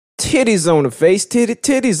Titties on the face,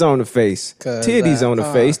 titties on the face. Titties on the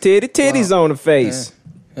face, titties on the face.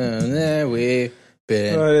 And there we've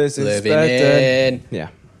been living in. in. Yeah.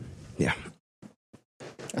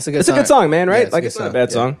 That's a good It's song. a good song, man, right? Yeah, like, it's not a bad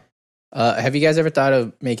song. Have you guys ever thought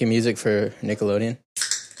of making music for Nickelodeon?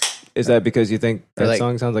 Is that because you think that like-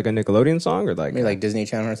 song sounds like a Nickelodeon song? Or like... Maybe like Disney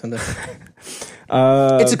Channel or something?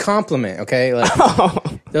 It's a compliment, okay? Like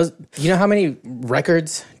those. You know how many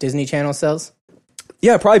records Disney Channel sells?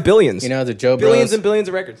 yeah, probably billions. You know, the Joe billions Bros, and billions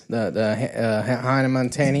of records. the Hannah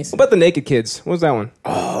Montanis. What about the Naked Kids? What was that one?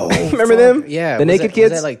 Oh, Remember them? Yeah. The Naked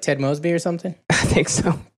Kids? Was that like Ted Mosby or something? I think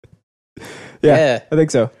so. Yeah, I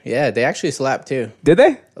think so. Yeah, they actually slapped too. Did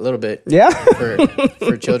they? A little bit. Yeah.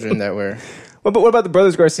 For children that were... What about the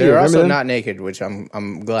Brothers Garcia? They're Remember also them? not naked, which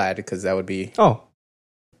I'm glad, because that would be... Oh.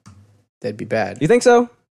 That'd be bad. You think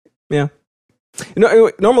so? Yeah. You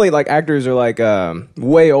know, normally like actors are like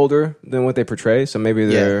way older than what they portray, so maybe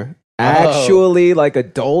they're actually like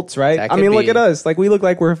adults, right? That I could mean, look be- at us. Like we look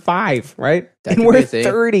like we're 5, right? That And could be we're a thing.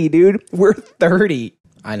 30, dude. We're 30.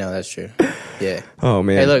 I know, that's true. Yeah. Oh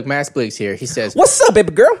man. Hey, look, Max Bleak's here. He says... What's up,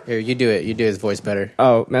 baby girl? Here, you do it. You do his voice better.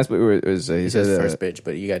 Oh, Mass Bleak was he He says said first bitch,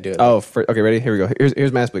 but you gotta do it. Oh, okay, ready? Here we go.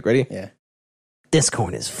 Here's Mass Bleak. Ready? Yeah. This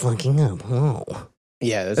corn is fucking up. Oh.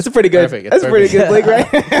 Yeah, That's a pretty good. Perfect. That's a pretty perfect.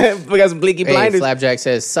 good Bleak, right? We got some Bleaky Hey, blinders. Flapjack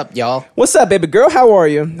says, sup, y'all. What's up, baby girl? How are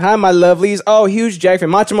you? Hi, my lovelies. Oh, huge Jack fan.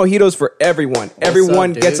 Macho mojitos for everyone.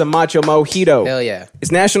 Everyone up, gets a dude? macho mojito. Hell yeah.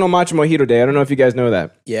 It's National Macho Mojito Day. I don't know if you guys know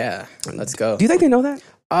that. Yeah. Let's go. Do you think they know that?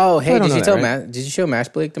 Oh, hey, don't did know you that, tell right? Matt? Did you show Mash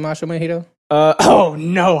Blake the Macho Mojito? Oh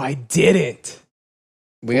no, I didn't.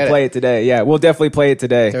 We'll play it today. Yeah, we'll definitely play it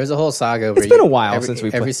today. There was a whole saga. It's been a while since we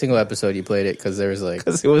every played. single episode you played it, because there was like,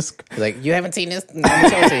 It was like, you haven't seen this? Let me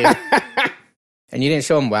show it to you. And you didn't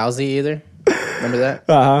show him Wowsy either. Remember that?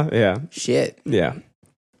 Yeah, Shit. yeah.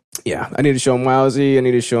 I need to show him Wowsy. I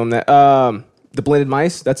need to show him that. The blended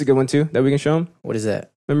mice. That's a good one too. That we can show him. What is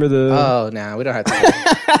that? Remember the? Oh, nah, we don't have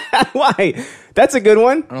to. Why? That's a good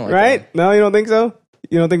one, I don't like right? No, you don't think so?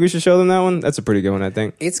 You don't think we should show them that one? That's a pretty good one, I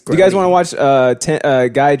think. It's Do you guys grody. want to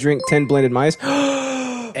watch Guy drink 10 blended mice? Hey,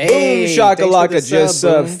 Boom, thanks for shakalaka, the just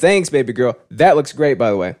sub, sub. boom. Thanks, baby girl. That looks great, by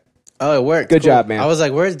the way. Oh, it worked. Good job, man. I was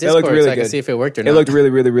like, where's That looked Discord? really So I can good. see if it worked or not. It looked really,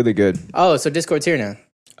 really, really good. Oh, so Discord's here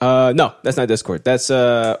now. No, that's not Discord. That's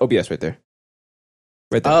OBS right there.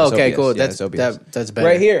 Right there. Oh, That's okay, OBS. cool. Yeah, That's OBS. that's better.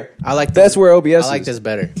 Right here. I like That's where OBS I like is. this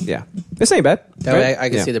better. Yeah. This ain't bad. That way right? I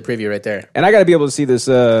can Yeah. see the preview right there. And I got to be able to see this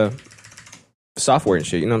software and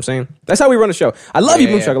shit. You know what I'm saying? That's how we run a show. I love you,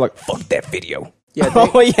 Yeah, Boom yeah. Shakalaka. Fuck that video. Yeah,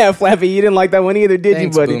 Oh, yeah, Flappy. You didn't like that one either, did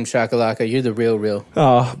Thanks, you, buddy? Boom Shakalaka. You're the real.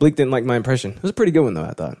 Oh, Bleak didn't like my impression. It was a pretty good one, though,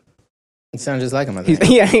 I thought. You sound just like him. I think.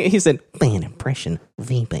 He said, bad impression,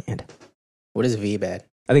 V-bad. What is V bad?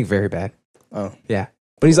 I think very bad. Oh, Yeah.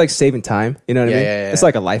 But he's like saving time. You know what I Yeah, mean? yeah, yeah. It's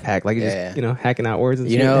like a life hack. Like, Yeah, just, hacking out words and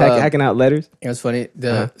You shit. know, hacking out letters. you know what's funny?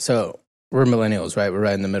 Uh-huh. So we're millennials, right? We're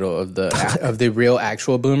right in the middle of the real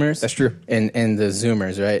actual boomers. That's true. And the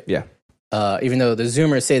Zoomers, right? Yeah. Even though the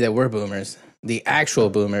Zoomers say that we're boomers, the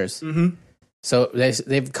actual boomers. Mm-hmm. So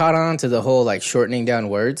they've caught on to the whole like shortening down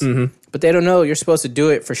words, Mm-hmm. but they don't know you're supposed to do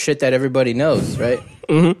it for shit that everybody knows, right?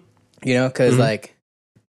 Mm-hmm. You know, because like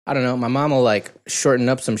I don't know, my mom will like shorten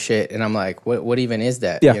up some shit, and I'm like, what even is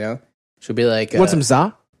that? Yeah. You know, she'll be like, Want some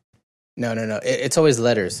za? no, it's always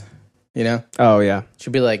letters. You know, Oh, yeah.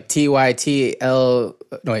 she'll be like TYTL.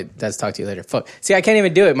 No, wait, that's talk to you later. Fuck. See, I can't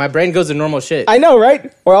even do it. My brain goes to normal shit. I know,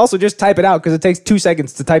 right? Or also just type it out because it takes 2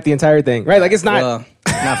 seconds to type the entire thing, right? Like, it's not. Well,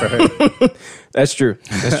 not for her. That's true.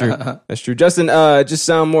 That's true. That's true. Justin just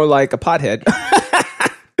sound more like a pothead.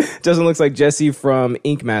 Justin looks like Jesse from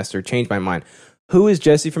Ink Master. Changed my mind. Who is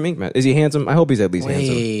Jesse from Ink Master? Is he handsome? I hope he's at least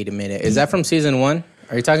handsome. Wait a minute. Is that from season 1?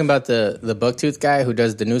 Are you talking about the Bucktooth guy who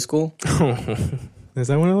does the new school? Is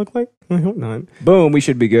that what I look like? I hope not. Boom, we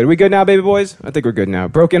should be good. We good now, baby boys? I think we're good now.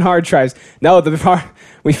 Broken hard drives. No,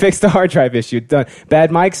 we fixed the hard drive issue. Done. Bad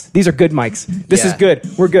mics? These are good mics. This is Yeah.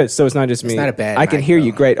 good. We're good. So it's not just me. not a bad I can mic, hear though.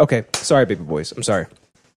 you. Great. Okay. Sorry, baby boys. I'm sorry.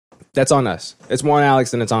 That's on us. It's more on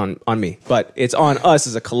Alex than it's on me. But it's on us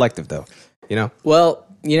as a collective, though. You know? Well,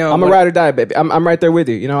 you know, I'm a ride or die, baby. I'm right there with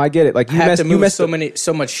you. You know, I get it. Like, I have to move messed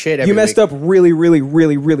so much shit every you messed week. up really, really,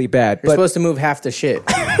 really, really bad. You're But supposed to move half the shit.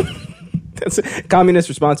 that's communist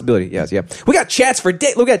responsibility. Yes, yeah. We got chats for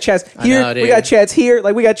days. Look at chats here. know, We dude. got chats here.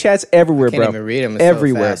 Like, we got chats everywhere, Can't bro. even read them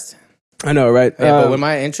Everywhere. So fast. I know, right? Yeah, but when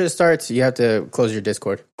my interest starts, you have to close your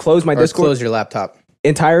Discord. close my Or Discord close your laptop.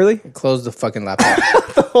 entirely. Close the fucking laptop.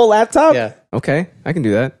 The whole laptop. Yeah. Okay, I can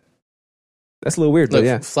do that. That's a little weird, Look, but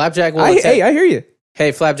yeah. Flapjack will Hey, I hear you.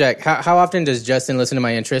 Hey, Flapjack, how often does Justin listen to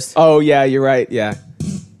my interest? Oh yeah, you're right. Yeah,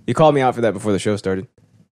 you called me out for that before the show started.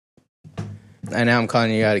 And now I'm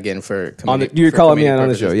calling you out again for you're calling me out on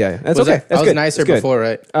the show. Yeah, that's okay. That's I was good. nicer That's good. before,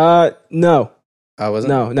 right? No. I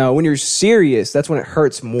wasn't. No. When you're serious, that's when it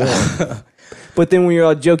hurts more. But then when you're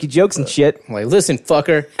all jokey jokes and shit, I'm like, listen,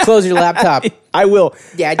 fucker, close your laptop. I will.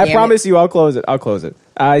 Yeah, I promise you, I'll close it.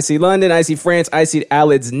 I see London. I see France. I see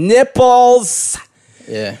Alad's nipples.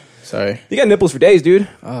 Yeah, sorry. You got nipples for days, dude.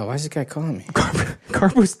 Oh, why is this guy calling me?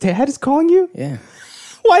 Garbo's dad is calling you? Yeah.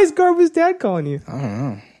 Why is Garbo's dad calling you? I don't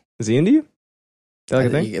know. Is he into you? Is that like a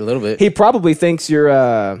thing? A little bit. He probably thinks you're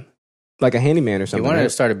like a handyman or something. He wanted right? to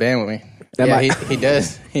start a band with me. He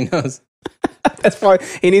does. He knows. That's probably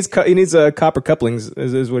he needs copper couplings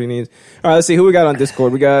is what he needs. All right, let's see who we got on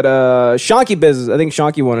Discord. We got Shonky Business. I think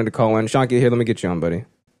Shonky wanted to call in. Shonky, here, let me get you on, buddy.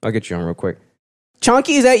 I'll get you on real quick.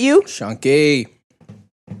 Chonky, is that you? Shonky.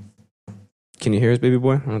 Can you hear us, baby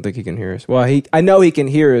boy? I don't think he can hear us. Well, I know he can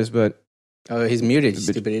hear us, but oh, he's muted. You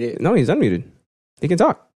stupid idiot. No, he's unmuted. He can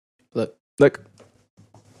talk. Look.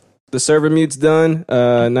 The server mute's done.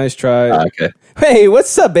 Nice try. Okay. Hey,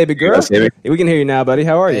 what's up, baby girl? Yes, baby. We can hear you now, buddy.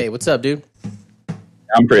 How are you? Hey, what's up, dude?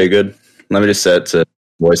 I'm pretty good. Let me just set it to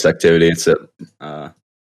voice activity. It's at, I'm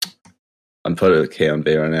putting a cam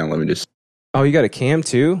B right now. Let me just. Oh, you got a cam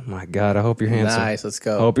too? My God, I hope you're handsome. Nice, let's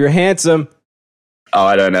go. Hope you're handsome. Oh,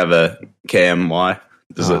 I don't have a cam. Why?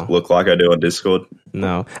 Does it look like I do on Discord?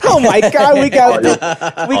 No. Oh my God, we got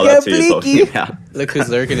that's who you're talking Bleaky. about. Look who's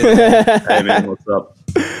lurking in there. Hey man, what's up?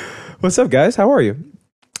 What's up, guys? How are you?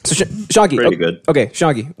 So, Shonky. Pretty good. Okay,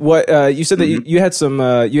 Shonky. What you said that you had some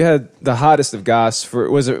you had the hottest of goss for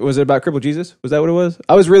was it about Crippled Jesus? Was that what it was?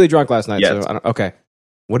 I was really drunk last night. Yes. So okay.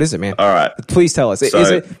 What is it, man? All right. Please tell us.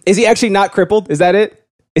 So, is he actually not crippled? Is that it?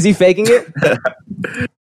 Is he faking it?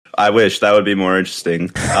 I wish that would be more interesting.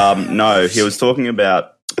 No, he was talking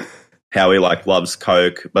about how he loves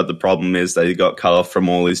Coke, but the problem is that he got cut off from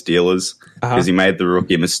all his dealers because he made the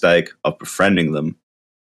rookie mistake of befriending them.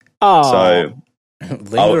 Oh, so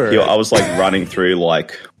I was running through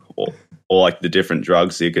all the different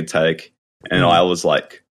drugs you could take, and I was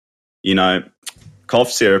like,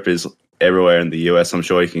 cough syrup is everywhere in the US. I'm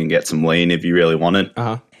sure you can get some lean if you really want it.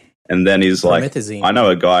 And then he's like, Promethazine. I know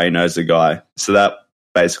a guy who knows a guy. So that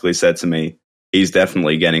basically said to me, he's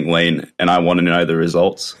definitely getting lean, and I want to know the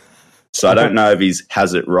results. So I don't know if he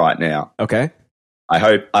has it right now. Okay. I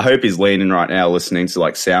hope he's leaning right now, listening to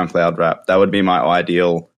SoundCloud rap. That would be my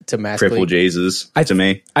ideal To mass Cripple Jesus to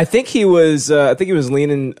me. I think he was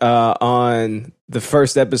leaning on the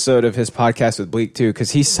first episode of his podcast with Bleak too,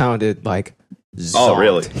 because he sounded like zonked. Oh,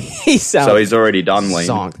 really? He sounded So he's already done lean.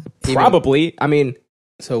 zonked. Probably. I mean,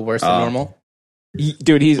 So worse than normal?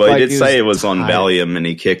 dude, he's Well, like, he did say it was on tired. Valium, and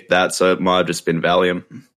he kicked that, so it might have just been Valium.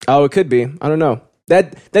 Oh, it could be. I don't know.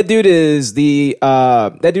 That dude is the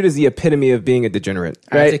epitome of being a degenerate.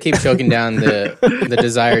 I have to Right? keep choking down the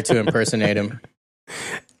desire to impersonate him.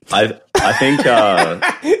 I think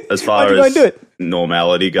as far How'd you go and do as it?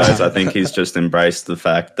 normality goes, I think he's just embraced the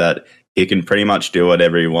fact that he can pretty much do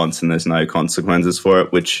whatever he wants, and there's no consequences for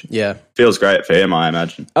it, which feels great for him, I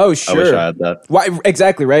imagine. Oh, sure. I wish I had that. Why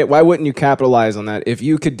exactly, right? Why wouldn't you capitalize on that? If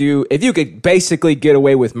you could basically get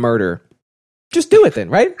away with murder, just do it then,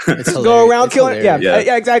 right? It's Just go around It's killing. Yeah, hilarious.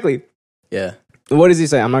 yeah, exactly. Yeah. What does he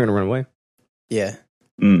say? I'm not going to run away. Yeah.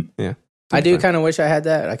 Yeah. I do kind of wish I had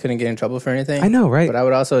that. I couldn't get in trouble for anything. I know, right? But I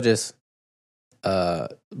would also just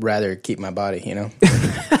rather keep my body,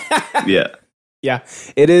 Yeah. Yeah,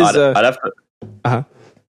 it is. I'd have to. Uh-huh.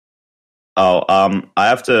 I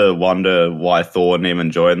have to wonder why Thorn even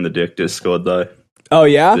joined the Dick Discord though. Oh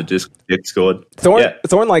yeah, The Dick Discord. Thorn. Yeah.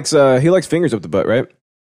 Thorn likes he likes fingers up the butt, right?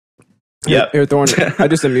 Yeah. Here, Thorn. I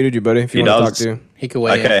just unmuted you, buddy. If you He want to does. talk to. He could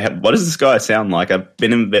weigh in. Okay, what does this guy sound like? I've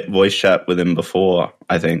been in voice chat with him before,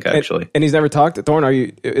 I think, actually. And he's never talked. Thorn,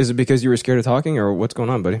 is it because you were scared of talking, or what's going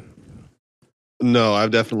on, buddy? No,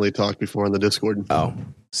 I've definitely talked before on the Discord. Oh,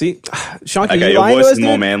 see, Shonky, Okay, you your lying to voice us, is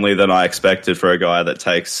more dude? manly than I expected for a guy that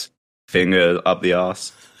takes finger up the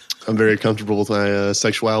ass. I'm very comfortable with my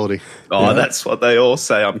sexuality. Oh, that's what they all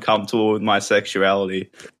say. I'm comfortable with my sexuality.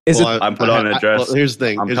 Is Well, it? I'm put on a dress. Well, here's the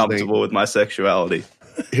thing. I'm comfortable with my sexuality.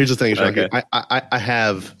 Here's the thing, Shonky. Okay. I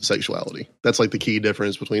have sexuality. That's like the key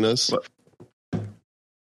difference between us. What?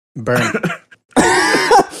 Burn. You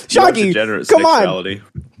have Shonky, degenerate come on. sexuality.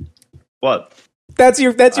 What? That's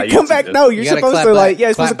your I used comeback. to- No, you're You gotta supposed clap to back.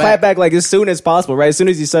 you're supposed to clap back like as soon as possible, right? As soon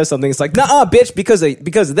as he says something, it's like, nah, bitch, because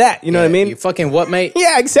of that. You know what I mean? You fucking what, mate?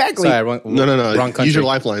 Yeah, exactly. Sorry, wrong, No. Wrong country. Use your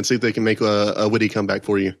lifeline. See if they can make a witty comeback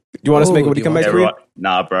for you. You want us to make a Oh, witty do you comeback want- for you?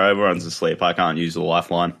 Nah, bro, everyone's asleep. I can't use the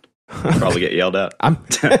lifeline. I'll probably get yelled at.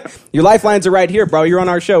 Your lifelines are right here, bro. You're on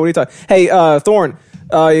our show. What are you talking? Hey, Thorn,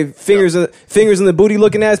 fingers in the booty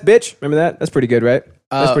looking ass bitch. Remember that? That's pretty good, right?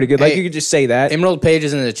 That's pretty good. Like, you could just say that. Emerald Page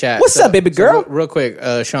is in the chat. What's up, baby girl? Real quick,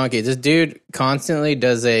 Shanky, this dude constantly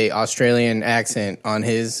does a Australian accent on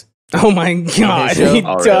his... Oh my God, he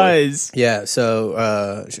does. Really? Yeah,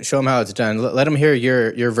 so show him how it's done. Let him hear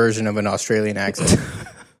your version of an Australian accent.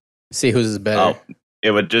 See whose is better. Oh,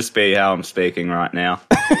 it would just be how I'm speaking right now.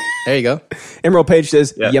 There you go. Emerald Page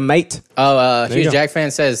says, "Ya mate." Oh, Huge Jack fan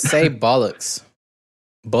says, "Say bollocks."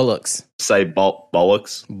 Bullocks. Say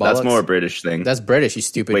bollocks. That's more a British thing. That's British, you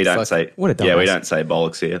stupid. We don't say. What a dumbass. Yeah, we don't say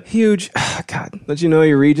bollocks here. Huge. God, let you know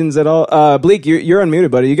your regions at all. Bleak, you're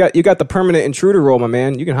unmuted, buddy. You got the permanent intruder role, my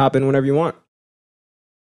man. You can hop in whenever you want.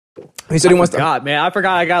 He said he wants to. God, man, I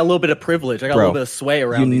forgot I got a little bit of privilege. I got a little bit of sway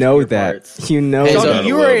around. You know that. Parts. You know hey, that.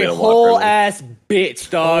 You are a whole ass bitch,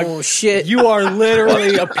 dog. Oh shit! You are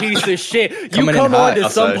literally a piece of shit. You come on to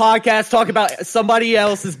some podcast talk about somebody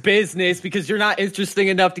else's business because you're not interesting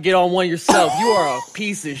enough to get on one yourself. You are a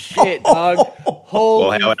piece of shit, dog. Holy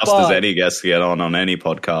well, how else does any guest get on any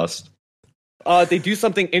podcast? They do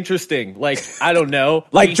something interesting, like I don't know,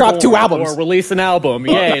 like drop 2 albums or release an album.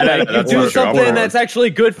 Yeah, like you do something that's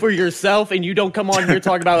actually good for yourself, and you don't come on here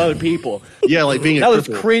talking about other people. Yeah, like being that was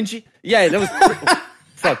cringy. Yeah, that was.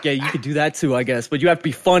 Fuck yeah, you could do that too, I guess, but you have to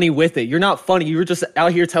be funny with it. You're not funny. You're just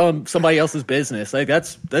out here telling somebody else's business. Like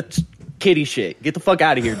that's kitty shit. Get the fuck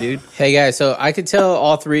out of here, dude. Hey guys, so I could tell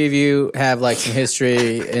all three of you have like some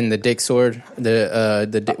history in the dick sword.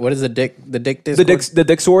 What is the dick Discord? The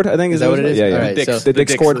dick sword, I think is that what it is? Yeah. Right, the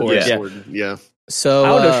dick sword. Yeah. So I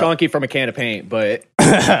don't know Shanky from a can of paint, but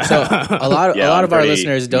so a lot of our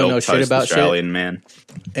listeners don't know shit about Australian shit. Man,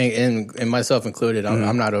 and myself included.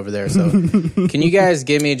 I'm not over there. So can you guys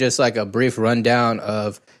give me just like a brief rundown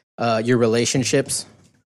of your relationships?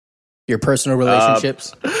 Your personal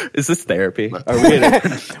relationships. Is this therapy?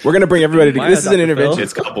 We're gonna bring everybody together. This is an intervention.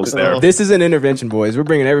 It's couples therapy. This is an intervention, boys. We're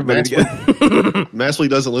bringing everybody together. Massly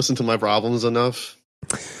doesn't listen to my problems enough.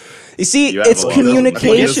 You see, it's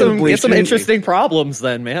communication. Get some interesting problems,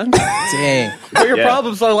 then, man. Dang. But your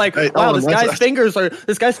problems are like, wow, this guy's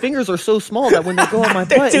fingers are so small that when they go on my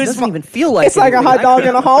butt, it doesn't even feel like it's like a hot dog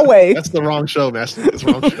in a hallway. That's the wrong show, Massly. It's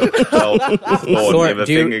the wrong show. Well, if a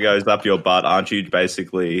finger goes up your butt, aren't you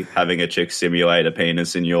basically having a chick simulate a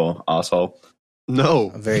penis in your asshole?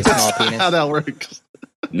 No, a very small penis. How that works?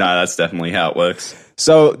 No, that's definitely how it works.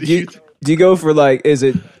 So do you go for like? Is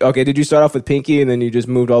it okay? Did you start off with pinky and then you just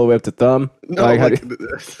moved all the way up to thumb? No,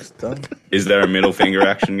 is there a middle finger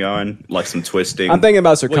action going? Like some twisting? I'm thinking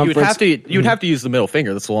about circumference. You'd have to use the middle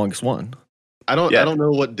finger. That's the longest one. I don't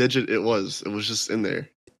know what digit it was. It was just in there.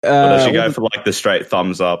 Does she go for like the straight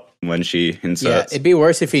thumbs up when she inserts? Yeah, it'd be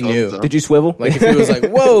worse if he knew. Did you swivel? Like if he was like,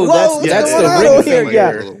 "Whoa, that's the ring finger."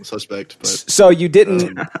 Yeah, a little suspect. But so you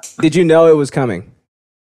didn't? Did you know it was coming?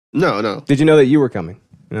 No. Did you know that you were coming?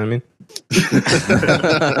 You know what I mean?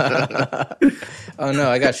 Oh no,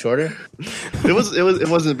 I got shorter. It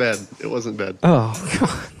wasn't bad. It wasn't bad. Oh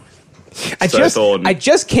god. I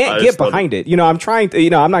just can't get behind it. You know, I'm trying to,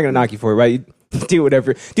 I'm not gonna knock you for it, right? Do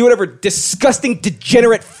whatever disgusting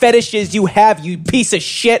degenerate fetishes you have, you piece of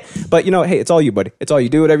shit. But hey, it's all you, buddy. It's all you.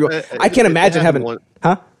 Do whatever I can't imagine having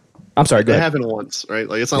huh? I'm sorry, go ahead. It happened once, right?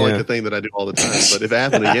 Like it's not like the thing that I do all the time. But if it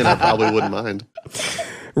happened again, I probably wouldn't mind.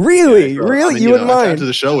 Really? Really? You wouldn't mind? After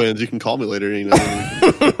the show ends, you can call me later.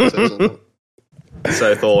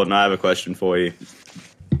 So, Thornton, I have a question for you.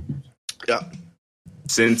 Yeah.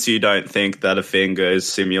 Since you don't think that a finger is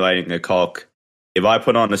simulating a cock, if I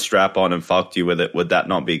put on a strap on and fucked you with it, would that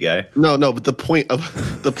not be gay? No. But the point of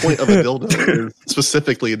a dildo is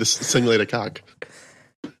specifically to simulate a cock.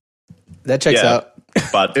 That checks out.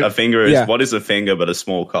 But a finger is what is a finger but a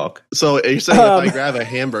small cock? So you're saying if I grab a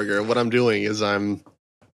hamburger, what I'm doing is I'm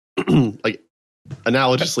like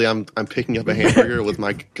analogously, I'm picking up a hamburger with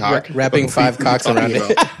my cock, wrapping 5 cocks around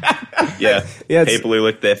it. Yeah, people who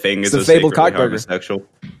lick their fingers are fabled cock homosexual.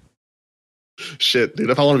 Shit, dude!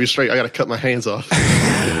 If I want to be straight, I gotta cut my hands off.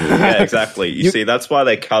 Yeah, exactly. You see, that's why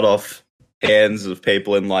they cut off hands of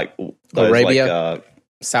people in like Arabia,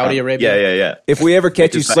 Saudi Arabia. Yeah. If we ever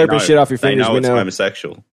catch you slurping shit off your fingers, we it's know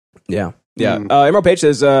homosexual. Yeah. Emerald Page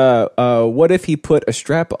says, "What if he put a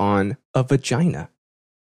strap on a vagina?"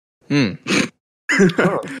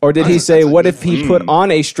 Or did he say, "What if he put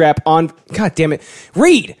on a strap on?" God damn it!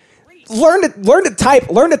 Read. Learn to type.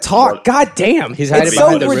 Learn to talk. God damn. He's hiding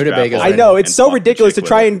behind the rutabaga. I know. It's so ridiculous to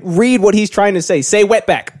try and read what he's trying to say. Say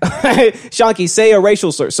wetback. Shanky, say a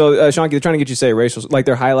racial slur. So, Shanky, they're trying to get you to say a racial slur. Like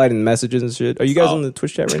they're highlighting messages and shit. Are you guys on the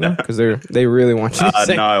Twitch chat right now? Because they really want you to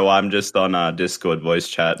say. No, I'm just on Discord voice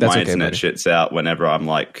chat. My internet shits out whenever I'm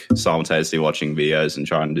like simultaneously watching videos and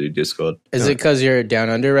trying to do Discord. Is it because you're down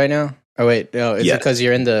under right now? Oh wait, no, is it because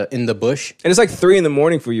you're in the bush? And it's like 3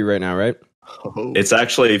 a.m. for you right now, right? Oh. It's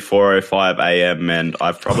actually 4:05 a.m. and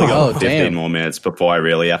I've probably got 15 more minutes before I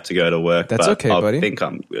really have to go to work. That's okay, buddy. I think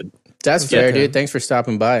I'm good. That's fair, dude. Thanks for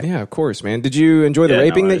stopping by. Yeah, of course, man. Did you enjoy the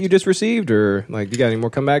raping that you just received, or like you got any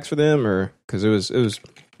more comebacks for them, or because it was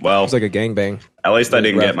like a gangbang? At least I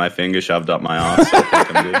didn't get my finger shoved up my ass. So I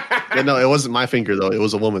think I'm good. Yeah, no, it wasn't my finger though. It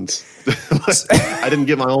was a woman's. I didn't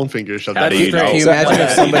get my own finger shoved up. Can you imagine if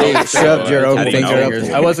somebody shoved your own finger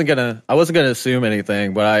up? I wasn't gonna assume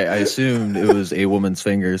anything, but I assumed it was a woman's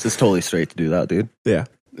fingers. It's totally straight to do that, dude. Yeah.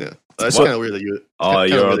 That's kind of weird that you. Oh,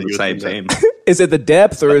 you're on the same team. Is it the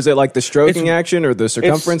depth, or is it like the stroking action, or the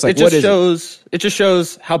circumference? Like, it just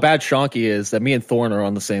shows how bad Shonky is that me and Thorn are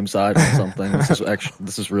on the same side on something.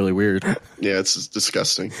 This is really weird. Yeah, it's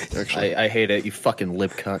disgusting. Actually, I hate it. You fucking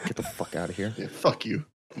lip cunt. Get the fuck out of here. Yeah, fuck you.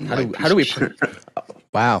 How do we?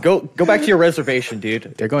 Wow. Go back to your reservation,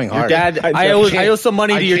 dude. They're going hard. Your dad. I owe some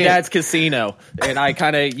money to your dad's casino, and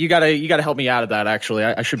you gotta help me out of that. Actually,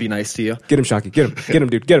 I should be nice to you. Get him, Shonky. Get him,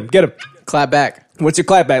 dude. Get him. Clap back. What's your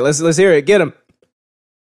clap back? Let's hear it. Get him.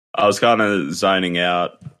 I was kind of zoning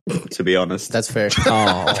out, to be honest. That's fair.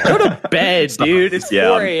 Oh. Go to bed, dude. It's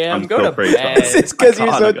 4 a.m. Go to bed. It's because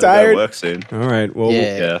you're so tired. Work soon. All right. Well,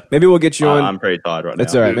 yeah. Maybe we'll get you on. I'm pretty tired right now.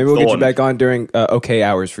 That's all right. Maybe we'll get you back on during okay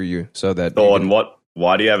hours for you, so that. Dawn,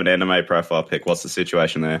 why do you have an anime profile pic? What's the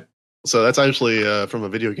situation there? So that's actually from a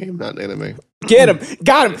video game, not an anime. Get him!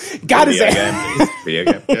 Got him! Got his ass! Video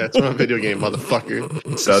game. Yeah, it's from a video game,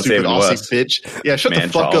 motherfucker. So it's even worse. Bitch. Yeah, shut the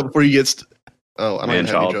fuck up before you get. Oh, I don't even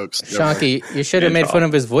have any jokes. Shonky, you should have made fun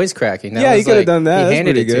of his voice cracking. Yeah, you could have done that. He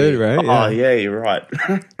handed it good, right? Yeah. Oh, yeah, you're right.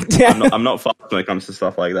 I'm not fucked when it comes to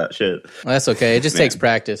stuff like that shit. Well, that's okay. It just takes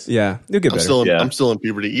practice. Yeah, you'll get better. I'm still in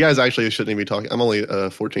puberty. You guys actually shouldn't even be talking. I'm only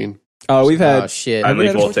 14. Oh, we've had. Oh, shit.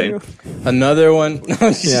 Only 14. Another one.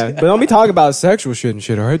 Yeah, but don't be talking about sexual shit and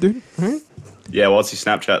shit, all right, dude? All right? Yeah, what's your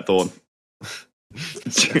Snapchat, Thorn?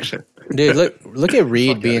 Dude, look at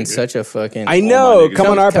Reed being such a fucking. I know. Come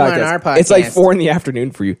on our podcast. It's like 4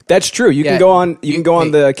 p.m. for you. That's true. You can go on. You can go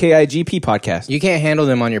on the KIGP podcast. You can't handle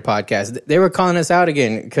them on your podcast. They were calling us out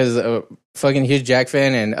again because fucking huge Jack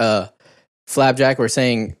fan and Flapjack were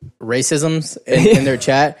saying racisms in their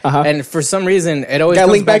chat, and for some reason it always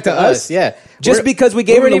comes linked back to us. Yeah, just because we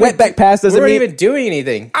gave them the wetback pass doesn't mean we weren't even doing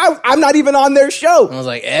anything. I'm not even on their show. I was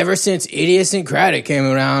like, ever since Idiosyncratic came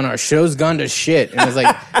around, our show's gone to shit. And I was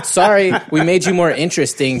like, sorry, we made you more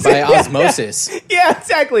interesting by osmosis. Yeah,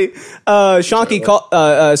 exactly. Shonky,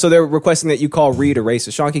 call. So they're requesting that you call Reed a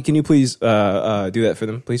racist. Shonky, can you please do that for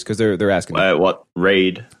them, please? Because they're asking. What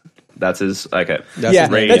Reed? That's his. Okay.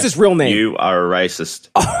 That's his real name. You are a racist.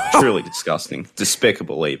 Truly disgusting.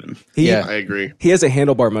 Despicable, even. Yeah, I agree. He has a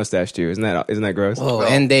handlebar mustache too. Isn't that gross? Oh,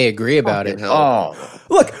 and they agree about it. Oh,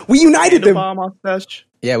 look, we united them. Mustache.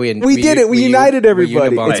 Yeah, we did it. We united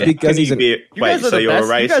everybody. It's because he's so you're a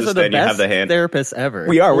racist and you have the hand therapists ever.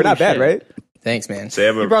 We are. We're not bad, right? Thanks, man.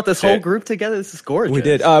 You brought this whole group together. This is gorgeous. We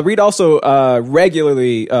did. Reed also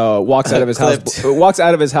regularly walks out of his house. Walks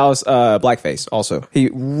out of his house blackface. Also,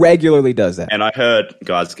 he regularly does that. And I heard,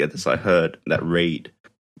 guys, get this. I heard that Reed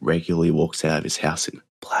regularly walks out of his house in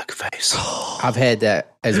blackface. I've had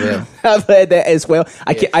that as well.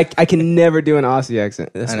 I can never do an Aussie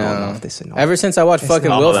accent. That's not enough. Ever since I watched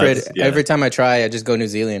fucking Wilfred, every time I try, I just go New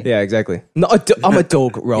Zealand. Yeah, exactly. No, I'm a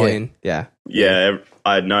dog, Ryan. Yeah.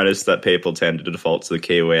 I noticed that people tend to default to the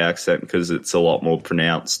Kiwi accent because it's a lot more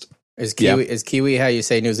pronounced. Is Kiwi how you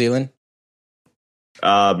say New Zealand?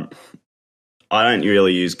 I don't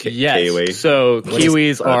really use Kiwi. So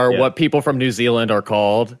Kiwis are what people from New Zealand are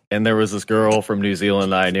called. And there was this girl from New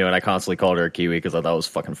Zealand that I knew, and I constantly called her a Kiwi because I thought it was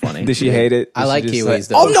fucking funny. Did she hate it? I like Kiwis,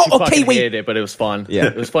 though. Oh, no, She Kiwi! hated it, but it was fun. Yeah.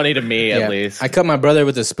 It was funny to me, at least. I cut my brother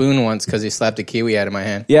with a spoon once because he slapped a Kiwi out of my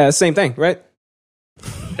hand. Yeah, same thing, right?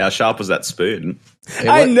 How sharp was that spoon?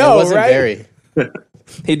 I know, it wasn't right? Very.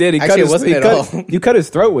 He did. Actually, it wasn't at all. You cut his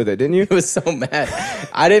throat with it, didn't you? He was so mad.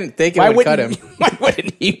 I didn't think it would cut him. Why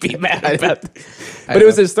wouldn't he be mad about it? But it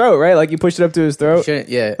was his throat, right? Like you pushed it up to his throat?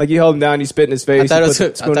 Yeah. Like you held him down, you spit in his face. I thought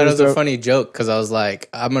it was a funny joke because I was like,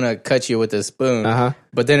 I'm going to cut you with a spoon.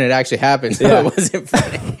 But then it actually happened, so it wasn't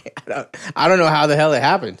funny. I don't know how the hell it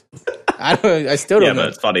happened. I still don't know. Yeah, but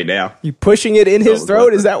it's funny now. You pushing it in his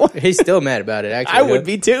throat? Is that what? He's still mad about it, actually. I would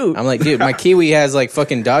be too. I'm like, dude, my Kiwi has like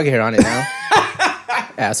fucking dog hair on it now.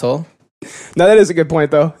 Asshole. No, that is a good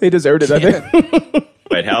point, though. He deserved it, I think.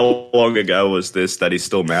 Wait, how long ago was this that he's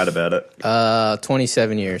still mad about it?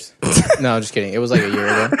 27 years. No, I'm just kidding. It was like a year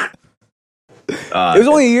ago. It was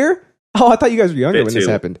only a year? Oh, I thought you guys were younger when this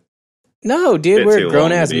happened. No, dude, we're too grown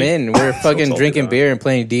long ass to be men. We're fucking salty drinking about. beer and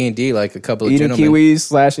playing D&D like a couple of Eating gentlemen. kiwis,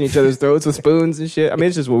 slashing each other's throats with spoons and shit. I mean,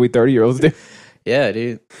 it's just what we 30-year-olds do. Yeah,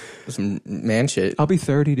 dude. Some man shit. I'll be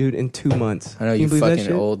 30, dude, in 2 months. I know Can you believe that fucking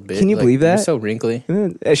shit? old bitch. Can you believe that? You're so wrinkly.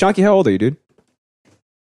 Hey, Shanky, how old are you, dude?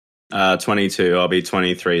 22. I'll be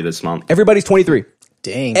 23 this month. Everybody's 23.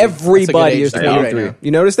 Dang. Everybody is that's a good age to be 23. right now.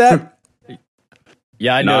 You notice that?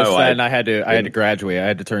 Yeah, I No, noticed that, I- and I had to graduate. I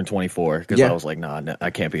had to turn 24 because Yeah. I was like, nah, no, I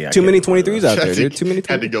can't be. Too many 23s out there, dude. Too many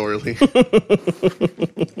Had to 23s. go early.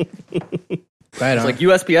 Right on. Like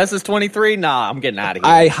USPS is 23. Nah, I'm getting out of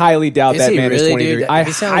here. I highly doubt Is that he man is really, 23. dude? I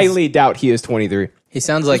He sounds- highly doubt he is 23. he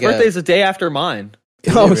sounds like His birthday's the day after mine.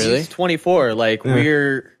 Oh, really? He's 24. Like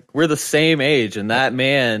we're the same age, and that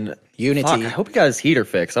man. Unity. Fuck, I hope he got his heater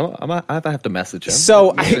fixed. I have to message him.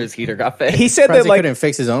 So, Make sure his heater got fixed. He said Surprised that he like couldn't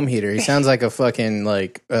fix his own heater. He sounds like a fucking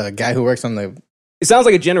guy who works on the it sounds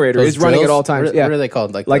like a generator. those It's running at drills. all times. What, Yeah, what are they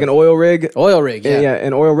called? Like like the an oil rig. oil rig. Yeah, Yeah,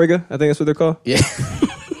 an oil rigger. I think that's what they're called. yeah.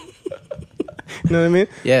 You know what I mean?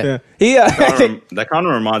 Yeah. He. That kind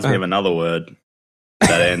of reminds me of another word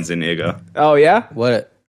that ends in "igger." Oh yeah.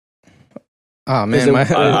 What? Oh Is man,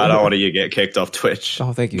 it- I don't want to get kicked off Twitch.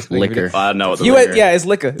 Oh, thank you. Liquor. I know what the Yeah, it's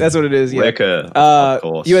liquor. That's what it is. Yeah. liquor. Of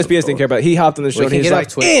course, USPS didn't care about it. He hopped on the show we and can he's get like,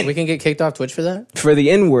 off Twitch. "In!" We can get kicked off Twitch for that. For the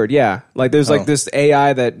N-word, yeah. Like there's Oh. like this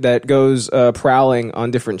AI that goes prowling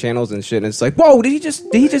on different channels and shit, and it's like, whoa, did he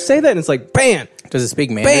just say that? And it's like, banned, Does it speak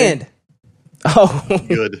Mandarin? banned. Oh,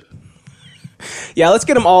 Good. yeah. Let's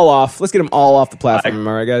get them all off. Let's get them all off the platform.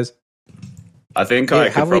 All right, guys. I think Yeah, I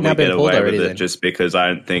have could we probably not been get pulled away with already it then? just because I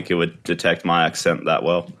don't think it would detect my accent that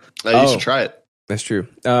well. You Oh. should try it. That's true.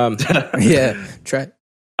 Yeah, try.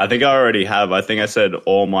 I think I already have. I think I said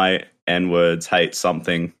all my N words hate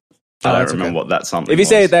something. I don't that's remember okay. what that something If you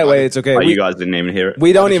say was. it that way, it's okay. Oh, We, you guys didn't even hear it.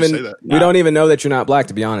 we don't Why did you even say that? we don't even know that you're not black,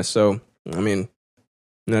 to be honest. So I mean, you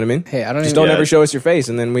know what I mean? Hey, I don't Just even. don't Yeah. ever show us your face,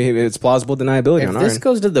 and then it's plausible deniability If on our this end.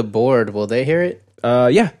 goes to the board, will they hear it?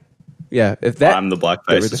 Yeah. If that, I'm the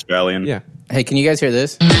blackface Australian. yeah. Hey, can you guys hear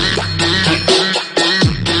this?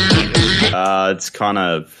 It's kind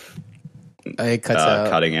of It cuts out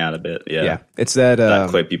cutting out a bit. Yeah. Yeah, it's that. That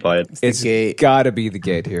clip you played. It's gate. got to be the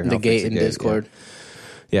gate here. the I'll gate fix in the Discord.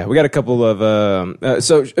 Yeah, we got a couple of.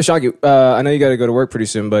 So Shanky, I know you got to go to work pretty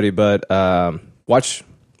soon, buddy, but watch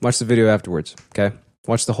the video afterwards. Okay,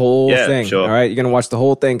 watch the whole Yeah, thing. sure. All right, you're gonna watch the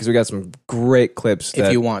whole thing because we got some great clips.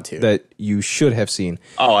 If you want to. that you should have seen.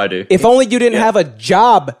 Oh, I do. If only you didn't have a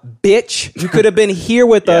job, bitch. You could have been here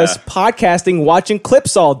with Yeah. us podcasting, watching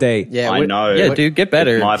clips all day. Yeah, I what, know. Yeah, dude, get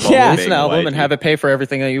better. My fault Yeah. for Release an being album late, and have it pay for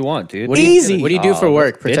everything that you want, dude. What do you- Easy. What do you do for Oh,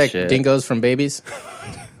 work? bitch Protect shit. dingoes from babies?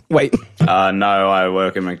 Wait. No, I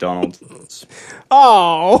work at McDonald's.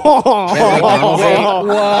 Oh.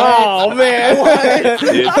 What? Oh man.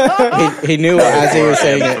 Dude, He knew as he was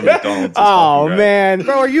saying from it. McDonald's is Oh fucking great. man.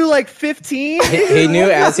 Bro, are you like 15? He knew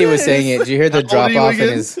as he was saying it. Did you hear the old are drop you off in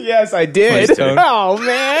again? his? Yes, I did. Voice tone. Oh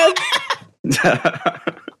man.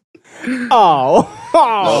 Oh.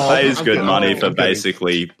 Well, it pays I'm good kidding. money I'm for kidding.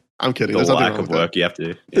 basically I'm kidding. the There's nothing lack wrong of with that. work you have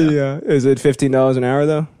to do. Yeah. Is it $15 an hour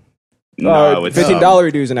though? No, it's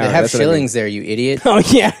 $15 dues an hour. They have That's what I mean. shillings there, you idiot. Oh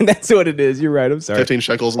yeah, that's what it is. You're right. I'm sorry, 15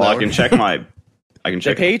 shekels an Well, hour. I can check my. I can They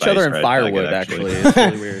check. pay the each other base in rate firewood, I get, actually. It's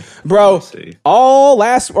really weird. bro. see.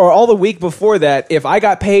 All the week before that, if I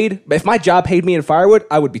got paid, if my job paid me in firewood,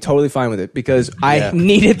 I would be totally fine with it because I Yeah.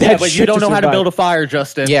 needed that. Yeah, but shit you don't know how to survive. build a fire,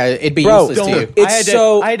 Justin. Yeah, it'd be Bro, useless to you. It's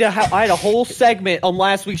I had a whole segment on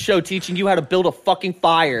last week's show teaching you how to build a fucking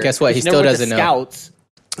fire. Guess what? He You still never went doesn't to know. Scouts.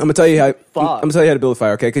 I'm gonna tell you how. I'm Fuck. gonna tell you how to build a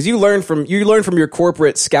fire, okay? Because you learn from your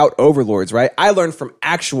corporate scout overlords, right? I learned from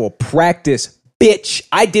actual practice. Bitch,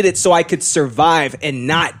 I did it so I could survive and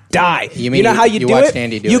not die. You mean know you- how you you do watched it?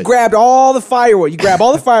 Andy do you it. grabbed all the firewood. You grab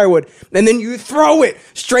all the firewood, and then you throw it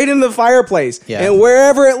straight into the fireplace. Yeah. And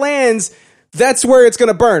wherever it lands, that's where it's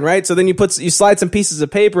gonna burn, right? So then you slide some pieces of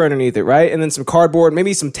paper underneath it, right? And then some cardboard,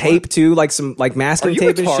 maybe some tape too, like some masking Are you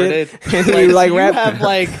tape retarded? and shit. And you like do wrap. you have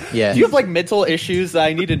like Yeah. do you have like mental issues that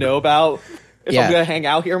I need to know about if Yeah. I'm gonna hang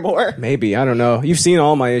out here more? Maybe, I don't know. You've seen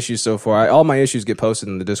all my issues so far. All my issues get posted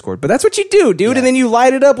in the Discord. But that's what you do, dude. Yeah. And then you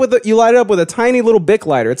light it up with a tiny little Bic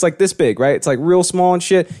lighter. It's like this big, right? It's like real small and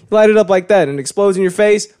shit. You light it up like that and it explodes in your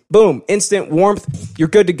face. Boom, instant warmth. You're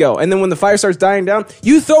good to go. And then when the fire starts dying down,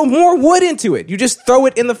 you throw more wood into it. You just throw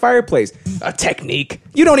it in the fireplace. A technique.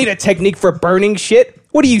 You don't need a technique for burning shit.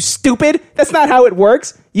 What are you, stupid? That's not how it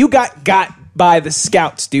works. You got by the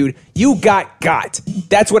scouts, dude. You got.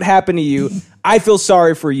 That's what happened to you. I feel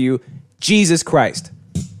sorry for you. Jesus Christ.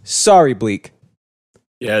 Sorry, Bleak.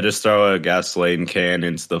 Yeah, just throw a gasoline can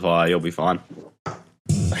into the fire. You'll be fine.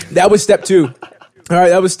 That was step 2. All right,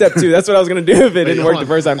 that was step 2. That's what I was going to do if it didn't work the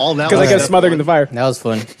first time. Because I kept smothering in the fire. That was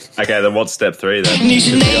fun. Okay, then what's step 3 then?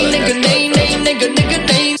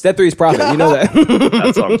 Step 3 is profit. You know that.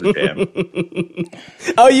 That song's a jam.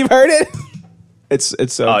 Oh, you've heard it? It's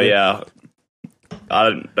so Oh, good. yeah. I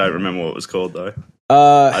don't remember what it was called, though.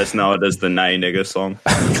 I just know it as the Nay Nigga song.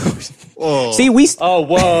 Whoa. See, we...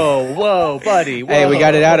 whoa, buddy. Whoa. Hey, we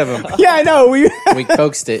got it out of him. Yeah, I know. We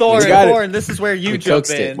coaxed it. Thorn, this is where you jump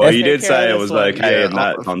coaxed in. it. Well, you did say it was okay in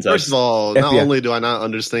that First context. of all, not FBI. only do I not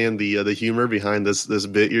understand the humor behind this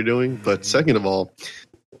bit you're doing, but second of all,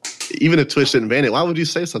 even if Twitch didn't ban it, why would you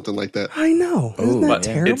say something like that? I know. Isn't that but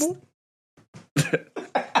terrible?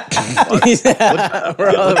 What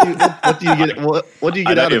do you get? What do you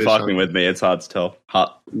I get know out of you're it? fucking Sean? with me. It's hard to tell.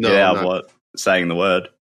 No, Get out I'm of not. what? Saying the word.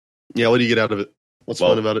 Yeah, what do you get out of it? What's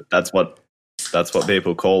Well, fun about it? That's what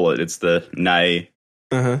people call it. It's the Nay.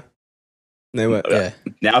 Uh-huh. They what? Yeah.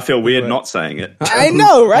 Now I feel weird What? not saying it. I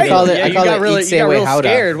know, right? I call it- Yeah, you call got it really, Eat, Say, Wait, Howda.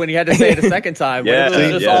 scared when you had to say it a second time. Yeah, When it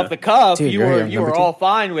was just yeah. off the cuff, Dude, you you're were here, you were number all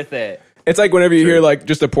fine with it. It's like whenever you hear like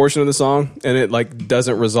just a portion of the song and it like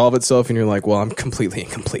doesn't resolve itself and you're like, well, I'm completely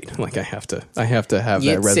incomplete. Like I have to have that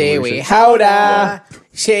You'd say resolution. we howda,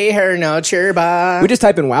 say her no chirba. We just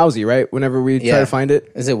type in wowsy, right? Whenever we try Yeah. to find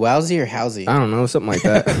it. Is it wowsy or howsy? I don't know, something like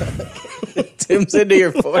that. Tim's into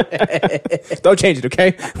your forehead. Don't change it,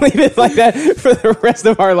 okay? Leave it like that for the rest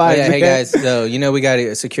of our lives. Yeah, hey okay? guys. So we got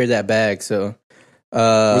to secure that bag. So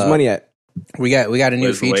Where's money at? we got a new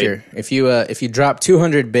Where's the feature. If you drop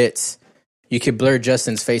 200 bits, you could blur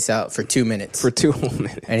Justin's face out for 2 minutes. For 2 whole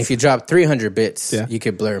minutes. And if you drop 300 bits, Yeah. you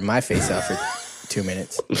could blur my face out for 2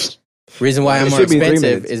 minutes. Reason why It I'm more should be 3 expensive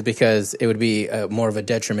minutes. is because it would be more of a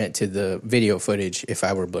detriment to the video footage if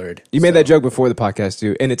I were blurred. You made that joke before the podcast,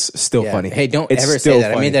 dude, and it's still Yeah. funny. Hey, don't It's ever still say that.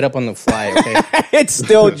 funny. I made that up on the fly. Okay. It's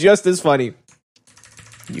still just as funny.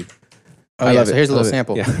 Oh I yeah. love So it. here's a I little love it.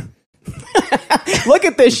 sample. Yeah. Look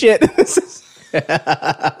at this shit.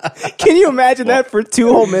 Can you imagine that for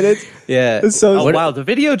 2 whole minutes? Yeah. It's so Oh wow, the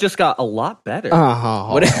video just got a lot better.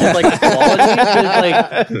 Oh, What? Like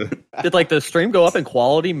the quality, did like the stream go up in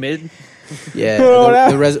quality mid? Yeah.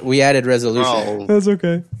 Oh, We added resolution. Oh, that's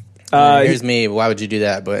okay. Here's me. Why would you do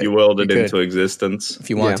that? But You willed it you could. into existence. If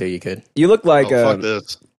you want Yeah. to, you could. You look like fuck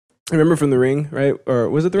this. remember from The Ring, right? Or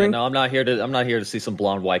was it The Ring? No, I'm not here to see some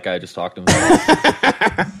blonde white guy just talk to me.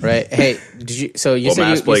 Right. Hey, did you? So you Well, said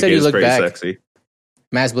Mass you Blake said you is looked pretty back. sexy.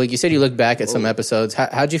 Mass Blake, you said you looked back at some episodes.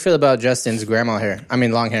 How'd you feel about Justin's grandma hair? I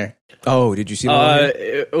mean, long hair. Oh, did you see that?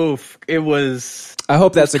 It was I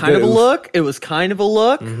hope that's a kind good of a oof. look. It was kind of a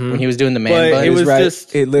look. When he was doing the man But bun. it was right.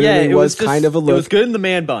 just It literally was just- kind of a It was look. good in the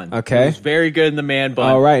man bun. Okay. It was very good in the man bun.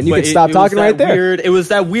 All right, and you But can stop was talking that right there. Weird, it was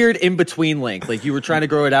that weird in between length. Like you were trying to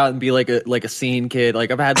grow it out and be like a scene kid. Like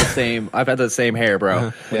I've had the same hair, bro.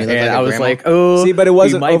 When he And looked like a I was grandma? like, oh, See, but it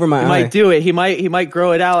wasn't he might, over my he eye. might do it. He might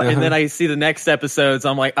grow it out. Uh-huh. And then I see the next episodes.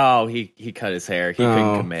 I'm like, oh, he cut his hair. He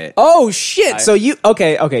couldn't commit. Oh shit! So you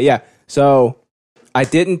okay? Yeah. So I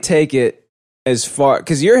didn't take it as far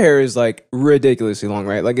because your hair is like ridiculously long,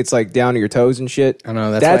 right? Like it's like down to your toes and shit. I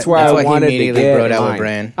know. That's where I why wanted he to immediately get brought out mine. with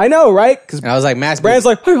Bran. I know, right? Because And I was like, Mass Bran's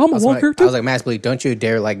Bleak. like, hey, I'm I a was long like, hair I too. was like, Mass Bleak, don't you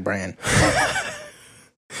dare like Bran.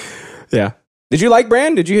 Yeah. Did you like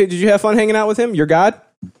Bran? Did you have fun hanging out with him? Your god?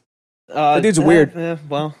 That dude's weird.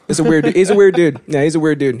 Well, He's a weird. He's a weird dude. Yeah, he's a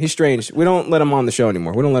weird dude. He's strange. We don't let him on the show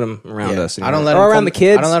anymore. We don't let him around Yeah. us I anymore. don't let or him around come, the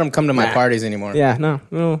kids. I don't let him come to my Nah. parties anymore. Yeah, no,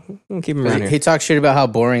 we don't keep him around He here. talks shit about how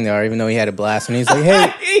boring they are, even though he had a blast. And he's like,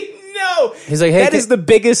 hey, No, he's like, hey, that is the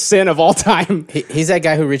biggest sin of all time. he's that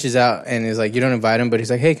guy who reaches out and is like, you don't invite him, but he's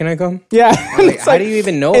like, hey, can I come? Yeah, Like, It's how do you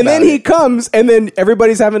even know And about then he it? comes, and then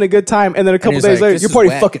everybody's having a good time, and then a couple he's days like, later, "This your is party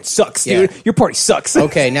whack." fucking sucks, Yeah. dude. Your party sucks.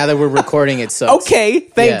 Okay, now that we're recording, it sucks. Okay,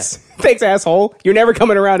 thanks, thanks, asshole. You're never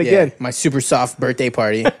coming around Yeah, again. my super soft birthday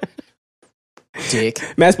party. Dick.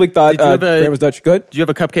 Mass Bleak thought Did you have a- Bran was Dutch. Good. do you have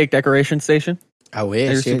a cupcake decoration station? I wish.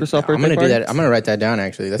 Your dude. super soft I'm gonna birthday do that. party? I'm gonna write that down.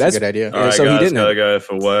 Actually, that's That's- a good idea. All right, so he guys, didn't gotta have- go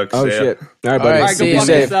for work. Oh See ya. shit! All right, buddy. All right, All right, see go ya. fuck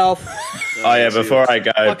Safe. yourself. Oh yeah, before I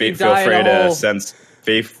go, Fucking feel die in free a to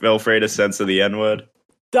hole. feel free to censor the N word.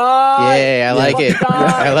 Die. Yeah, I like it.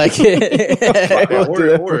 I like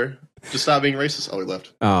it. Or just stop being racist. Oh, he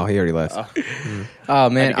left. Oh, he already left. Oh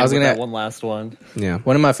man, I was that gonna. one last one. Yeah.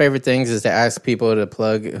 One of my favorite things is to ask people to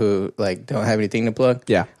plug who like don't have anything to plug.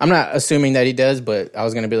 Yeah. I'm not assuming that he does, but I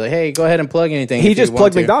was gonna be like, hey, go ahead and plug anything. He if you just want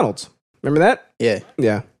plugged to. McDonald's. Remember that? Yeah,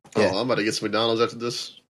 Yeah. Yeah. Oh, I'm about to get some McDonald's after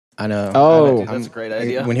this. I know. Oh. That's a great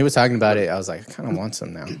idea. When he was talking about it, I was like, I kind of want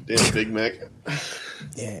some now. Damn, Big Mac.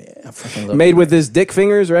 Yeah, I fucking love. Made with his dick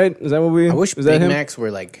fingers, right? Is that what we? I wish is that Big him? Macs were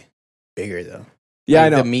like bigger though. Yeah, Like I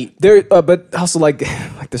know. the meat. There, but also like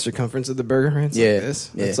the circumference of the burger. Right? It's Yeah, like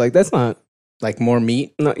this. yeah. It's like that's not. Like more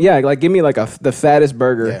meat? No, yeah, like give me like the fattest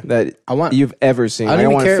burger that you've ever seen. I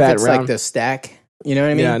don't even care fat if it's like the stack. You know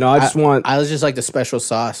what I mean? Yeah, no, I was just like the special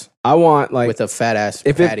sauce. I want like with a fat ass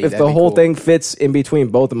if patty. If the whole thing fits in between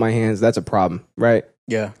both of my hands, that's a problem, right?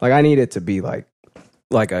 Yeah. Like I need it to be like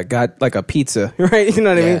a pizza, right? You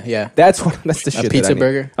know what I mean? Yeah. That's the shit. A pizza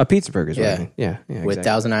burger? A pizza burger is what I mean. Yeah. With exactly.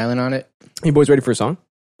 Thousand Island on it. You boys ready for a song?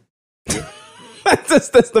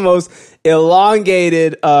 That's the most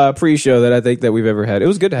elongated pre-show that I think that we've ever had. It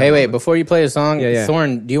was good to have. Hey, wait, before you play a song, Yeah.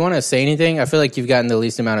 Thorn, do you want to say anything? I feel like you've gotten the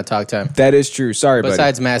least amount of talk time. That is true. Sorry,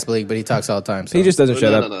 Besides Mass Bleak, but he talks all the time. So. He just doesn't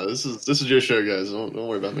shut up. No. This is your show, guys. Don't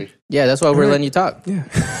worry about me. Yeah, that's why we're letting you talk. Yeah.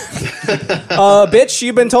 Bitch,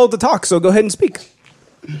 you've been told to talk, so go ahead and speak.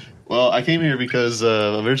 Well, I came here because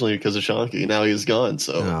originally because of Shanky. Now he's gone,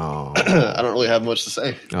 so I don't really have much to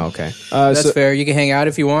say. Oh, okay, that's fair. You can hang out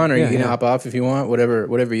if you want, or you can hop off if you want.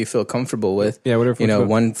 Whatever you feel comfortable with. Yeah, whatever. You know,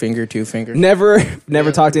 1 finger, 2 fingers. Never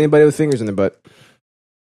talk to anybody with fingers in their butt.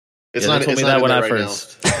 They told me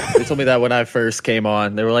that when I first came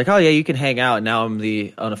on. They were like, "Oh yeah, you can hang out." And now I'm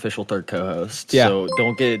the unofficial third co-host. Yeah. So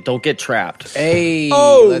don't get trapped. Hey.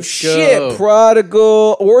 Oh shit! Go.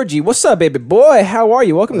 Prodigal Orgy. What's up, baby boy? How are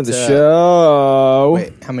you? Welcome to the show.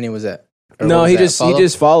 Wait, how many was that? No, he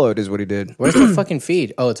just followed. Is what he did. Where's the fucking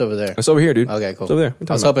feed? Oh, it's over there. It's over here, dude. Okay, cool. It's over there.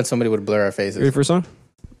 I was hoping somebody would blur our faces. Ready for a song?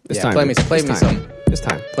 It's time. Play me some. It's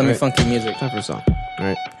time. Play me funky music. Time for a song. All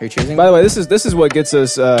right. Are you choosing? By the way, this is what gets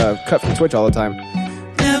us cut from Twitch all the time.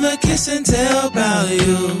 Never kiss and tell about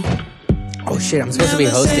you. Oh shit! I'm supposed to be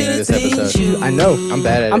hosting this episode. I know. I'm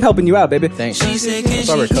bad at it. I'm helping you out, baby. Thanks. That's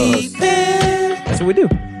why we're co-hosts. That's what we do.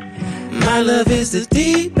 My love is the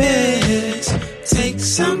deepest. Take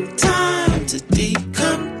some time to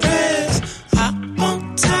decompress. Hop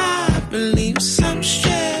on top and leave some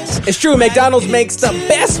stress. It's true. McDonald's makes the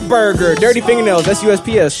best burger. Dirty fingernails. That's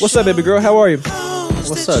USPS. What's up, baby girl? How are you?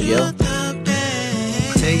 What's up, yo?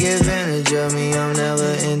 Take advantage of me. I'm never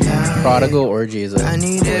in time. Prodigal Orgy is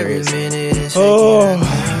hilarious. Oh,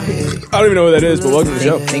 I don't even know what that is, but welcome to the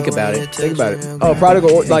show. Think about it. Think about it. Oh,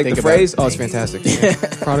 prodigal, like the phrase. It. Oh, it's fantastic.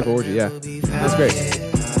 Prodigal Orgy, yeah, that's great.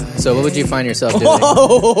 So, what would you find yourself doing?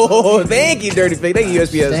 Oh, thank you, Dirty Fingers. Thank you,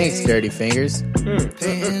 USPS. Thanks, Dirty Fingers.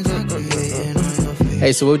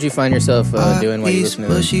 Hey, so what would you find yourself doing while you listen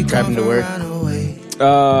to this? Driving to work?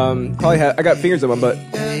 Probably I got fingers up my butt.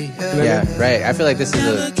 Yeah, right. I feel like this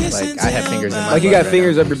is I have fingers in my butt. Like you got right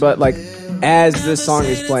fingers now. up your butt, like as this song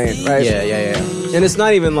is playing, right? Yeah. And it's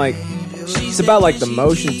not even like it's about like the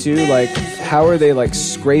motion too. Like how are they like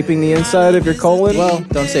scraping the inside of your colon? Well,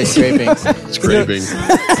 don't say scraping. Scraping.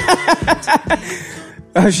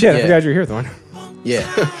 Oh shit! I forgot you're here, Thorn. Yeah.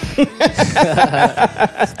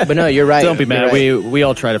 But no, you're right. Don't be mad. Right. We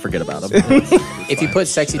all try to forget about them. If you put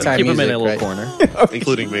sexy time Keep music, them in a little right? corner.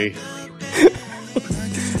 Including me.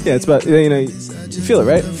 Yeah, it's about you feel it,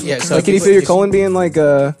 right? Yeah. So like, can you feel your colon being like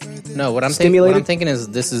No, what I'm stimulated? thinking is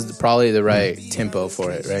this is probably the right tempo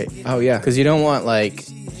for it, right? Oh yeah, Because you don't want like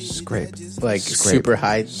scrape. super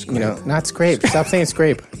high, not scrape. Stop saying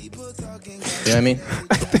scrape. You know what I mean?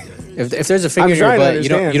 If there's a finger in your butt, you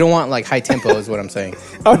don't want like high tempo is what I'm saying.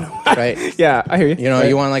 Oh no, right? Yeah, I hear you. You know,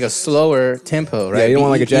 you want like a slower tempo, right? Yeah, you don't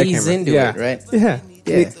want like a jackhammer. Ease into it, right? Yeah.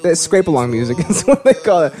 That scrape along music is what they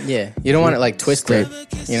call it. Yeah, you don't want it like Twister,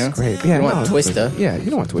 you know? Scrape. You Yeah, don't want Twista. Yeah, you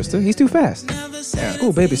don't want Twister. He's too fast. Yeah.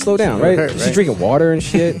 Ooh, baby, slow down, right? Hurt, She's right? drinking water and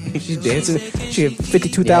shit. She's dancing. She had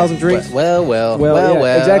 52,000 drinks. Well.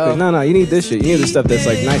 Exactly. No, you need this shit. You need the stuff that's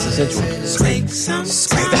like nice and sensual. Scrape some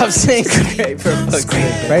scrape. Stop saying scrape for fuck's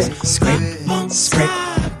sake. Right? Scrape.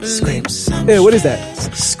 Hey, what is that?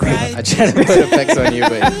 Scrape. I tried to put effects on you,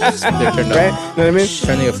 but they're turned Right? off. Know what I mean?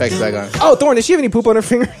 Turn the effects back on. Oh, Thorn, does she have any poop on her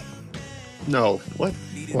finger? No. What?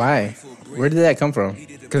 Why? Where did that come from?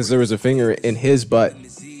 Because there was a finger in his butt.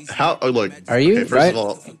 How? Oh, look. Are you? Okay, Right?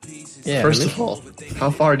 First of all, how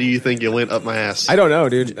far do you think you went up my ass? I don't know,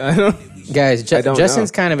 dude. I don't. Guys, I don't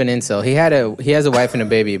Justin's know. kind of an incel. He has a wife and a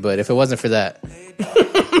baby, but if it wasn't for that,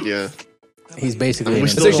 Yeah. he's basically an We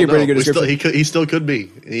incel. still actually a don't pretty know. good description. He still could be.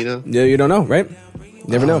 You know. Yeah, you don't know, right?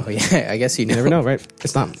 Never know. Oh, yeah, I guess you You never know, right?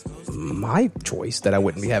 It's not my choice that I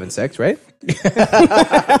wouldn't be having sex, right?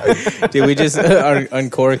 Did we just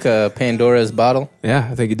uncork Pandora's bottle Yeah,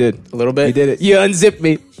 I think you did. a little bit? You did it. You unzipped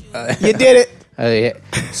me. You did it. Yeah.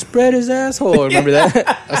 Spread his asshole. Remember that?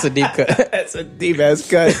 That's a deep cut. That's a deep ass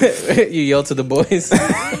cut. You yell to the boys.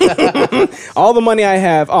 All the money I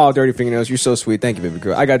have. Oh, dirty fingernails. You're so sweet. Thank you, baby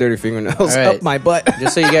girl. I got dirty fingernails All right. up my butt.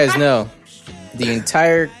 Just so you guys know, the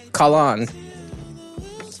entire colon.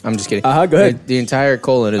 I'm just kidding. Go ahead. The entire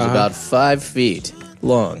colon is about 5 feet.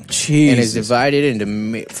 long Jesus. and is divided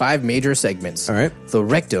into 5 major segments. All right. The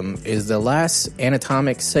rectum is the last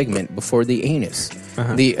anatomic segment before the anus.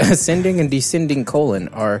 The ascending and descending colon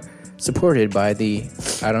are supported by the,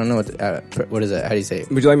 I don't know, what is that? How do you say it?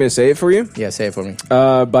 Would you like me to say it for you? Yeah, say it for me.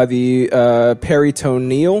 By the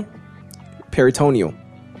peritoneal.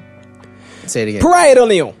 Say it again.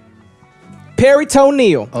 Peritoneal.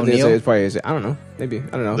 Peritoneal. O'Neal? It's probably, I don't know. Maybe. I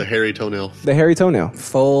don't know. The hairy toenail. The hairy toenail.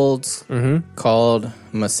 Folds called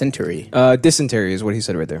mesentery. Dysentery is what he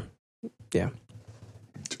said right there. Yeah.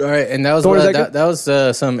 All right, and that was So what that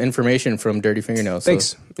was some information from Dirty Fingernails. So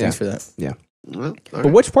Thanks. thanks Yeah. for that. Yeah. Well, all But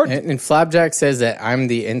right. which part? And Flapjack says that I'm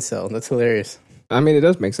the incel. That's hilarious. I mean, it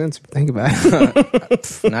does make sense if you think about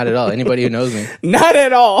it. Not at all. Anybody who knows me. Not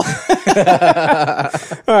at all. All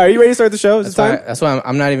right, are you ready to start the show? Is it time? That's why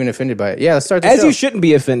I'm not even offended by it. Yeah, let's start the As show. you shouldn't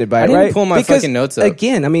be offended by it, didn't right? pull my fucking notes up.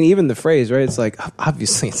 Again, I mean, even the phrase, right? It's like,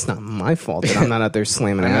 obviously, it's not my fault that I'm not out there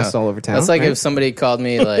slamming I know. ass all over town. That's like right? if somebody called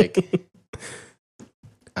me like,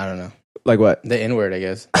 I don't know, Like what? the N-word, I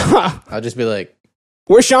guess. I'll just be like,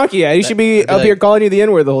 Where's Shonky at? He should be I'd be up like- here calling you the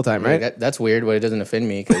N-word the whole time, right? that's weird, but it doesn't offend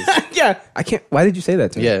me because, Yeah. I can't. Why did you say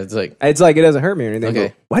that to me? yeah, it's like, It's like it doesn't hurt me or anything. Okay.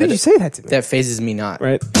 but Why did you say that to me? that phases me not.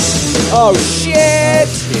 Right? Oh, shit.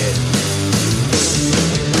 Shit.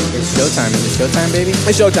 It's showtime. Is it showtime, baby?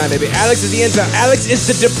 It's showtime, baby. Alex is the intern. Alex is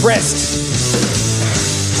the depressed.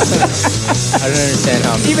 I don't understand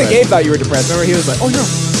how I'm Even depressed. Gabe thought you were depressed. Remember, he was like, "Oh no,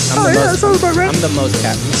 I'm the yeah, most- that sounds about right." I'm the most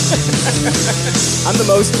happy. I'm the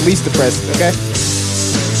most least depressed. Okay.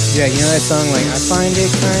 Yeah, you know that song, like, I find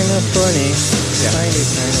it kind of funny. I find it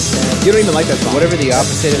kind of sad. You don't even like that song. Whatever the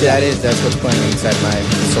opposite of that is, that's what's playing inside my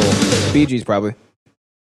soul. Bee Gees probably.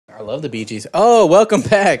 I love the Bee Gees. Oh, welcome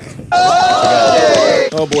back.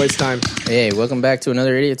 Oh boy, it's time. Hey, welcome back to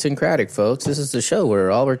another Idiosyncratic, folks. This is the show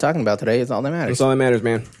where all we're talking about today is all that matters. That's all that matters,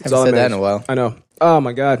 man. That's Haven't all said that matters. in a while. I know. Oh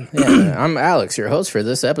my god. Yeah, I'm Alex, your host for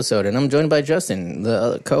this episode, and I'm joined by Justin,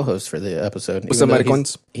 the co-host for the episode. What's Even up, though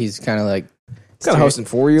Maricons? he's kind of like Kind of hosting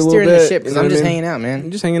for you a little steering bit. the ship you because know I'm what just I mean? hanging out, man. I'm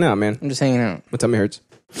just hanging out, man. I'm just hanging out. My tummy hurts.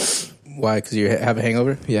 Why? Because you have a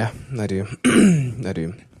hangover? Yeah, I do. I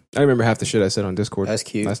do. I remember half the shit I said on Discord. That's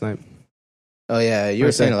cute. Last night. Oh yeah, you were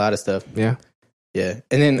What'd I saying say? a lot of stuff. Yeah. Yeah,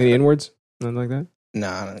 and then Any N-words? Nothing like that?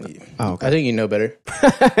 nah, Oh, okay. I think you know better.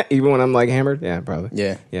 Even when I'm like hammered? Yeah, probably.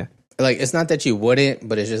 Yeah, Yeah. like it's not that you wouldn't,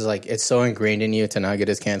 but it's just like it's so ingrained in you to not get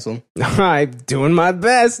us canceled. I'm doing my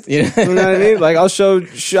best. You know? You know what I mean? Like, I'll show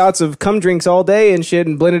shots of cum drinks all day and shit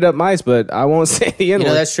and blended up mice, but I won't say the N-word. You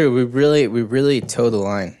know, that's true. We really toe the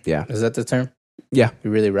line. Yeah. Is that the term? Yeah. We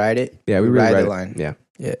really ride it. Yeah, we really ride ride the it. line. Yeah.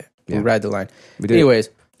 Yeah, Yeah. we ride the line. We did. Anyways,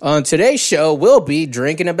 on today's show, we'll be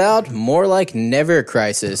drinking about more like Never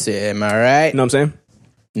Crisis. Am I right? You know what I'm saying?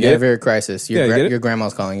 Never Crisis. Yeah, you get it? Your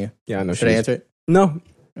grandma's calling you. Yeah, I know. Should I answer it? No.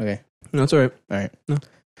 Okay. No, it's all right. All right. No.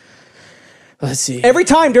 Let's see. Every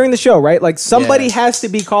time during the show, right? Like, somebody Yeah. has to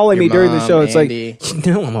be calling Your me during the mom, show. It's Andy. like,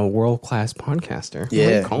 you know, I'm a world-class podcaster. Why are you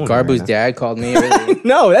Yeah. calling me Garbu's right now? dad called me earlier.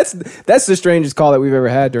 No, that's the strangest call that we've ever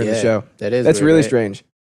had during the Yeah, show. that is That's weird, really right? strange.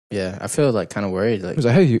 Yeah, I feel like kind of worried. Like, He was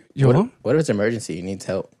like, hey, you what, home? what if it's an emergency? He needs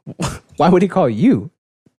help Why would he call you?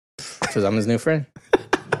 because I'm his new friend.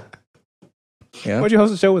 Yeah, Why'd you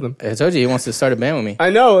host a show with him? I told you he wants to start a band with me. I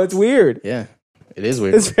know, it's weird. Yeah, it is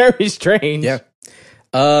weird. It's very strange. Yeah.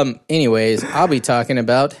 Anyways, I'll be talking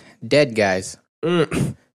about Dead Guys.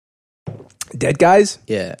 Dead guys?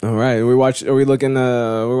 Yeah. All right. Are we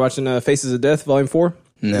watching Faces of Death, Volume 4?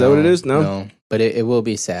 No, that what it is? No? But it will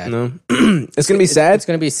be sad. No. It's going to be sad? It's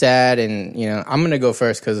going to be sad, and I'm going to go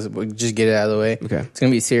first because we'll just get it out of the way. Okay. It's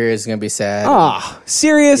going to be serious. It's going to be sad. Ah,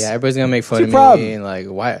 serious? Yeah, everybody's going to make fun What's of your problem? me and like,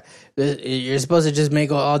 why? You're supposed to just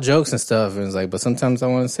make all jokes and stuff. And it's like, but sometimes I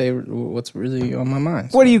want to say what's really on my mind.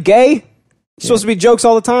 What are you, gay? You're supposed to be jokes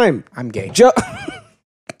all the time. I'm gay.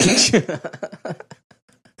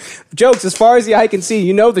 Jokes as far as the eye can see.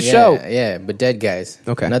 You know the show. Yeah, but Dead Guys.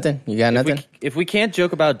 Okay. Nothing? You got nothing? If we can't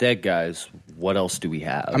joke about dead guys, what else do we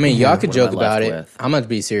have? I mean, y'all could What am I joke about left it. with? I'm going to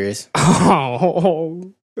be serious.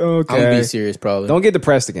 Oh, okay. I'm going to be serious probably. Don't get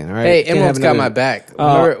depressed again, all right? Hey, Can't Emerald's have got another- my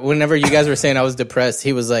back. Whenever you guys were saying I was depressed,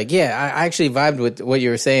 he was like, yeah, I actually vibed with what you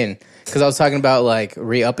were saying. Because I was talking about, like,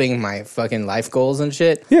 re-upping my fucking life goals and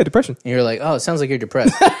shit. Yeah, depression. And you're like, oh, it sounds like you're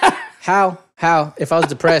depressed. How? If I was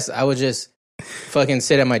depressed, I would just fucking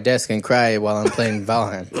sit at my desk and cry while I'm playing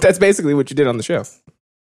Valheim. That's basically what you did on the show.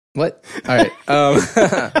 What? All right.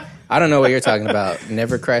 I don't know what you're talking about.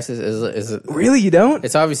 Never Crisis is it? Really? You don't?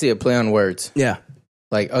 It's obviously a play on words. Yeah.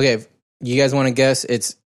 Like, okay, if you guys want to guess,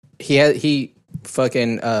 it's he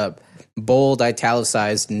fucking bold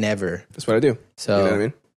italicized never. That's what I do. So You know what I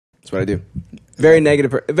mean? That's what I do. Very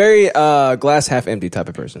negative, very glass half empty type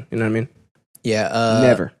of person. You know what I mean? Yeah.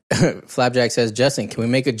 Never. Flapjack says, Justin, can we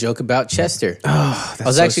make a joke about Chester? Oh, I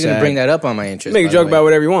was actually going to bring that up on my interest. Make a joke about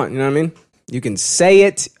whatever you want. You know what I mean? You can say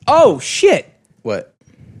it. Oh, shit. What?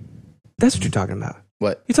 That's what you're talking about.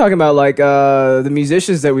 What? You're talking about like the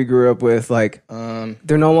musicians that we grew up with. Like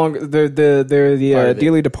they're no longer they're the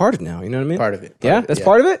dearly departed now. You know what I mean? Part of it. That's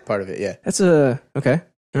part of it. Part of it. Yeah. That's okay.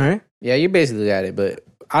 All right. Yeah, you basically got it, but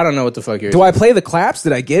I don't know what the fuck you're. Do I play the claps?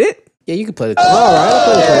 Did I get it? Yeah, you can play the clap. All right, I'll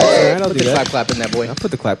play the claps. All right, I'll Put do the that. clap in that boy. I'll put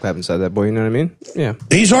the clap inside that boy. You know what I mean? Yeah.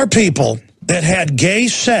 These are people that had gay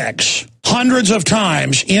sex hundreds of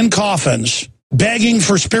times in coffins, begging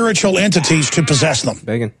for spiritual entities to possess them.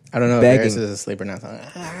 Begging. I don't know if Begging. Harris is asleep or not.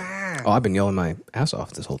 Oh, I've been yelling my ass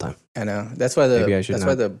off this whole time. I know. That's why Maybe I should that's not.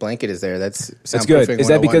 why the blanket is there. That's good. Soundproofing Is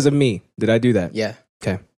that 101. because of me? Did I do that? Yeah.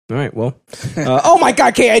 Okay. All right. Well. Oh my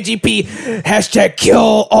God. KIGP. Hashtag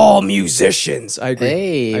kill all musicians. I agree.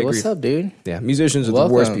 Hey, I agree. what's up, dude? Yeah. Musicians are Welcome.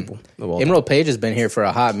 the worst people of all time. Emerald Page has been here for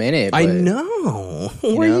a hot minute. I but, know.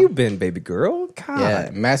 Where know? you been, baby girl? God. Yeah,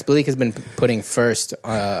 Mass Bleak has been putting first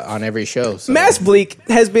on every show. So. Mass Bleak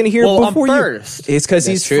has been here Well, before I'm you. first. It's because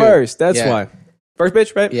That's he's true. first. That's Yeah. why. First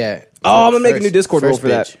bitch, right? Yeah. Oh, I'm gonna make a new First- Discord role first for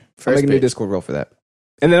that. bitch. I'm First making a new bitch. Discord role for that.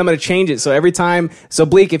 And then I'm gonna change it so every time. So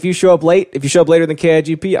Bleak, if you show up late, if you show up later than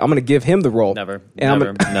KIGP, I'm gonna give him the role. Never. And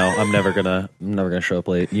Never. I'm never gonna show up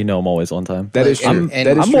late. You know I'm always on time. That is true. And- That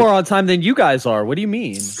is I'm true. more on time than you guys are. What do you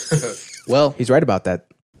mean? Well, He's right about that.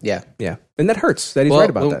 yeah. Yeah, and that hurts that he's Well, right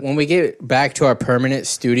about that. when we get back to our permanent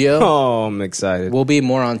studio, Oh, I'm excited. we'll be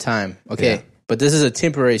more on time. Okay. Yeah. But this is a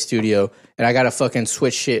temporary studio, and I gotta fucking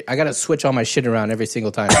switch shit. I gotta switch all my shit around every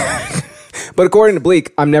single time. But according to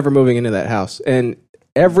Bleak, I'm never moving into that house. And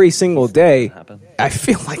every single day, I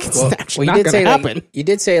feel like it's actually not going to happen. Like, you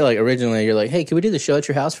did say like originally, you're like, hey, can we do the show at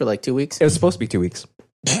your house for like 2 weeks? It was supposed to be 2 weeks.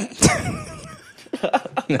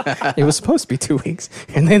 It was supposed to be 2 weeks,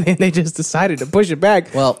 and then they just decided to push it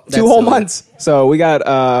back. Well, that's 2 whole silly. months. So we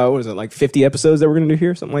got what is it, like 50 episodes that we're gonna do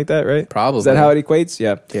here, something like that, right? Probably. Is that how it equates?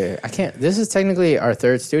 Yeah. Yeah, I can't. This is technically our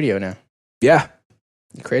third studio now. Yeah.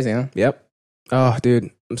 Crazy, huh? Yep. Oh,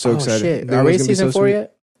 dude, I'm so excited. Shit. Everyone's Are we gonna be season so 4 sweet.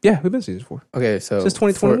 yet? Yeah, we've been season 4. Okay, so Since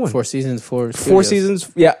 2021. Four seasons, 4 studios. 4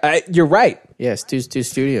 seasons. Yeah, you're right. Yes, two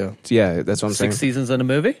studio. Yeah, that's what I'm saying. 6 seasons in a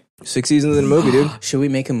movie? 6 seasons in a movie, dude. Should we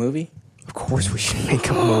make a movie? Of course we should make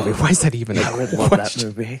a movie. Why is that even a Love that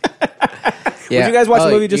movie. Yeah. you guys watch the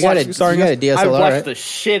movie just you got watch- starring you got us? a DSLR, I watched right? the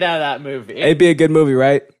shit out of that movie. It'd be a good movie,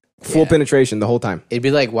 right? Full Yeah. penetration the whole time. It'd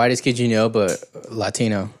be like Whitest Kid You Know, but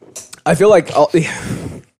Latino. I feel like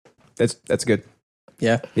that's good.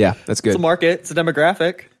 Yeah. Yeah, that's It's a good. market. It's a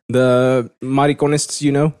demographic. The mariconists,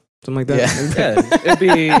 something like that. Yeah. Yeah, it'd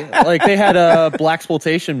be like they had black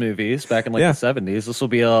exploitation movies back in like Yeah. the 70s. This will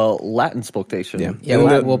be a Latin exploitation. Yeah. Yeah,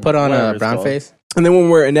 And we'll put on whatever a it's brown called. face. And then when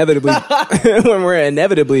we're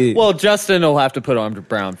inevitably Well, Justin will have to put on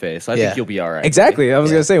brown face. I Yeah. think you'll be all right. exactly, I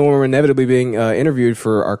was gonna say when we're inevitably being interviewed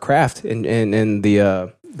for our craft and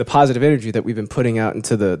the positive energy that we've been putting out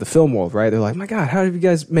into the film world, right? They're like, my God, how have you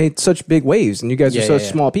guys made such big waves? And you guys are Yeah, such yeah,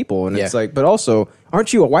 yeah. small people. And it's Yeah. like, but also,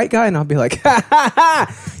 aren't you a white guy? And I'll be like, ha ha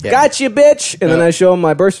ha, Yeah. gotcha, bitch. And then I show them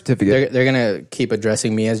my birth certificate. They're gonna keep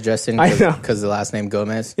addressing me as Justin I know. because the last name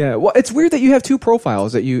Gomez. Yeah, well, it's weird that you have 2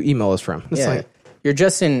 profiles that you email us from. It's Yeah, like, you're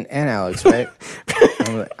Justin and Alex, right?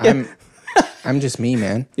 I'm just me,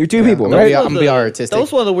 man. you're 2 people, I'm right? gonna be all artistic. That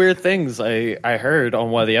was one of the weird things I heard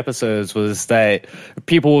on one of the episodes was that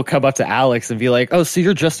people will come up to Alex and be like, "Oh, so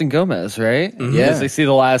you're Justin Gomez, right?" Yeah. Because they see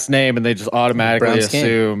the last name and they just automatically Brown skin.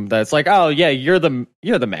 assume that it's like, "Oh, yeah, you're the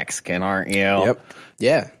Mexican, aren't you? Yep.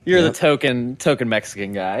 Yeah, You're the token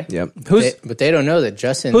Mexican guy." Yep. but they don't know that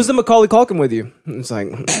Justin. Who's the Macaulay Culkin with you? It's like,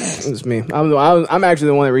 it's me. I'm actually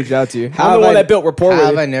the one that reached out to you. I'm have the one I- that built rapport How with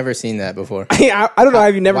have you. I never seen that before? I don't know how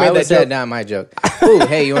you never Why made that was that joke. not my joke? Ooh,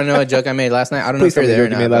 hey, you want to know a joke I made last night? I don't know Please if you're tell me there or the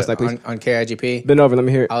joke not. you made last but night, please. on KIGP, Been over. Let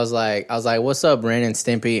me hear it. I was like, what's up, Ren and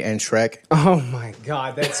Stimpy and Shrek? Oh my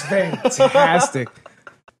God, that's fantastic.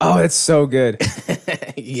 Oh, that's so good.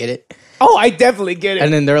 You get it? Oh, I definitely get it.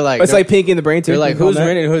 And then they're like, it's like Pinky and the Brain. they're like, who's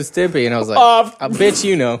Ren and who's Stimpy? And I was like, I bet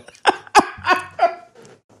you know.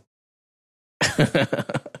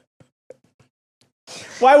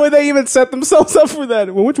 Why would they even set themselves up for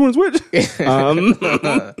that? Well, which one's which?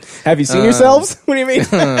 Have you seen yourselves? What do you mean?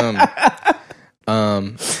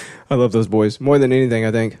 I love those boys more than anything.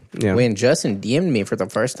 I think. Yeah. When Justin DM'd me for the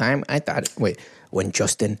first time, I thought, when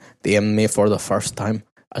Justin DM'd me for the first time,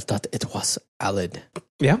 I thought it was Alid.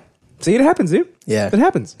 Yeah. See, it happens, dude. Yeah. It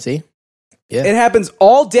happens. See? Yeah. It happens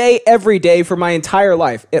all day, every day for my entire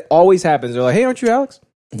life. It always happens. They're like, "Hey, aren't you Alex?"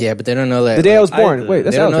 Yeah, but they don't know that. The day I was I- born. Wait,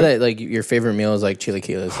 that's they don't Alex. know right? that like your favorite meal is like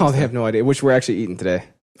chilaquiles. Oh, they have no idea. Which we're actually eating today.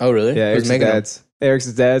 Oh, really? Yeah, Who's Eric's making them? dad's. Eric's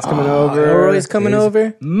dad's coming over. Elroy's coming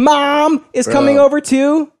over. Mom is coming over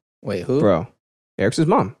too. Wait, who? Bro, Eric's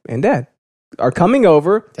mom and dad are coming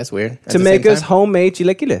over. That's weird. To make us homemade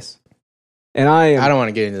chilaquiles. And I don't want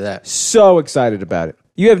to get into that. So excited about it.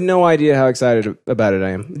 You have no idea how excited about it I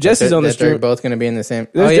am. Jesse's on the stream. They're both going to be in the same.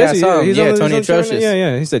 Jesse, I saw him. Yeah, Tony Atrocious.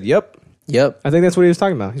 Yeah. He said, yep. Yep. I think that's what he was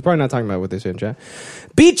talking about. He's probably not talking about what they said in chat.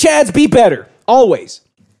 Beat Chads, be better. Always.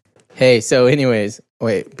 Hey, so anyways,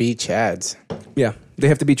 beat Chads. Yeah, they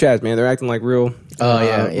have to be Chads, man. They're acting like real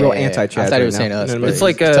anti-Chads. I thought he was saying us. It's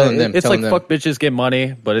like fuck bitches get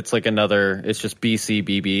money, but it's like another. It's just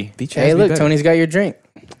BCBB. Be Chads, hey, look, Tony's got your drink.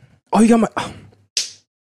 Oh, you got my. Oh.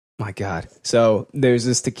 My God. So there's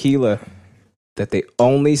this tequila that they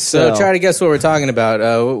only sell. So try to guess what we're talking about.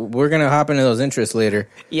 We're going to hop into those interests later.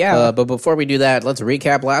 Yeah. But before we do that, let's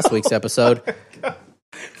recap last week's episode.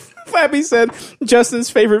 Fabby said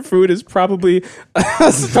Justin's favorite food is probably a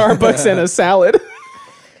Starbucks and a salad.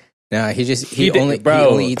 No, he only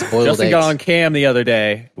eats boiled Justin eggs. got on cam the other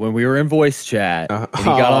day when we were in voice chat, and he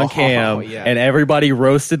got on cam, and everybody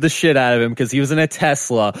roasted the shit out of him because he was in a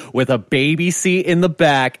Tesla with a baby seat in the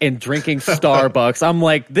back and drinking Starbucks. I'm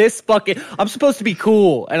like, I'm supposed to be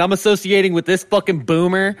cool, and I'm associating with this fucking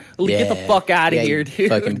boomer. Get the fuck out of here, dude.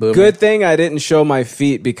 Fucking boomer. Good thing I didn't show my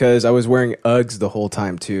feet because I was wearing Uggs the whole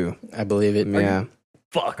time too. I believe it. Yeah.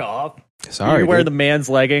 Fuck off. Sorry, you wear the man's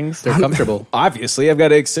leggings. They're comfortable. Obviously, I've got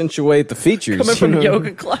to accentuate the features. Coming from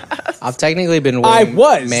yoga class. I've technically been wearing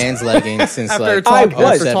man's leggings since after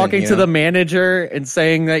talking to the manager and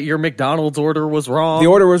saying that your McDonald's order was wrong. The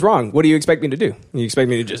order was wrong. What do you expect me to do? You expect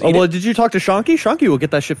me to just eat it? Did you talk to Shanky? Shanky will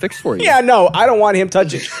get that shit fixed for you. Yeah, no, I don't want him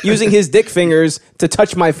using his dick fingers to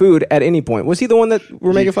touch my food at any point. Was he the one that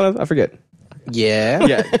we're making fun of? I forget.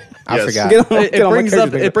 Yeah. I forgot.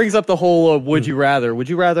 It brings up the whole would you rather? Would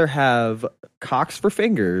you rather have cocks for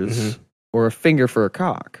fingers or a finger for a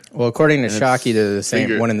cock? Well, according to Shockey, they're the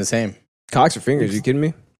same, one and the same. Cocks or fingers? You kidding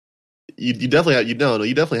me? You definitely have, you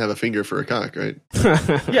definitely have a finger for a cock, right?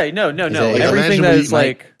 Yeah, no. Everything that is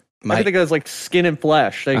everything that's like skin and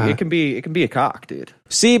flesh, it can be a cock, dude.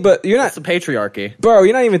 See, but you're not. It's the patriarchy, bro.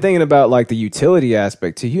 You're not even thinking about like the utility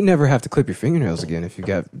aspect too. You never have to clip your fingernails again if you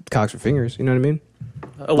got cocks or fingers. You know what I mean?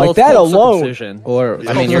 Like that alone. Or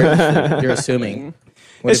I mean, you're assuming.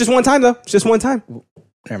 It's just one time though. It's just one time.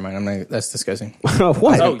 Never mind. That's disgusting.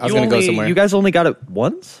 What? I was going to go somewhere. You guys only got it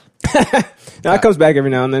once? No, it comes back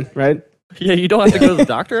every now and then, right? Yeah, you don't have to go to the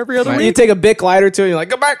doctor every other week. You take a Bic lighter to it, and you're like,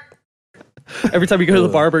 go back. Every time you go to the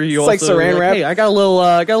barber, you it's also like saran wrap. Hey, I got a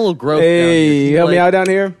little growth. Hey, help me out down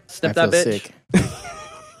here. Snip that bitch. Sick.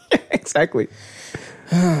 Exactly.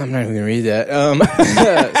 I'm not even gonna read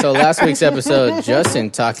that. So last week's episode,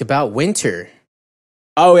 Justin talked about winter.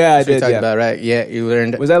 Oh yeah, I did. We talked about Yeah, you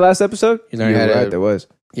learned. Was that last episode? You learned how to. Right, there was.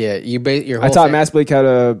 Yeah, your whole I taught Mass Bleak how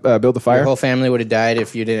to build a fire. Your whole family would have died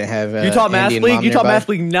if you didn't have. You taught Mass Bleak. You taught Mass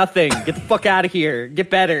Bleak nothing. Get the fuck out of here. Get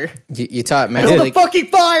better. You taught Mass Build Bleak a fucking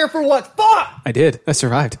fire for what? Fuck. I did. I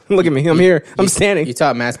survived. Look at me. I'm here. I'm standing. You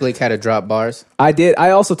taught Mass Bleak how to drop bars. I did.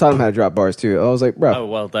 I also taught him how to drop bars too. I was like, bro. Oh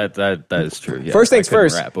well, that is true. Yeah, first things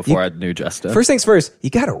first. Rap before I knew Justin. First things first. You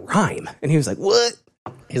got to rhyme. And he was like, what?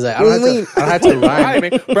 He's like, I don't have to rhyme.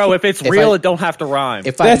 Bro, if it's real, it don't have to rhyme.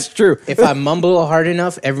 That's true. If I mumble hard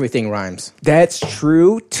enough, everything rhymes. That's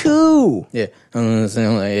true too. Yeah. You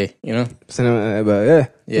know? Yeah,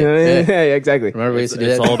 exactly. Remember we used to do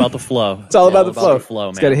that? It's all about the flow. It's all about the flow.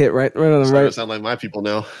 It's got to hit right on the right. Sound like my people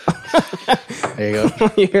now. There you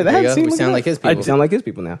go. You hear that? We sound like his people. I sound like his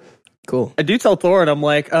people now. Cool. I do tell Thor, and I'm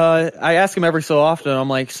like, I ask him every so often, I'm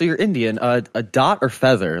like, so you're Indian, a dot or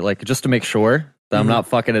feather? Like, just to make sure that I'm not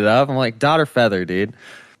fucking it up. I'm like, dot or feather, dude?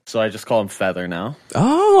 So I just call him Feather now.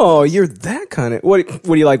 Oh, you're that kind of... What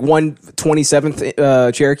are you, like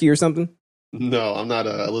 1/27th Cherokee or something? No, I'm not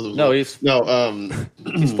Elizabeth. No, he's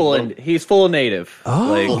full of native.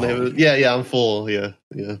 Oh. Full native. Yeah, I'm full. Yeah.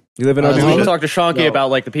 You live in I Argentina? was talk to Shanky about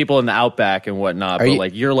like the people in the outback and whatnot, but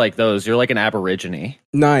like you're like those. You're like an aborigine.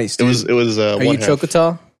 Nice. Dude. It was. Are you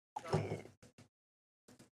Choctaw?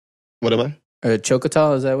 What am I?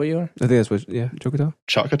 Choctaw, is that what you are? I think that's what. Yeah, Choctaw.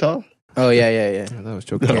 Choctaw. Oh yeah. That was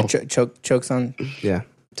Choctaw. Yeah, chokes on. Yeah.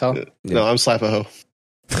 Tall. Yeah. No, I'm Slapaho.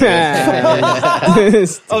 I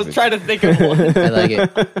was trying to think of one. I like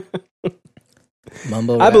it.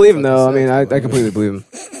 Mumbo. I believe him though. I mean, I completely believe him.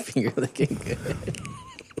 Finger looking good.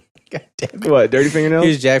 God damn it. What? Dirty fingernails?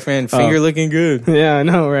 Here's Jack Fan. Finger looking good. Yeah, I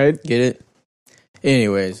know, right? Get it?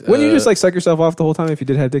 Anyways, wouldn't you just like suck yourself off the whole time if you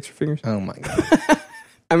did have dicks for fingers? Oh my god.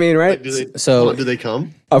 I mean, right? Like, do they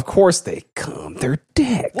come? Of course they come. They're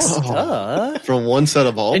dicks. From one set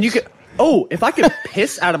of balls. And you could. Oh, if I could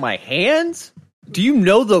piss out of my hands, Do you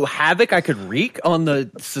know the havoc I could wreak on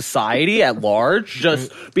the society at large?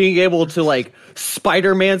 Just being able to like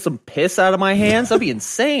Spider-Man some piss out of my hands? That'd be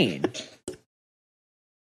insane.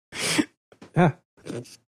 Yeah.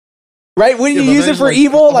 Right? Wouldn't you use it for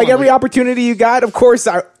evil? Like every opportunity you got, of course,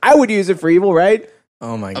 I would use it for evil, right?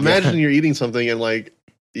 Oh my god! Imagine you're eating something and like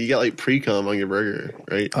you got like pre-cum on your burger,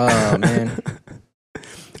 right? Oh man!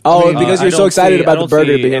 Because you're so excited about the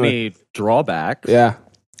burger. I don't see any drawback. Yeah.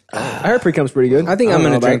 I heard pre-cum's pretty good. I think I'm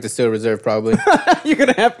gonna drink the Steel Reserve. Probably. You're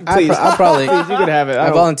gonna have. Please, I'll probably. Please, you can have it. I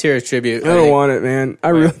volunteer as tribute. I don't want it, man.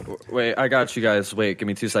 Wait, I got you guys. Wait, give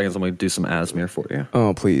me 2 seconds. I'm gonna do some Asmir for you.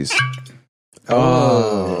 Oh, please.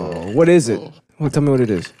 Oh, what is it? Well, tell me what it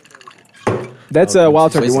is. That's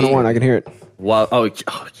Wild Turkey 101. I can hear it. Wow! Oh,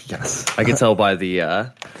 yes. I can tell by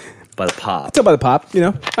the pop. Tell by the pop. You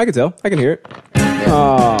know, I can tell. I can hear it.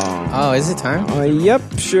 Yeah. Oh, is it time?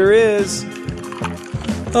 Yep, sure is.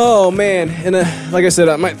 Oh man, and like I said,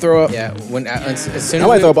 I might throw up. Yeah, as soon I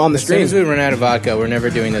might throw up on the stream. As soon as we run out of vodka, we're never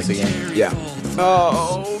doing this again. Yeah.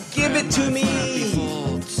 Oh, give it to me.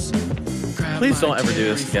 Please don't ever do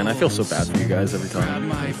this again. I feel so bad for you guys every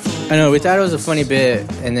time. I know, we thought it was a funny bit,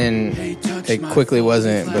 and then it quickly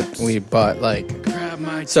wasn't, but we bought,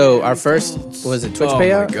 so our first, was it Twitch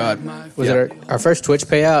payout? Oh, my God. Was it our first Twitch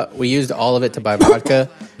payout? We used all of it to buy vodka,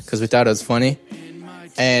 because we thought it was funny,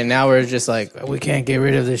 and now we're just like, we can't get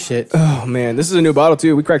rid of this shit. Oh, man, this is a new bottle,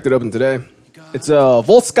 too. We cracked it open today. It's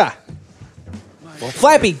Volska.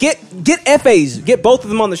 Flappy, get FAs. Get both of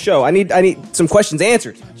them on the show. I need some questions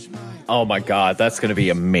answered. Oh my god, that's gonna be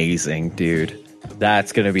amazing, dude.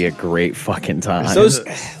 That's gonna be a great fucking time.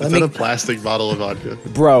 Let me a plastic bottle of vodka,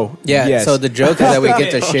 bro. Yeah. Yes. So the joke is that we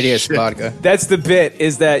get the shittiest vodka. That's the bit.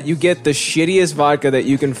 Is that you get the shittiest vodka that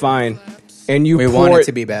you can find, and we pour want it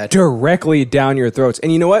to be bad directly down your throats.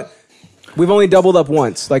 And you know what? We've only doubled up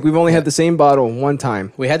once. Like we've only had the same bottle one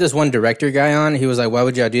time. We had this one director guy on. He was like, "Why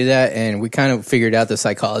would y'all do that?" And we kind of figured out the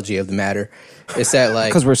psychology of the matter. It's that like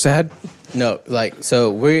because we're sad. No,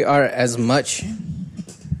 so we are as much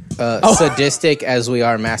sadistic as we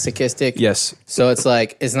are masochistic. Yes. So it's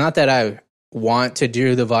like, it's not that I want to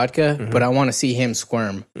do the vodka, but I want to see him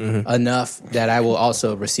squirm enough that I will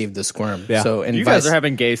also receive the squirm. Yeah. So, and you guys are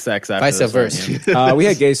having gay sex after vice this, versa. We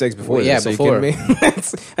had gay sex before. Well, yeah, this, before. Are you kidding me?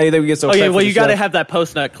 I think we get so. Oh yeah, upset well for you the got to show. have that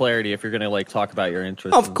post nut clarity if you're gonna like talk about your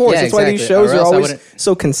interests. Of course, Yeah, that's why these exactly. shows Or are else I always wouldn't-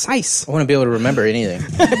 so concise. I want to be able to remember anything.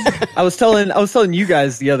 I was telling you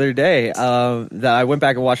guys the other day that I went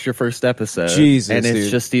back and watched your first episode. Jesus, and it's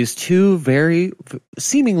dude. just these two very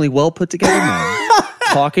seemingly well put together men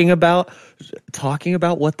talking about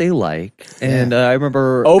what they like. And I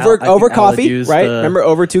remember Over I think coffee, Alec used right? the- Remember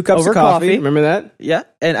over 2 cups over of coffee. coffee. Remember that? Yeah,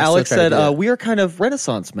 and Alex trying to said, do that. we are kind of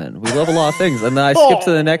Renaissance men. We love a lot of things. And then I skipped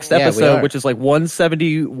to the next Yeah, we episode, are. which is like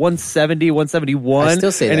 170, 171. I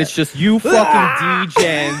still say and that. it's just you fucking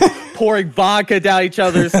DJs pouring vodka down each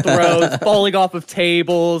other's throats, falling off of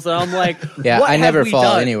tables. And I'm like, Yeah, what I have never we fall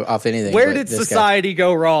done? off anything. Where but did this guy. society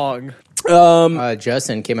go wrong?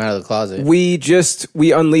 Justin came out of the closet.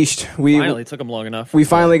 We unleashed. Finally, took them long enough. We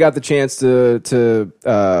finally got the chance to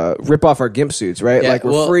rip off our GIMP suits, right? Yeah, like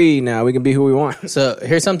we're well- free now. We can be who we want. So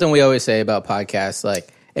here's something we always say about podcasts,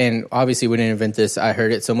 and obviously we didn't invent this. I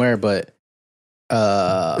heard it somewhere, but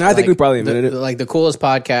I think we probably invented it. Like the coolest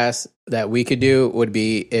podcast that we could do would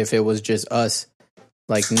be if it was just us,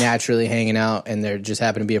 like naturally hanging out, and there just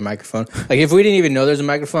happened to be a microphone. Like if we didn't even know there's a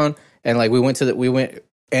microphone, and like we went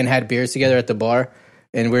and had beers together at the bar,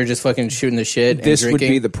 and we were just fucking shooting the shit. This and would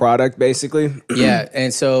drinking. be the product, basically. Yeah,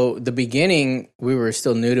 and so the beginning, we were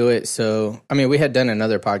still new to it. So, I mean, we had done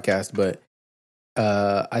another podcast, but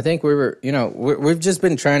I think we were, we've just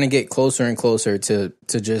been trying to get closer and closer to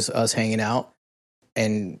just us hanging out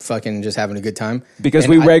and fucking just having a good time. Because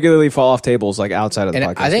And we regularly fall off tables like outside of the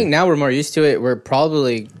And podcast. I think now we're more used to it. We're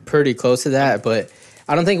probably pretty close to that, but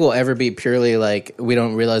I don't think we'll ever be purely like we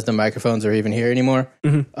don't realize the microphones are even here anymore.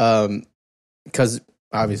 Because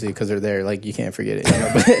obviously, because they're there, like you can't forget it.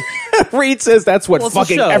 But Reed says that's what Well, it's a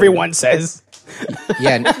fucking show. everyone says.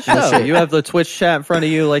 yeah, no No, shit. you have the Twitch chat in front of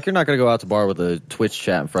you. Like you're not going to go out to bar with a Twitch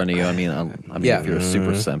chat in front of you. I mean, Yeah. if you're a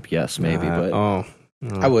super simp, yes, maybe. But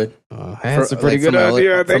I would. That's a pretty good for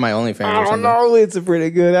idea. I for think. my OnlyFans. I or don't something. know. It's a pretty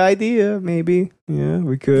good idea. Maybe. Yeah,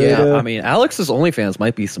 we could. Yeah, I mean, Alex's OnlyFans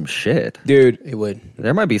might be some shit. dude, It would.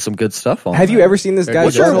 There might be some good stuff on. have you there. ever seen this guy?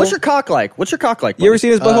 What's your cock like? What's your cock like? You ever buddy?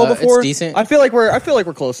 seen his butthole before? It's decent. I feel like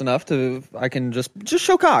we're close enough to. I can just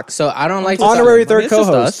show cock. So I don't like to Honorary talk, third It's just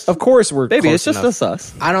co-host. us. Of course, we're Baby, close it's just enough.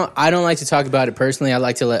 us. I don't like to talk about it personally. I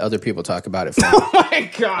like to let other people talk about it. For me. Oh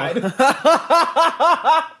my god,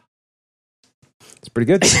 it's pretty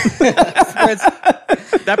good.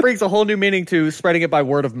 That brings a whole new meaning to spreading it by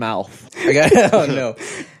word of mouth. Oh no.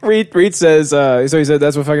 Reed says, so he said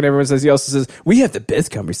that's what fucking everyone says. He also says, we have the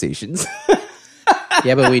best conversations.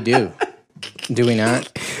 Yeah, but we do. Do we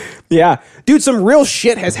not? Yeah. Dude, some real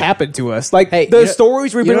shit has happened to us. Like, Hey, the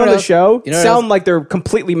stories we've been on the show you know sound like they're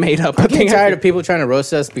completely made up. I'm getting tired of people trying to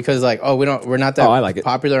roast us because, like, we're not that I like it.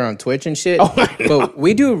 popular on Twitch and shit. But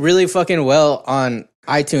we do really fucking well on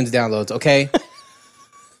iTunes downloads, okay?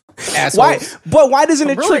 Assholes. Why doesn't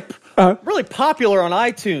it Really popular on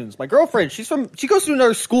iTunes. My girlfriend, she goes to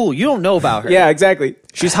another school. You don't know about her. Yeah, exactly.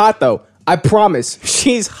 She's hot, though. I promise.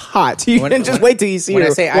 She's hot. You can just wait till you see her. When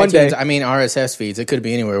I say one iTunes, day. I mean RSS feeds. It could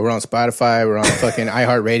be anywhere. We're on Spotify. We're on fucking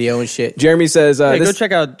iHeartRadio and shit. Jeremy says, Hey, go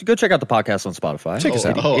check out the podcast on Spotify. Check us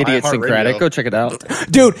out. Idiosyncratic. Go check it out.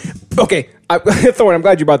 Dude, okay. Thorne, I'm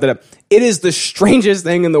glad you brought that up. It is the strangest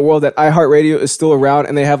thing in the world that iHeartRadio is still around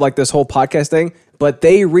and they have like this whole podcast thing, but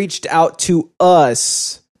they reached out to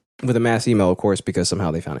us with a mass email, of course, because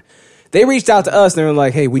somehow they found it. They reached out to us and they were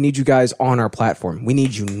like, hey, we need you guys on our platform. We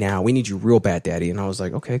need you now. We need you real bad, daddy. And I was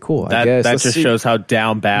like, okay, cool. I guess. That just shows how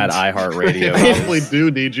down bad iHeartRadio They is. probably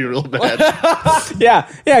do need you real bad.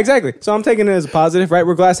 Yeah, exactly. So I'm taking it as a positive, right?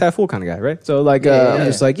 We're glass half full kind of guy, right? So like, I'm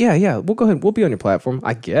just like, yeah, we'll go ahead. We'll be on your platform,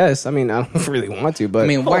 I guess. I mean, I don't really want to, but I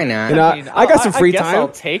mean, why not? You know, I got some free guess time. I'll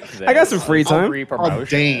take this. I got some free time. Free I'll promotion.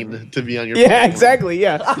 deign to be on your Yeah, platform. exactly.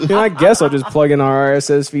 Yeah, you know, I guess I'll just plug in our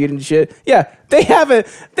RSS feed and shit. Yeah, they have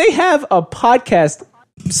a podcast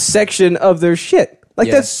section of their shit. Like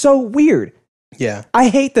Yeah. that's so weird. Yeah. I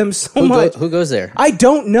hate them so much. Who goes there? I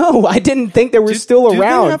don't know. I didn't think they were still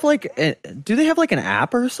around. Do they have like an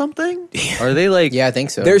app or something? Are they like? Yeah, I think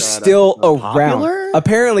so. They're still around. popular?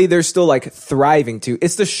 Apparently, they're still like thriving too.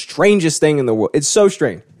 It's the strangest thing in the world. It's so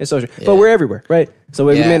strange. But we're everywhere, right? So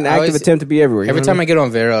we've made an active attempt to be everywhere. Every time I get on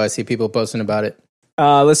Vero, I see people posting about it.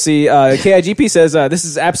 Let's see. KIGP says this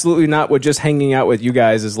is absolutely not what just hanging out with you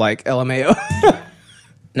guys is like. LMAO.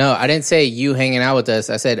 No, I didn't say you hanging out with us.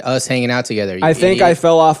 I said us hanging out together. I think I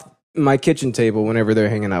fell off my kitchen table whenever they're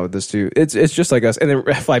hanging out with us too. It's just like us. And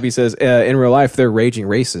then Flappy says in real life they're raging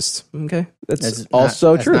racists. Okay, that's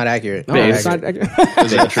also true. That's not accurate. No, it's not accurate.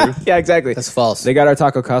 Is that true? Yeah, exactly. That's false. They got our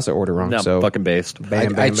Taco Casa order wrong. No, so fucking based.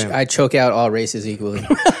 bam, bam, bam. I choke out all races equally.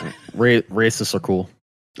 Racists are cool.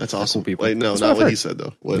 That's awesome. people. Wait, no, That's not what what I've he said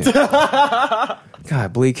though. What?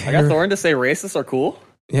 God, Bleak. I got Thorne to say racists are cool.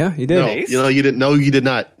 Yeah, you did. No, you know you didn't. No, you did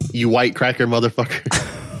not. You white cracker motherfucker.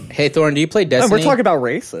 Hey, Thorne, do you play No, Destiny? we're talking about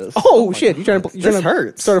racists. Oh shit! You trying to This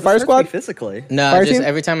hurts. start a fire This hurts me squad? physically. No, Fire just team?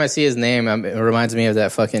 every time I see his name, it reminds me of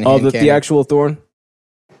that fucking. Oh, hand the cannon. actual Thorn.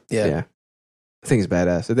 Yeah. I think it's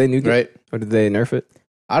badass. Did they nuke Right. it or did they nerf it?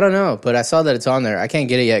 I don't know, but I saw that it's on there. I can't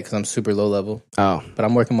get it yet because I'm super low level, Oh, but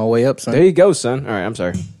I'm working my way up, son. there you go, son. All right, I'm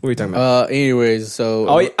sorry. What are you talking about? Anyways, so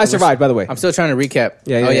Oh, I survived. By the way, I'm still trying to recap.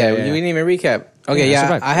 Yeah, Oh yeah. we didn't even recap. Okay, Yeah, I yeah,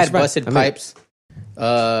 survived. I I had survived. busted I made it.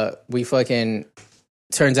 pipes. We fucking.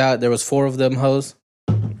 Turns out there was 4 of them hoes.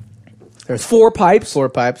 There's 4 pipes. 4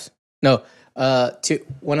 pipes. No, 2.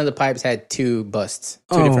 One of the pipes had 2 busts.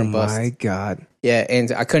 2 different busts. Oh my god! Yeah,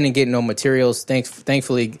 and I couldn't get no materials.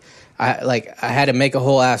 Thankfully, I had to make a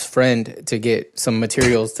whole ass friend to get some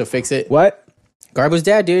materials to fix it. What? Garbo's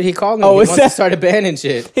dad, dude, he called me. Oh, he is wants to that- start abandoning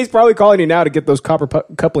shit. He's probably calling you now to get those copper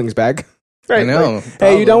couplings back. Right, I know, like, hey,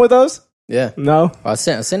 probably. you done with those? Yeah, No. I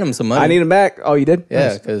sent him some money. I need them back. Oh, you did? Yeah,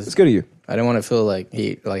 Nice. 'cause- it's good of you. I didn't want to feel like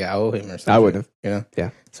I owe him or something. I wouldn't have. you know, Yeah.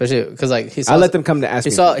 especially because like he saw, I let them come to ask he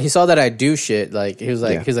me. saw that I do shit. Like he was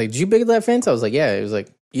like, Yeah. did you build that fence? I was like, yeah. He was like,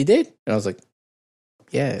 you did, and I was like,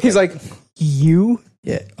 yeah. He's like, you?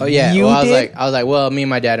 yeah. Oh yeah. You Well, I did? was like, well, me and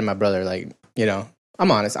my dad and my brother, like, you know, I'm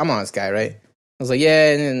honest guy, right? I was like,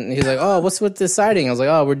 yeah, and then he's like, oh, what's with the siding? I was like,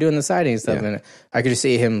 oh, we're doing the siding and stuff, Yeah. and I could just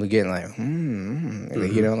see him getting like,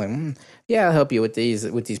 you know, like, yeah, I'll help you with these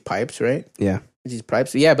pipes, right? Yeah. These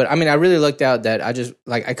pipes, yeah, but I mean, I really looked out that I just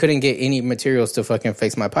like I couldn't get any materials to fucking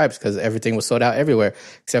fix my pipes because everything was sold out everywhere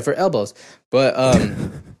except for elbows. But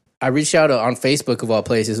I reached out on Facebook of all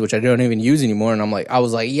places, which I don't even use anymore, and I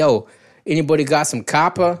was like, yo, anybody got some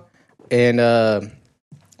copper? And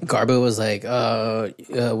Garbo was like,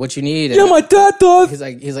 what you need? Yeah, my dad does. He's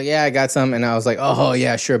like, yeah, I got some, and I was like, oh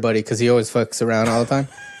yeah, sure, buddy, because he always fucks around all the time.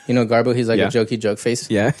 You know, Garbo, he's like Yeah. a jokey joke face.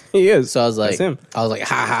 Yeah, he is. So I was like, That's him. ha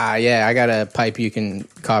ha, yeah, I got a pipe you can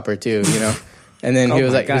copper too, you know. And then he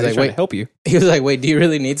was like, God, he's trying to help you. he was like, wait, do you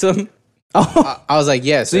really need some? Oh, I was like,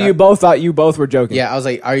 yes. so you both thought you both were joking? Yeah, I was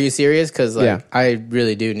like, are you serious? Because like, Yeah. I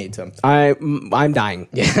really do need some. I'm dying.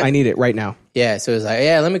 Yeah. I need it right now. Yeah, so it was like,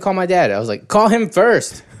 yeah, let me call my dad. I was like, call him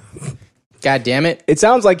first. God damn it! It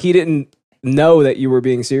sounds like he didn't know that you were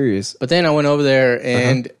being serious. But then I went over there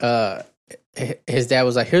and his dad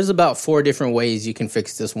was like, "Here's about 4 different ways you can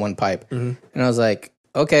fix this one pipe," and I was like,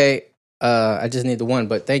 "Okay, I just need the one,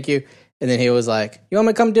 but thank you." And then he was like, "You want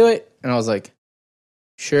me to come do it?" And I was like,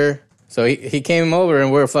 "Sure." So he came over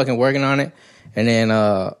and we were fucking working on it, and then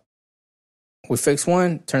we fixed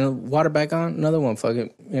one, turned the water back on, another one,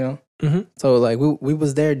 fucking, you know. So like we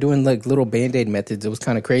was there doing like little Band-Aid methods. It was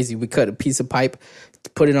kind of crazy. We cut a piece of pipe,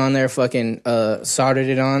 put it on there, fucking soldered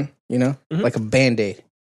it on, you know, like a Band-Aid.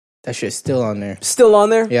 That shit's still on there. Still on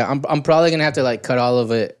there? Yeah, I'm probably gonna have to like cut all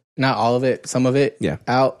of it, not all of it, some of it,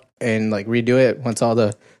 out and like redo it once all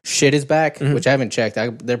the shit is back. Which I haven't checked.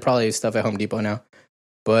 There probably is stuff at Home Depot now,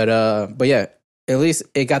 but yeah, at least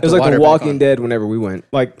it got. It was the like water The Walking back on. Dead whenever we went.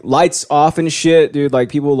 Like lights off and shit, dude. Like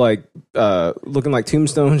people like looking like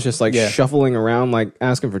tombstones, just like shuffling around, like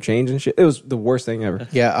asking for change and shit. It was the worst thing ever.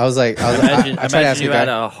 Yeah, I was like, Imagine, I tried to ask you you had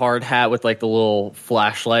that. a hard hat with like the little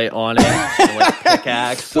flashlight on it, and like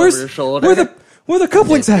pickaxe over your shoulder. Where the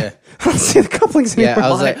couplings at? I don't see the couplings anymore. Yeah, I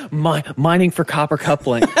was like, mining for copper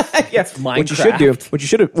couplings. Yes, what you should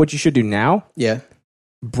do, what you should do now,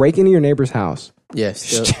 break into your neighbor's house. Yeah,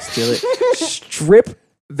 steal it. Strip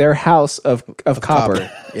their house of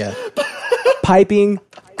copper. Yeah. Piping,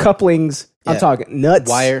 couplings. I'm talking nuts.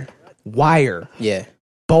 Wire. Yeah.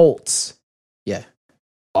 Bolts. Yeah.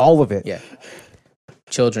 All of it. Yeah.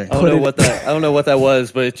 Children. I don't know what that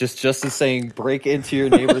was, but just as saying break into your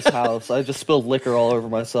neighbor's house. I just spilled liquor all over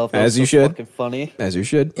myself. That As was you should. Fucking funny. As you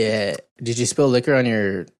should. Yeah. Did you spill liquor on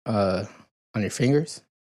your fingers?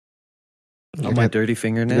 On my dirty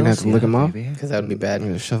fingernails. You're gonna have to lick them off. Because that would be bad. You're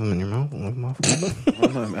gonna shove them in your mouth and lick them off.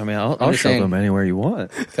 I mean, I'll shove them anywhere you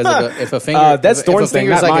want. Because if a finger, that's Thorn's thing,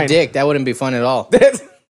 finger's not like mine. a dick, that wouldn't be fun at all.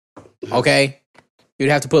 Okay, you'd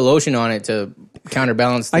have to put lotion on it to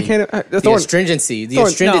counterbalance. I can't. The astringency. The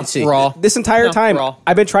astringency. Raw. This entire time, raw.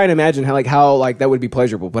 I've been trying to imagine how that would be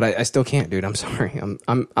pleasurable, but I still can't, dude. I'm sorry.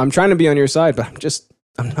 I'm trying to be on your side, but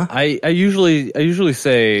I'm not. I usually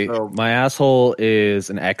say my asshole is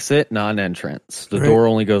an exit, not an entrance. The door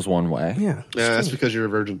only goes one way. Yeah. Yeah, that's because you're a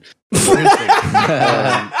virgin.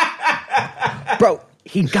 Bro,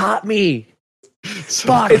 he got me.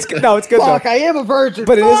 Fuck. It's good though. I am a virgin.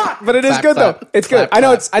 But it is good though. It's good. Clap,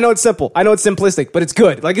 I know it's simple. I know it's simplistic, but it's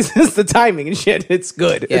good. Like it's just the timing and shit. It's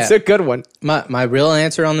good. Yeah. It's a good one. My real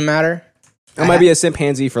answer on the matter. I might be a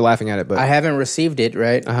simpanzee for laughing at it, but I haven't received it,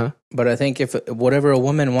 right? Uh-huh. But I think if whatever a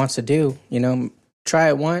woman wants to do, try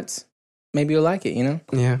it once, maybe you'll like it,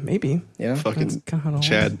 yeah, maybe. Fucking God,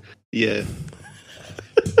 Chad. Yeah.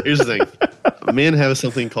 Here's the thing. Men have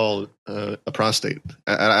something called a prostate.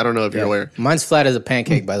 I don't know if you're aware. Mine's flat as a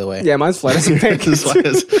pancake, by the way. Yeah, mine's flat as a pancake.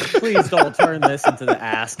 Please don't turn this into the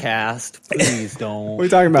ass cast. Please don't. What are you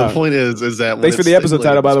talking about? The point is that when Thanks for it's the episode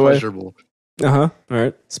title, stimulated, by the way. it's pleasurable. All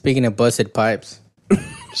right. Speaking of busted pipes,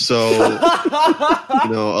 So,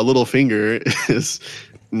 a little finger is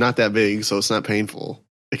not that big, so it's not painful.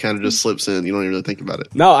 It kind of just slips in. You don't even really think about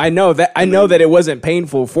it. No, I know that. I know that it wasn't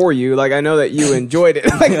painful for you. Like I know that you enjoyed it.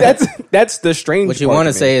 Like that's the strange. what you part want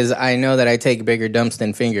to me. say is, I know that I take bigger dumps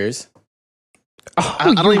than fingers.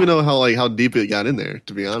 I don't even know how deep it got in there,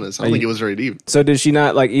 to be honest. I don't think it was very deep. So did she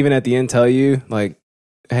not even at the end tell you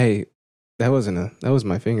hey, that was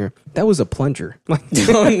my finger. That was a plunger. Like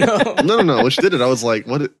Oh no! No. When she did it, I was like,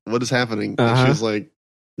 what is happening? And she was like,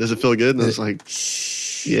 does it feel good? And I was like,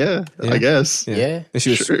 yeah, I guess. Yeah. And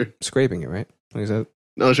she was Sure. scraping it, right? Like, is that?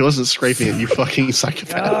 No, she wasn't scraping it, you fucking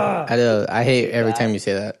psychopath. I hate every time you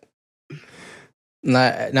say that.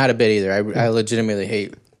 Not a bit either. I legitimately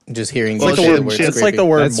hate just hearing Well, you she say had- the word she had- It's like the scraping.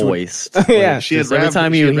 word That's what- moist. Yeah. She had Just every grabbed-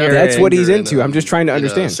 time she you had hear grabbed it- That's what he's finger into. I'm just trying to in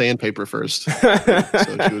understand. sandpaper first. So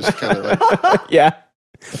she was kind of like, Yeah.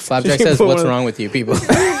 Flapjack says, "What's wrong with you people?"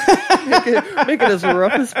 Make it as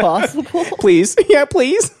rough as possible. Please. Yeah,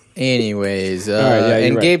 please. Anyways, right, yeah, you're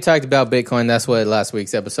and right. Gabe talked about Bitcoin. That's what last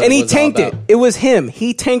week's episode And he was all tanked it. about. It was him.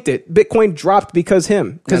 He tanked it. Bitcoin dropped because of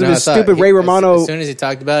his I thought stupid he- Ray Romano. As soon as he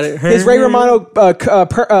talked about it, His Ray Romano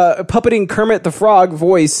puppeting Kermit the Frog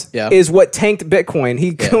voice Yeah. is what tanked Bitcoin.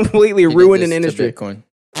 He completely he did ruined this an to industry. Bitcoin.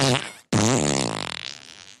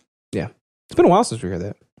 Yeah. It's been a while since we heard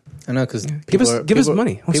that. I know because Give us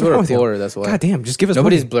money. What's People wrong are with you? Florida. That's why. God damn, just give us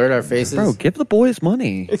Nobody's money. blurred our faces. Bro, give the boys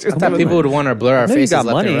money. It's I just thought people would want to blur our know you faces got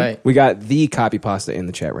left and money. right. We got the copy pasta in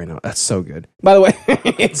the chat right now. That's so good. By the way,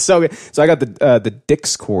 it's so good. So I got the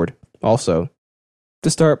Discord also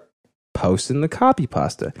to start posting the copy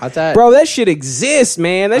pasta. I thought, Bro, that shit exists,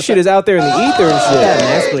 man. That shit is out there in the ether and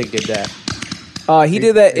yeah, shit. Mansplake did that. He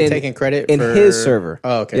did that You're in taking credit in for his server.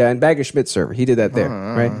 Oh, okay. Yeah, in Bagger Schmidt server. He did that there,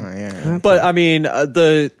 right? Yeah. But I mean,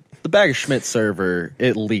 the Bagger Schmidt server,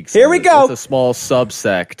 it leaks. Here we go. It's a small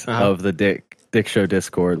subsect of the Dick Show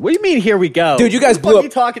Discord. What do you mean? Here we go, dude. You guys blew up. You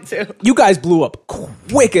talking to? You guys blew up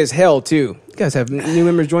quick as hell too. You guys have new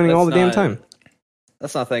members joining all the damn time.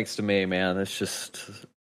 That's not thanks to me, man. It's just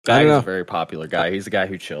I don't know. a very popular guy. He's a guy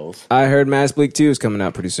who chills. I heard Mass Bleak 2 is coming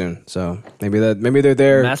out pretty soon, so maybe they're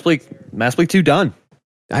there. Mass Bleak 2 done.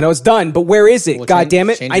 I know it's done, but where is it? Well, God damn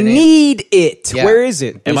it! change I your name. need it. Yeah. Where is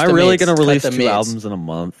it? Am I the really mids, going to cut release the 2 mids. albums in a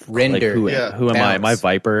month? Render. Like, Yeah. who am I? Am I Bounce.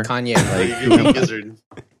 Viper? Kanye. King Gizzard.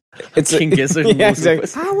 It's King Gizzard. Yeah, exactly.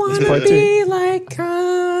 I want part to two. be like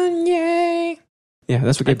Kanye. Yeah,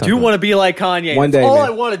 that's what I Gabe talked do about. want to be like Kanye. One That's day, all man. I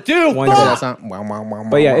want to do. One Fuck! day. That's not.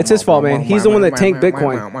 But yeah, it's his fault, man. He's the one that tanked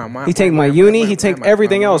Bitcoin. He tanked my uni. He tanked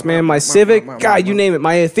everything else, man. My Civic. God, you name it.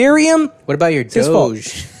 My Ethereum. What about your his fault.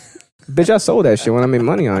 Doge? Bitch, I sold that shit when I made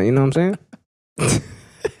money on it. You know what I'm saying?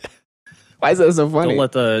 Why is that so funny? Don't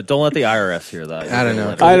let the IRS hear that. I don't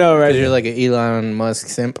know. I know, right? You're like an Elon Musk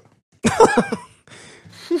simp.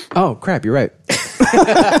 Oh crap! You're right.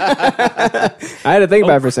 I had to think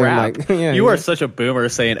about it for a second. Crap. Like, yeah, You are such a boomer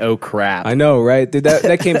saying "oh crap." I know, right, dude?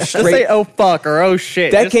 That came Just say straight. "oh fuck" or "oh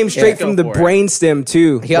shit." That Just came straight go from the for it. brainstem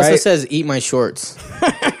too. He also right? says, "Eat my shorts."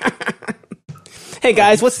 "Hey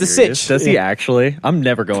guys, what's the Serious? sitch?" Does he actually? I'm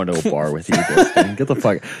never going to a bar with you, Dustin. Get the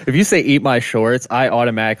fuck. If you say "eat my shorts," I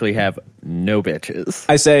automatically have no bitches.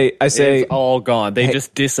 I say, It's all gone. They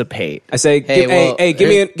just dissipate. I say, Hey, well,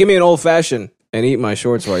 give me an old fashioned and eat my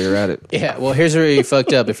shorts while you're at it. Yeah. Well, here's where you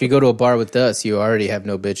fucked up. If you go to a bar with us, you already have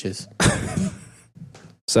no bitches.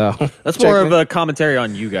 So That's more of a commentary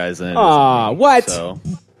on you guys than. Aw, what? So.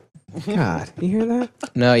 God, you hear that?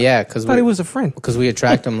 No, yeah, because I thought he was a friend. we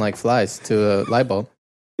attract them like flies to a light bulb.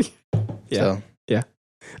 Yeah. So, Yeah,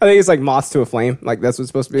 I think it's like moths to a flame. Like that's what it's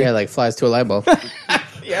supposed to be. yeah, like flies to a light bulb.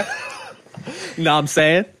 No, I'm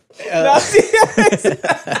saying.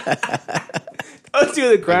 Don't do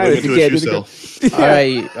the grind if you can't do the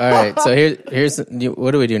grind. all right. So here's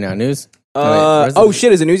what do we do now? News?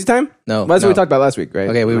 Shit! Is it newsy time? No, that's no. what we talked about last week, right?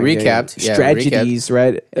 Okay, we Like, recapped. Yeah, strategies,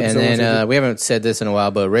 right? And Episode then 160. we haven't said this in a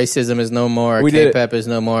while, but racism is no more. We did it. K-pep is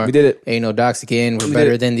no more. We did it. Ain't no Doxican. We're did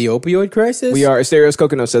better it. than the opioid crisis. We are. Asterios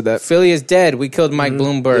Coconut said that. Philly is dead. We killed Mike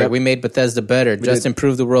Bloomberg. Yep. We made Bethesda better. Justin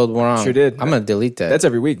proved the world wrong. Sure did. I'm gonna delete that. That's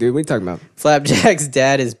every week, dude. What are you talking about? Flapjack's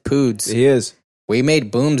dad is Poods. He is. We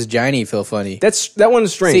made Boom's Giny feel funny. That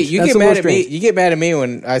one's strange. See, you That's get a mad little at me. strange. You get mad at me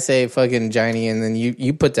when I say fucking Giny, and then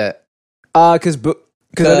you put that. Because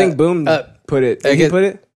I think Boom put it. Did he put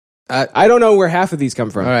it? I don't know where half of these come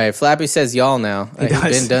from. All right, Flappy says y'all now. He's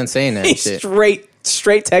been done saying that He's shit.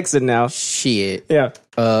 straight Texan now. Shit.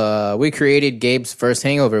 Yeah, We created Gabe's first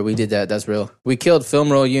hangover. We did that. That's real. We killed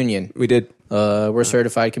Film Roll Union. we did. We're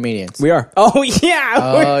certified comedians. We are. Oh yeah.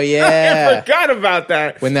 Oh yeah. I forgot about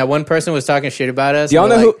that. When that one person was talking shit about us, Do y'all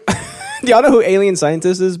we're know like, who? Do y'all know who Alien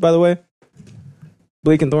Scientist is? By the way,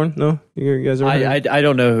 Bleak and Thorn. No, you guys ever heard of him? I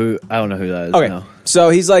don't know who that is. Okay, No. so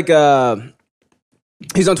he's like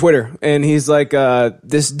he's on Twitter and he's like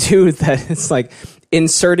this dude that is like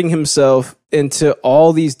inserting himself into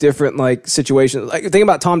all these different like situations. Like think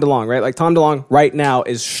about Tom DeLonge, right? Like Tom DeLonge right now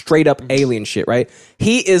is straight up alien shit, right?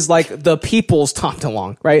 He is like the people's Tom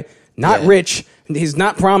DeLonge, right? Not rich. He's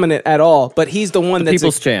not prominent at all, but he's the one that's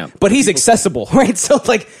people's champ. But he's accessible, right? So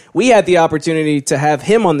like we had the opportunity to have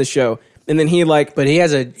him on the show. And then he like, but he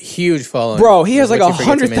has a huge following. bro, he has like What you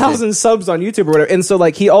forget to mention. 100,000 subs on YouTube or whatever. And so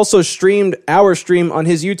like he also streamed our stream on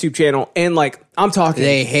his YouTube channel. And like, I'm talking.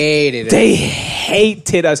 They hated it. They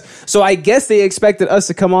hated us. So I guess they expected us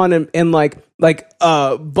to come on and like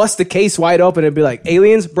bust the case wide open and be like,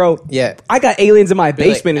 aliens, bro. Yeah. I got aliens in my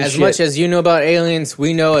basement and as shit. much as you know about aliens,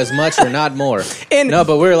 we know as much or not more. And no,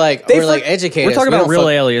 but we're like educated. We're talking about real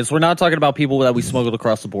aliens. We're not talking about people that we smuggled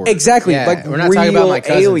across the border. Exactly. Yeah, like we're not talking about my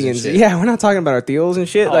cousins and aliens. shit. Yeah, we're not talking about our theos and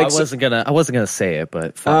shit. Oh, like I wasn't gonna say it,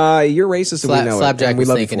 but fuck. you're racist and we know Slapjack it. And we was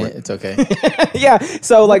love you thinking for it. It's okay. Yeah.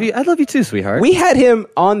 So like I love you too, sweetheart. we had him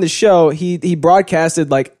on the show. He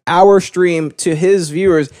broadcasted like our stream to his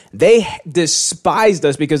viewers. They despised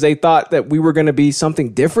us because they thought that we were going to be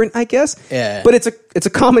something different, I guess. Yeah. But it's a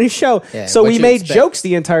comedy show. Yeah, So what we you made expect. jokes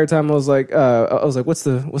the entire time. I was like, what's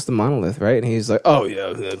the monolith, right? And he's like, oh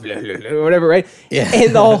yeah, blah, blah, blah, blah, whatever, right? Yeah.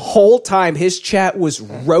 And the whole time his chat was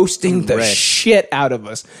roasting the Red. shit out of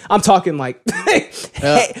us. I'm talking like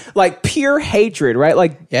like pure hatred, right?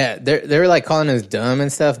 Like Yeah, they were like calling us dumb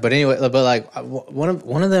and stuff. But anyway, but like one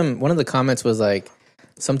of the comments was like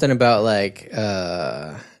something about like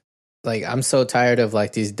I'm so tired of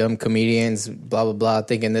like these dumb comedians, blah blah blah,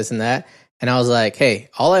 thinking this and that. And I was like, hey,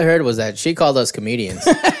 all I heard was that she called us comedians.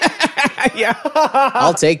 yeah.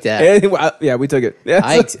 I'll take that. Yeah, we took it. Yeah.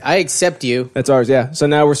 I accept you. That's ours, yeah. So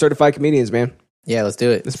now we're certified comedians, man. Yeah, let's do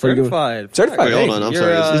it. It's pretty Certified. good. Certified. Wait, hold on. I'm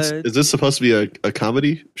sorry. You're, Is this supposed to be a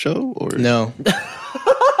comedy show or No.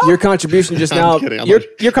 Your contribution just now. kidding, I'm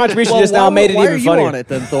Your contribution just now made it why even are you funnier. on it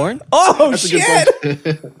then, Thorn? Oh That's a good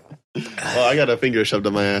shit! Well, I got a finger shoved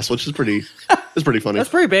up my ass, which is pretty. It's pretty funny. That's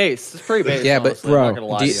pretty base. It's pretty base. Yeah, but- honestly, I'm not gonna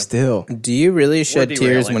lie to you. Still, Do you really shed tears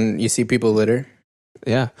derailing. when you see people litter?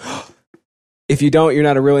 yeah. If you don't, you're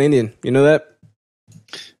not a real Indian. You know that?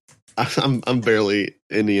 I'm barely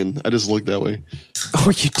Indian. I just look that way. Oh,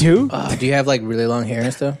 you do? Do you have like really long hair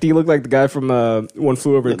and stuff? Do you look like the guy from One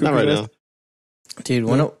Flew Over the Not Cuckoo's right Nest? now. Dude,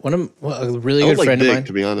 a really I good look like friend Dick, of mine.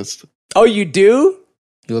 to be honest. Oh, you do?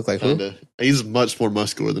 You look like who? Kinda. He's much more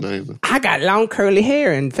muscular than I am. I got long curly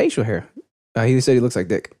hair and facial hair. He said he looks like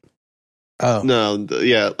Dick. Oh. No,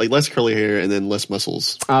 yeah, like less curly hair and then less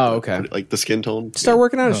muscles. Oh, okay. Like the skin tone. Start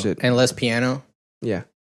working out Oh. and shit. And less piano? Yeah.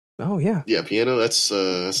 Oh, yeah. Yeah, piano. That's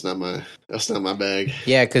not my bag.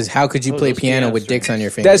 Yeah, because how could you Oh, play those piano pianos with are dicks on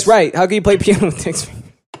your fingers? That's right. How can you play piano with Dick's fingers?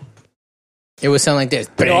 It would sound like this.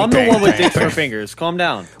 No, I'm the one with dicks for fingers. Calm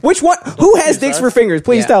down. Which one? Who has dicks for fingers?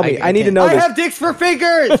 Please Yeah, tell me. I need to can't- know I this. have dicks for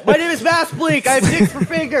fingers. My name is Mass Bleak. I have dicks for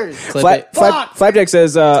fingers. Clip it. Flapjack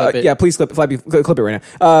says, Clip it. yeah, please clip it right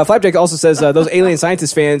now. Flapjack also says, those alien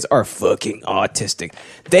scientist fans are fucking autistic.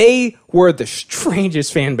 They were the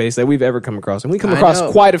strangest fan base that we've ever come across. And we come I across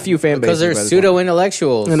know. quite a few fan Because bases. they're by the time.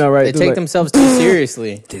 pseudo-intellectuals. I know, right? They They're take like- themselves too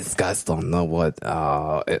seriously. These guys don't know what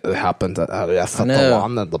it happened.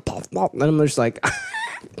 know. And I'm just like,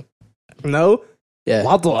 no? Yeah.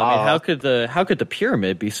 Well, I mean, how could the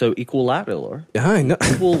pyramid be so equilateral? Yeah, I know.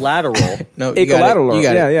 Equilateral. No, you got it. Equilateral. You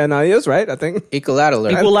got Yeah, it. yeah, no, he was right, I think. Equilateral.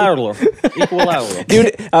 Equilateral. Equilateral. Dude,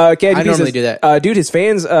 KDP I normally says, do that. Dude, his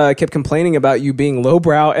fans kept complaining about you being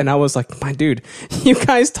lowbrow, and I was like, my dude, you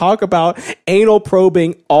guys talk about anal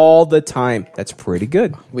probing all the time. That's pretty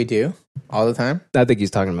good. We do? All the time? I think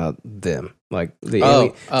he's talking about them, like the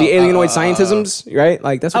Oh, alienoid scientisms, right?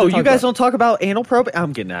 Like that's what Oh, they're you talking guys don't talk about anal probing?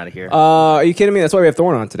 I'm getting out of here. Are you kidding me? That's why we have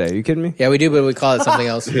Thorn on today. Are you kidding me? Yeah, we do, but we call it something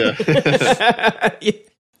else.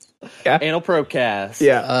 Anal probecast.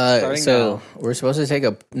 Yeah. Starting So now. we're supposed to take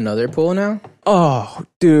another pool now? Oh,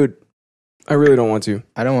 dude, I really don't want to.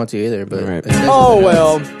 I don't want to either, but Right. it says Oh in the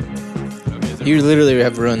well. notes. You literally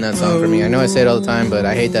have ruined that song for me. I know I say it all the time, but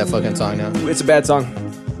I hate that fucking song now. It's a bad song.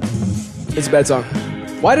 It's a bad song.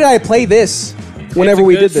 Why did I play this whenever It's a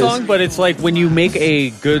we good did this? song, but it's like when you make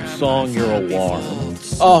a good song, you're alarmed.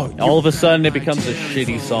 Oh, All of a sudden, it becomes a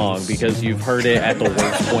shitty song because you've heard it at the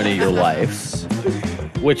worst point of your life.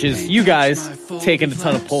 Which is you guys taking a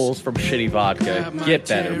ton of pulls from shitty vodka. Get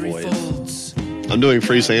better, boys. I'm doing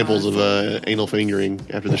free samples of anal fingering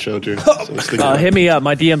after the show too. Oh, So stick around. Hit me up.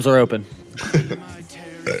 My DMs are open.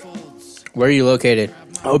 Where are you located?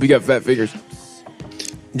 I hope you got fat fingers.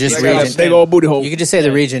 Just I got a region. big old booty hole. You could just say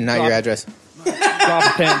the region, not your address. Drop a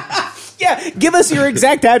pin. Yeah, give us your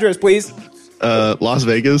exact address, please. Las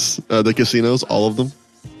Vegas, the casinos, all of them.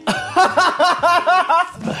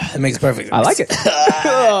 That makes perfect sense. I like it.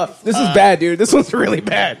 This is bad, dude. This one's really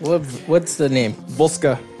bad. What's the name?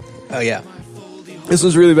 Volska. Oh, yeah. This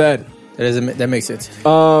one's really bad. That makes sense.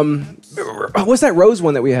 What's that Rose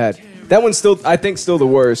one that we had? That one's still, I think, still the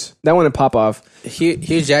worst. That one and Pop Off.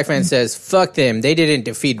 Hugh Jackman says, fuck them. They didn't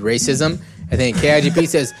defeat racism. And then KIGP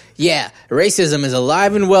says, yeah, racism is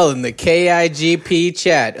alive and well in the KIGP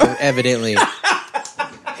chat, evidently.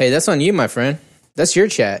 Hey, that's on you, my friend. That's your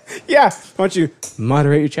chat. Yeah. Why don't you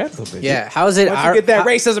moderate your chat a little bit? Yeah, how is it Why don't you get that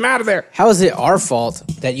racism out of there? how is it our fault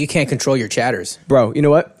that you can't control your chatters? Bro, you know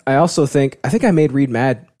what? I think I made Reed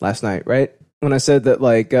mad last night, right? When I said that,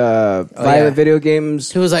 like, violent video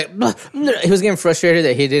games. He was like, blah, blah. He was getting frustrated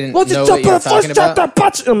that he didn't Well, know just what you were jump talking about.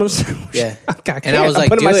 Yeah. And I was like,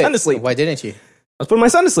 putting do my it. son to sleep. Why didn't you? I was putting my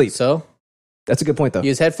son to sleep. So, That's a good point, though.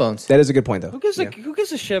 use headphones. That is a good point, though. Who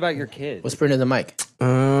gives a shit about your kids? Whisper into the mic.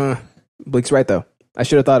 Bleak's right, though. I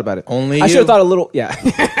should have thought about it. Only I should you. have thought a little. Yeah,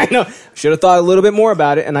 I know. Should have thought a little bit more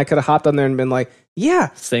about it, and I could have hopped on there and been like,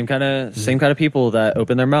 "Yeah, Same kind of people that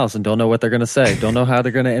open their mouths and don't know what they're gonna say, don't know how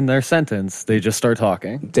they're gonna end their sentence. They just start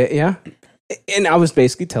talking. yeah." And I was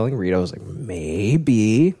basically telling Rita, I was like,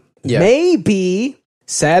 maybe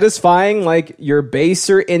satisfying like your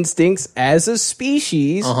baser instincts as a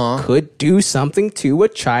species could do something to a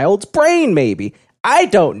child's brain. Maybe I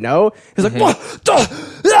don't know. He's like, and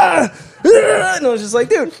I was just like,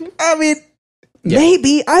 dude, I mean,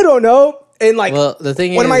 maybe I don't know. And like, Well, the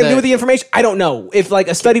thing what is am I gonna do that with the information? I don't know. If like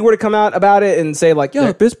a study were to come out about it and say like,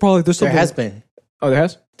 yeah, there's there something. has been. Oh, there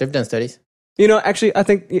has. They've done studies. You know, actually, I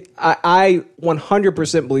think I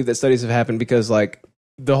 100% believe that studies have happened because, like,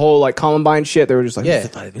 the whole, like, Columbine shit, they were just like, Yeah.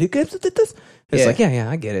 video games that did this? It's like, yeah,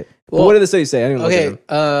 I get it. Well, but what did the study say? I didn't look at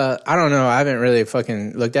them. I don't know. I haven't really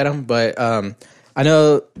fucking looked at them, but I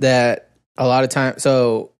know that a lot of times.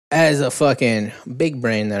 So as a fucking big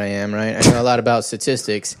brain that I am, right? I know a lot about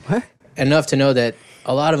statistics. What? Enough to know that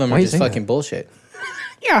a lot of them are just fucking bullshit.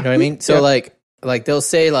 Yeah. You know what I mean? So like they'll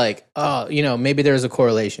say like, oh, maybe there's a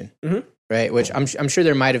correlation, right? Which I'm sure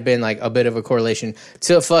there might have been like a bit of a correlation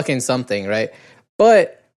to fucking something, right?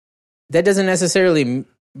 But that doesn't necessarily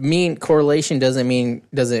mean correlation. Doesn't mean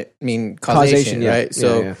causation, right? Yeah.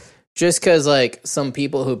 So just because like some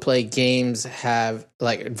people who play games have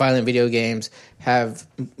like violent video games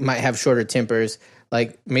might have shorter tempers.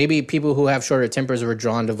 Like maybe people who have shorter tempers were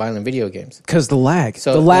drawn to violent video games because the lag.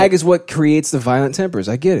 So the lag is what creates the violent tempers.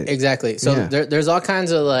 I get it exactly. So there's all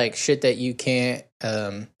kinds of like shit that you can't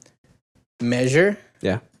measure.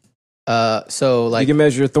 Yeah. So like you can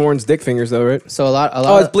measure Thorne's dick fingers though, right? So a lot.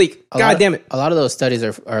 Oh, it's bleak. God damn it! A lot of those studies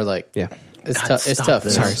are like It's tough. It's tough.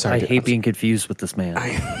 Sorry. I hate being confused with this man.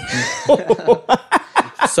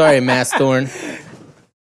 Sorry, Mass Thorne.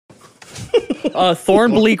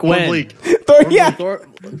 Thornbleak when?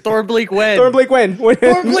 Thornbleak when? Thornbleak when?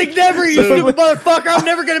 Thornbleak never, you stupid motherfucker. I'm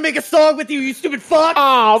never going to make a song with you, you stupid fuck.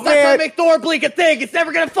 Oh, man. That's not make Thornbleak a thing. It's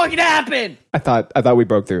never going to fucking happen. I thought we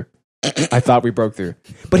broke through.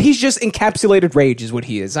 But he's just encapsulated rage is what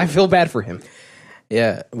he is. I feel bad for him.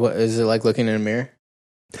 Yeah. What is it like looking in a mirror?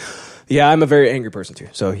 Yeah, I'm a very angry person too.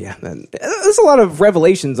 So yeah, there's a lot of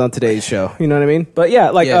revelations on today's show. You know what I mean? But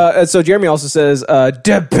yeah, so Jeremy also says,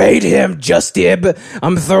 debate him, Justib.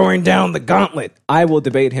 I'm throwing down the gauntlet. I will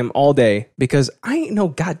debate him all day because I ain't no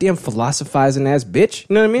goddamn philosophizing ass bitch.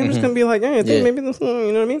 You know what I mean? I'm just gonna be like, hey, I think maybe this, you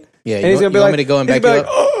know what I mean? Yeah, and he's gonna be like, me to go and back you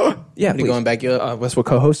up? Yeah, to go and back you up. That's what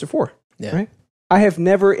co-hosts are for. Yeah. Right? I have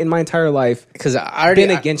never in my entire life because I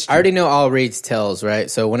already know all Reed's tells,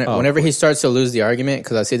 right? So whenever he starts to lose the argument,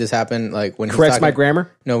 because I see this happen, like when corrects he's talking, my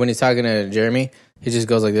grammar. No, when he's talking to Jeremy, he just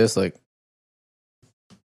goes like this, like,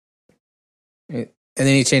 and then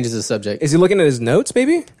he changes the subject. Is he looking at his notes,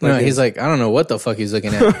 baby? No, he's like, I don't know what the fuck he's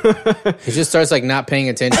looking at. He just starts like not paying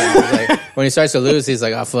attention. He's like, when he starts to lose, he's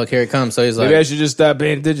like, oh fuck, here it comes. So he's like, maybe I should just stop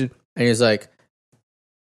paying attention. And he's like,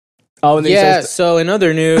 oh, and then yeah. So in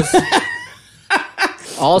other news.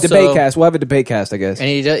 Also, debate cast. We'll have a debate cast, I guess. And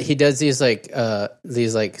he does these like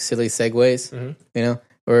silly segues, you know,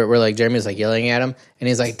 where like Jeremy's like yelling at him, and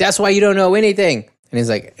he's like, "That's why you don't know anything." And he's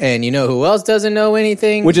like, "And you know who else doesn't know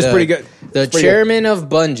anything?" Which is pretty good. The chairman of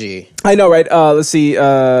Bungie. I know, right? Let's see.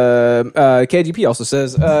 KGP also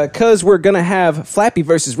says, "Cause we're gonna have Flappy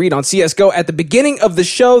versus Reed on CS:GO at the beginning of the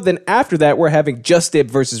show. Then after that, we're having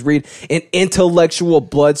Justib versus Reed in Intellectual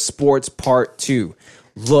Blood Sports Part 2."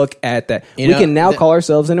 Look at that. We can now call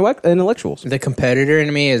ourselves intellectuals. The competitor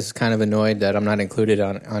in me is kind of annoyed that I'm not included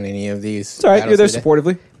on any of these. It's all right. You're there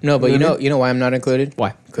supportively. No, but you know why I'm not included?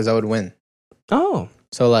 Why? Because I would win. Oh.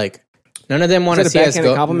 So like none of them want to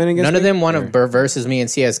CS:GO. None of them want to versus me in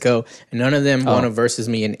CS:GO, and none of them want to versus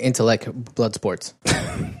me in Intellect Blood Sports.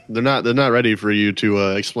 They're not ready for you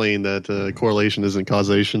to explain that correlation isn't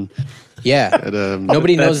causation. Yeah,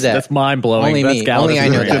 nobody knows that. That's mind blowing. Only me. Only I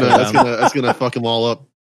know that. That's gonna fuck them all up.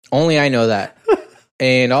 Only I know that.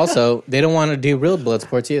 And also, they don't want to do real blood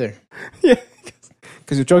sports either. Yeah,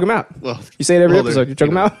 because you choke them out. Well, you say it every episode. You choke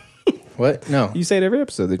them out. What? No, you say it every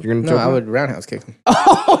episode that you're gonna. No, I would roundhouse kick them.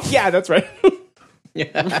 Oh yeah, that's right.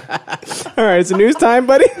 Yeah. All right, it's a news time,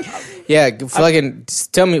 buddy. Yeah, fucking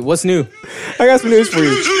tell me what's new. I got some news for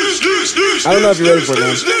you. I don't know if you're ready for it,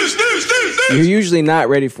 man. You're usually not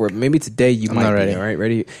ready for it. Maybe today you might be. Ready. All right,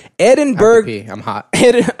 ready? Edinburgh. I'm hot.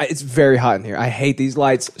 It's very hot in here. I hate these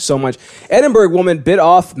lights so much. Edinburgh woman bit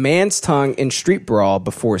off man's tongue in street brawl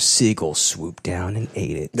before seagull swooped down and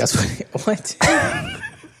ate it. That's what.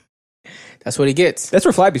 That's what he gets. That's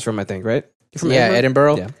where Flappy's from, I think, right? You're from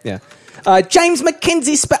Edinburgh? Yeah. James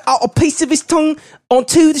McKenzie spat out a piece of his tongue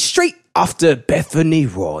onto the street after Bethany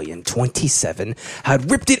Royan, 27,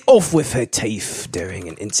 had ripped it off with her teeth during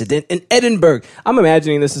an incident in Edinburgh. I'm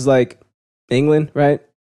imagining this is like England, right?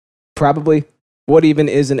 Probably. What even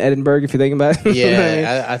is in Edinburgh, if you think about it?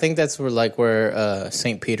 Yeah, I think that's where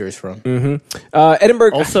St. Peter's from. Mm-hmm.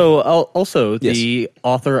 Edinburgh. Also, the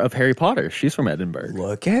author of Harry Potter. She's from Edinburgh.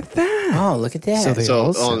 Look at that. Oh, look at that.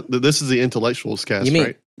 So this is the intellectuals cast,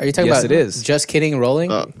 right? Are you talking about it is. Just Kidding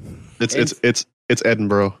Rolling? It's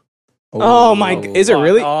Edinburgh. Oh my! Is it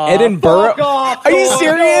really Edinburgh? Are you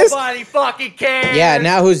serious? Nobody fucking cares. Yeah.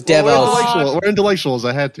 Now who's Davos? We're intellectuals.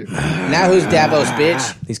 I had to. Now who's Davos,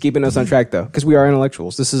 bitch? He's keeping us on track though, because we are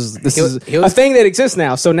intellectuals. This is a thing that exists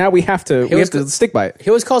now. So now we have to stick by it. He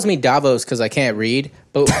always calls me Davos because I can't read.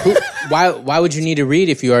 But why would you need to read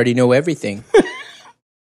if you already know everything?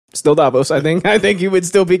 Still Davos, I think. I think he would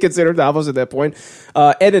still be considered Davos at that point.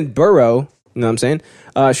 Edinburgh, you know what I'm saying?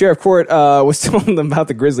 Sheriff Court was telling them about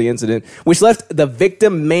the Grizzly incident, which left the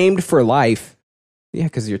victim maimed for life. Yeah,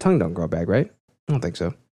 because your tongue don't grow back, right? I don't think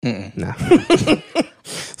so. Nah.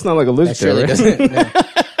 It's not like a lizard tail, right? No.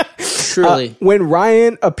 Surely. When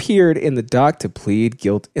Ryan appeared in the dock to plead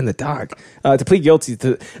guilty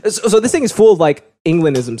to... So this thing is full of like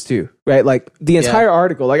Englandisms too, right? Like the entire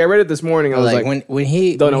article. Like I read it this morning. I was like when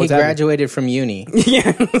he graduated from uni.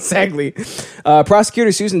 Yeah, exactly.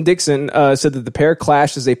 Prosecutor Susan Dixon said that the pair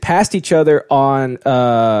clashed as they passed each other on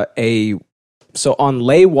on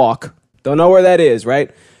Lay Walk. Don't know where that is,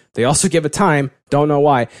 right? They also give a time. Don't know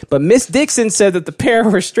why. But Miss Dixon said that the pair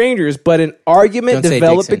were strangers, but an argument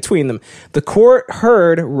developed between them. The court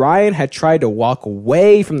heard Ryan had tried to walk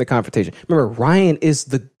away from the confrontation. Remember, Ryan is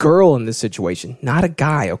the girl in this situation, not a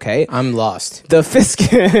guy, okay? I'm lost. The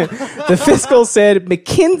fiscal said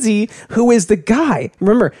Mackenzie, who is the guy.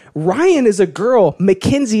 Remember, Ryan is a girl.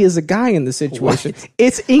 Mackenzie is a guy in this situation. What?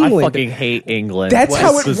 It's England. I fucking hate England. That's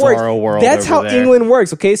how it works. That's how England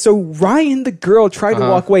works, okay? So Ryan, the girl, tried to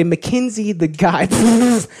walk away. Mackenzie, the guy,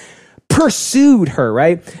 pursued her,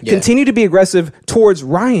 right? Yeah. Continued to be aggressive towards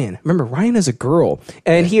Ryan. Remember, Ryan is a girl.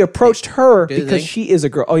 And he approached her because she is a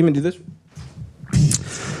girl. Oh, you mean do this?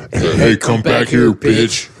 Hey, come back here,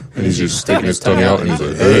 bitch. And he's just sticking his tongue out and he's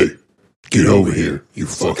like, hey, get over here, you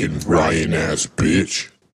fucking Ryan-ass bitch.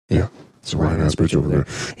 Yeah. It's a Ryan-ass bitch over there.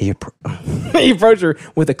 He approached her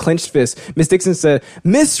with a clenched fist. Miss Dixon said,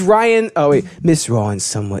 Miss Ryan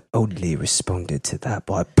somewhat oddly responded to that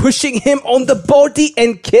by pushing him on the body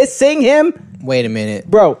and kissing him. Wait a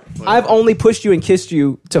minute. Bro, I've only pushed you and kissed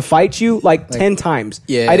you to fight you like 10 times.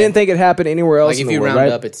 Yeah. I didn't think it happened anywhere else in the world, right? If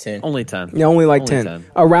you round up, it's 10. Only 10. Yeah, only 10.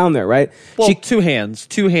 Around there, right? Well, two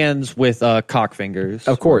hands with cock fingers.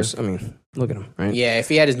 Of course. I mean, look at him, right? Yeah, if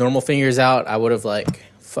he had his normal fingers out, I would have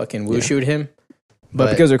fucking woo-shooed him.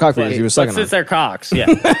 But because they're cock fingers, he was sucking on. Since they're cocks, yeah.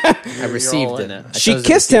 I received it. She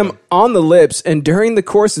kissed him on the lips, and during the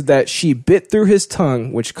course of that, she bit through his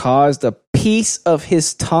tongue, which caused a piece of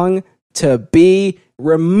his tongue to be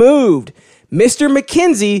removed. Mr.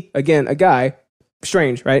 Mackenzie, again, a guy,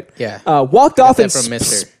 strange, right? Yeah. Walked off and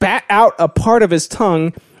spat out a part of his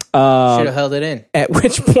tongue. Should have held it in. At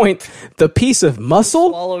which point, the piece of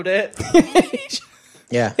muscle... Swallowed it.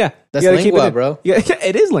 Yeah. That's lingua, bro. Yeah,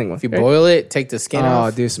 it is lingua. If you boil it, take the skin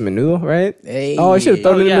off. Oh, do some menudo, right? Hey. Oh, I should have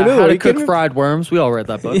thrown it in menudo. How to cook fried worms. We all read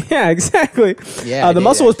that book. Yeah, exactly. Yeah, the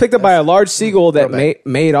muscle was picked up by a large seagull that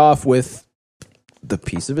made off with the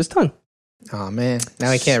piece of his tongue. Oh, man.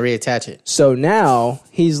 Now he can't reattach it. So now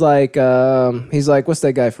he's like, what's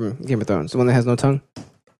that guy from Game of Thrones? The one that has no tongue?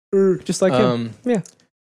 Just like him. Yeah.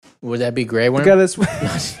 Would that be Grey Worm?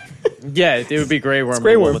 Yeah, it would be Grey Worm,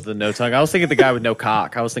 with the no tongue. I was thinking the guy with no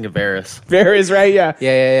cock. I was thinking Varys. Varys, right? Yeah.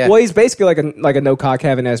 Yeah. Well, he's basically like a no cock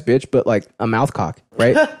having ass bitch, but like a mouth cock,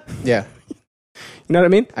 right? Yeah. You know what I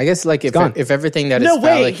mean? I guess like if everything that is phallic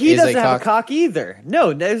phallic he is doesn't a have a cock either.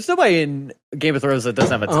 No, there's nobody in Game of Thrones that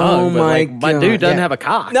doesn't have a tongue. My dude doesn't have a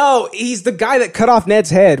cock. No, he's the guy that cut off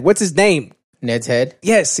Ned's head. What's his name? Ned's head?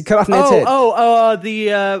 Yes, he cut off Ned's head.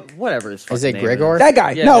 Whatever his is it Gregor? That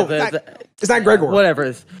guy. Yeah, no, it's not Gregor.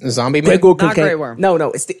 Whatever. Zombie man? Not Grey Worm. No,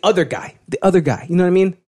 it's the other guy. The other guy. You know what I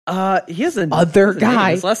mean? He has an other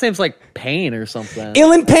guy. His last name's like Payne or something.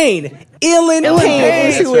 Ilan Payne. Ilan Payne.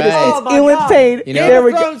 That's right. It's Ilan Payne. You know, there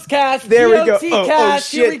we go. Cast, there we go. Oh,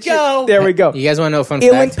 shit, here we go. There we go. You guys want to know a fun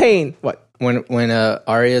Ilan fact? Payne. What? When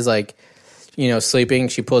Arya's like, sleeping,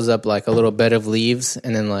 she pulls up like a little bed of leaves,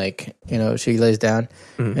 and then she lays down,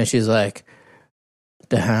 and she's like,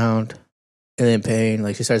 the Hound, Ilan Payne.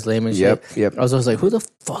 Like she starts naming shit. Yep. I was always like, who the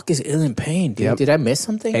fuck is Ilan Payne, dude? Yep. Did I miss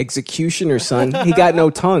something? Executioner, son. He got no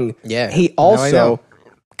tongue. Yeah. He also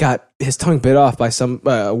got his tongue bit off by some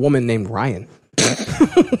woman named Ryan.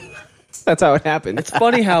 That's how it happened. It's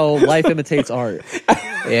funny how life imitates art.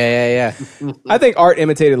 Yeah. I think art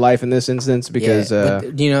imitated life in this instance because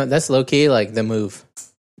but, that's low key like the move.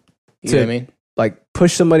 You know what I mean? Like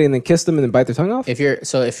push somebody and then kiss them and then bite their tongue off. If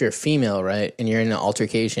you're female, right, and you're in an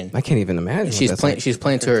altercation, I can't even imagine. She's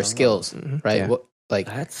playing to her skills, right? Yeah.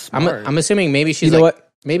 That's smart. I'm assuming maybe she's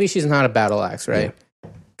maybe she's not a battle axe, right?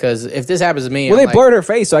 Because if this happens to me, they blurred her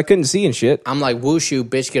face, so I couldn't see and shit. I'm like, whooshu,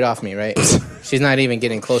 bitch, get off me, right? She's not even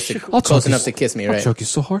getting close enough to kiss me, right? I'll choke you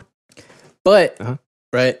so hard. But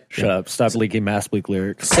right? Shut up. Stop leaking Mass Bleak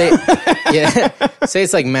lyrics. Say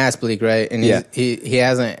it's like Mass Bleak, right? And he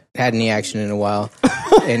hasn't had any action in a while,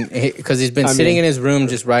 and because he's been sitting in his room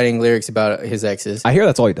just writing lyrics about his exes. I hear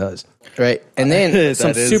that's all he does. Right, and then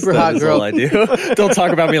some super hot girl. All I do. Don't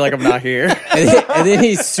talk about me like I'm not here. and then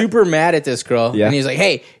he's super mad at this girl, Yeah. and he's like,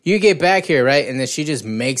 "Hey, you get back here, right?" And then she just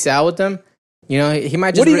makes out with him. You know, he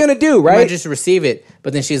might just. What are you gonna do, He right? might just receive it,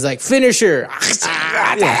 but then she's like, "Finish her."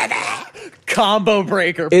 Combo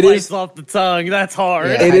breaker. It Bites is- off the tongue. That's hard.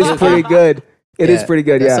 Yeah. It is pretty good. It is pretty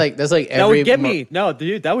good. That's Yeah. like every. That would get me. No,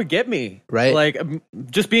 dude, that would get me. Right? Like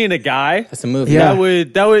just being a guy. That's a move. Yeah.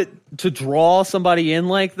 That would to draw somebody in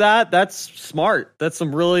like that. That's smart. That's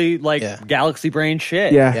some really galaxy brain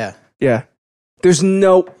shit. Yeah. Yeah. There's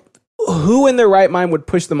no who in their right mind would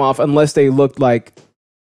push them off unless they looked like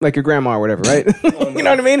your grandma or whatever, right? You know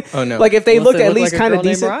what I mean? Oh, no. Like if they Unless looked they at look least like a kind of girl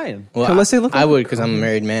named decent. Ryan. Well, Unless they look I like- would because I'm a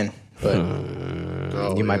married man.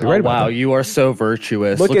 But You might be Oh, right about wow, that. you are so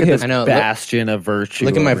virtuous. Look Look at at him. this I know, look- bastion of virtue.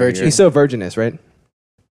 look at my over virtue. here. He's so virginous, right?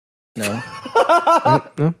 no,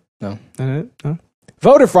 No? no. No?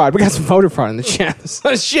 Voter fraud. We got some voter fraud in the chat. There's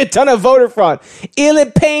a shit ton of voter fraud.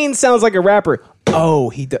 Ilan Payne sounds like a rapper. Oh,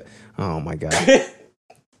 he does. Oh, my God.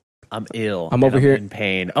 I'm ill. I'm and over here. in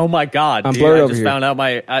pain. Oh my god, I'm dude! blurred I over just here. found out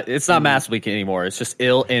my. It's not Mass Bleak anymore. It's just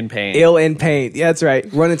ill in pain. Ill in Pain. Yeah, that's right.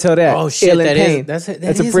 Run until that. Oh, shit, Ill in that is- Pain. that's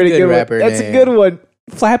a a pretty good rapper one. That's a name. good one.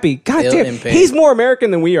 Flappy. God Ill damn. in Pain. He's more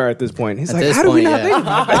American than we are at this point. He's At like, this how do we point, not yeah. think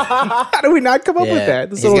about that? How do we not come up with that?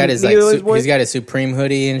 This He's little got his Needler's voice? he's got his Supreme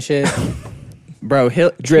hoodie and shit. Bro,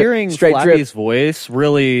 Drip, hearing straight drip. Flappy's voice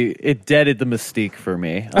really it deaded the mystique for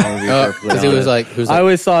me. Because it was like, I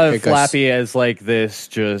always saw "Hey, guys." Flappy as like this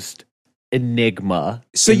just enigma.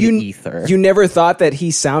 So in you the ether. you never thought that he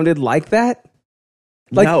sounded like that?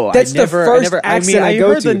 Like, no, that's I never, the first I never, accent I I go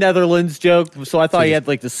heard to. the Netherlands joke, so I thought he had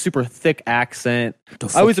like this super thick accent.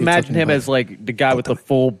 I always you imagined talking him about? as like the guy with the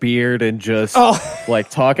full beard and just Oh. like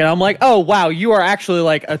talking. I'm like, oh wow, you are actually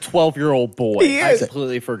like a 12-year-old boy. He I is.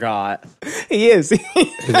 completely forgot. He is.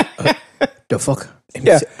 The fuck?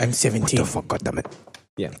 Yeah. I'm 17. the fuck? God damn it.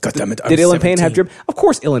 Yeah. God damn it. Did Ilan Payne have drip? Of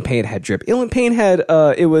course Ilan Payne had drip. Ilan Payne had,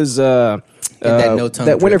 it was, that no tongue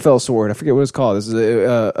that drip. Winterfell sword. I forget what it's called. This is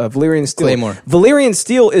a Valyrian steel. Claymore. Valyrian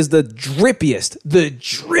steel is the drippiest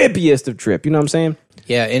of drip. You know what I'm saying?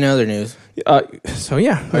 Yeah, in other news. So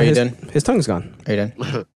yeah. Are you his, done? His tongue's gone. Are you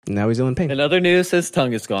done? Now he's Ilan Payne. In other news, his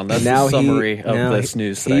tongue is gone. That's Now the summary of now this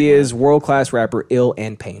news. He segment. is world-class rapper Ill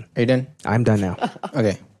and Payne. Are you done? I'm done now.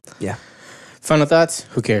 Okay. Yeah. Final thoughts?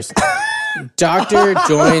 Who cares? Doctor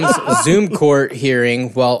joins Zoom court hearing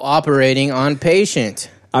while operating on patient.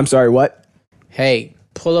 I'm sorry, what? Hey,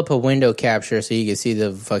 pull up a window capture so you can see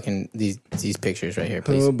the fucking these pictures right here,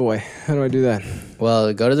 please. Oh boy. How do I do that?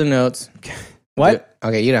 Well, go to the notes. What?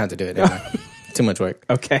 Okay, you don't have to do it. Never mind. Too much work.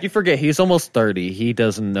 Okay. You forget he's almost 30. He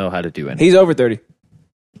doesn't know how to do anything. He's over 30.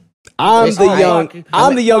 I'm Wait, the oh, young fuck.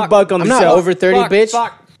 I'm the young buck on I'm the not show. over 30,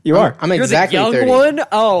 bitch. You are. I'm You're exactly the young 30. one?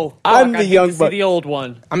 Oh, fuck, I'm the I hate young to see buck. the old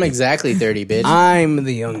one. I'm exactly 30, bitch. I'm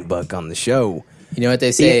the young buck on the show. You know what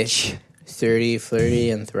they say? Bitch. 30, flirty,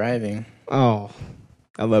 and thriving. Oh.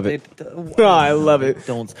 I love it. Oh, I love it.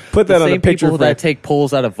 Don't Put that the on a same picture people frame. that take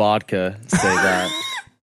pulls out of vodka say that.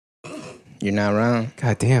 You're not wrong.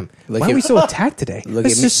 God damn. Look Why at- are we so attacked today? Look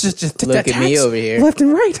It's at me. just Look at me attacks over here. Left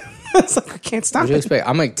and right. It's like I can't stop What do you it. expect?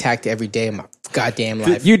 I'm attacked every day of my goddamn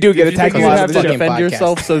life. You do get You attacked think a you lot have of to the show. defend podcast.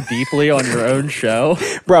 yourself so deeply on your own show?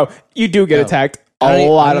 Bro, you do get No. attacked I a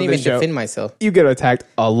don't, lot I of don't the even show. defend myself. You get attacked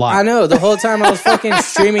a lot. I know. The whole time I was fucking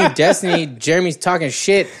streaming Destiny, Jeremy's talking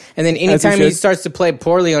shit, and then As he anytime he should. starts to play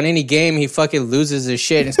poorly on any game, he fucking loses his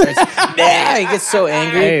shit and starts. He gets so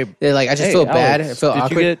angry. Hey, They're like, I just Hey, feel bad. I Alex, feel did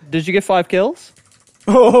awkward. Did you get 5 kills?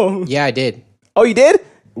 Oh. Yeah, I did. Oh, you did?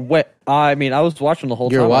 What? I mean, I was watching the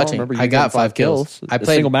whole You were time. I don't watching. remember you I got getting 5 kills. I A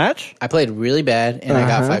played- single match. I played really bad, and I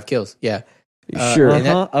got 5 kills. Yeah. Sure. and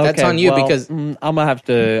that's on you because I'm gonna have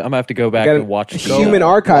to go back Got a and watch the human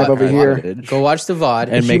archive over here. footage. go watch the VOD.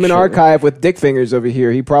 And make Human sure. archive with dick fingers over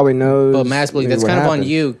here. He probably knows. But Mass Bleak, that's what kind of on happened.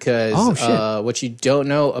 you because Oh, shit. what you don't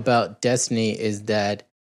know about Destiny is that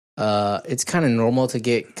it's kind of normal to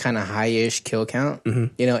get kind of high-ish kill count. Mm-hmm.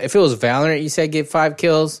 You know, if it was Valorant, you said get 5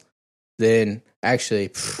 kills, then actually,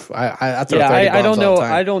 I throw 30 I bombs don't know. all the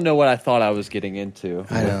time. I don't know what I thought I was getting into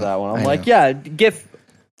I know, with that one. I'm I like, know. yeah,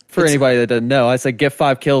 for anybody that doesn't know, I said get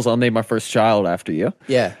 5 kills. I'll name my first child after you.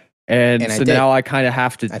 Yeah, And I so did. now I kind of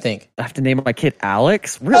have to. I think. I have to name my kid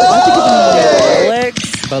Alex. Really? I have to give him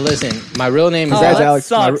Alex. But listen, my real name is Oh, Congrats, that Alex.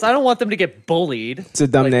 sucks. I don't want them to get bullied. It's a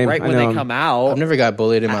dumb name. Right I when know. they come out. I've never got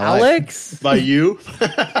bullied in my life. Alex. By you?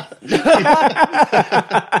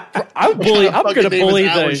 I I'm going to bully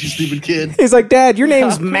you stupid kid. He's like, Dad, your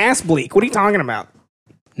name's Mass Bleak. What are you talking about?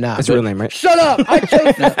 Nah, That's your real name, right? Shut up! I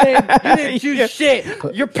chose this name. You didn't choose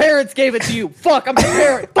shit. Your parents gave it to you. Fuck, I'm the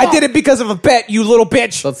parent. Fuck. I did it because of a bet, you little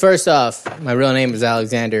bitch. But first off, my real name is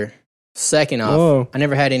Alexander. Second off, I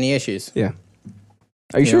never had any issues. Yeah.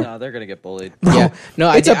 Are you sure? No, they're gonna get bullied. Yeah.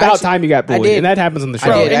 No, it's about time you got bullied, and that happens on the show.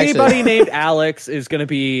 Bro, anybody named Alex is gonna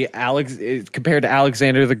be Alex compared to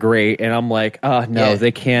Alexander the Great, and I'm like, oh no,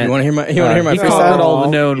 they can't. You want to hear my? You want to hear my? He conquered all the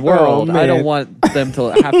known world. I don't want them to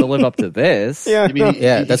have to live up to this.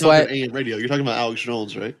 That's why. Radio. You're talking about Alex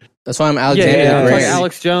Jones, right? That's why I'm Alexander. I'm talking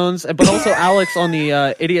Alex Jones, but also Alex on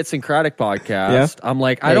the Idiosyncratic podcast. I'm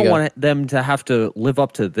like, I don't want them to have to live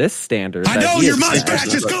up to this standard. I know your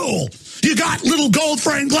mustache is cool. You got little gold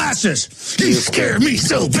frame glasses. You scare me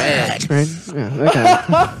so bad. Right? Yeah, that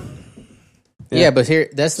kind of. Yeah, but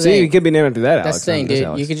here, that's the thing. thing. You could be named after that, Alex. That's the thing,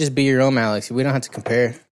 dude. You could just be your own Alex. We don't have to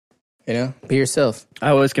compare. You know, be yourself. I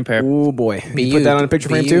always compare. Oh boy, be you put that on a picture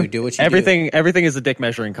frame too. Do what you Everything is a dick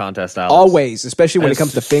measuring contest, Alex. Always, especially when it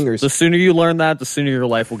comes to fingers. The sooner you learn that, the sooner your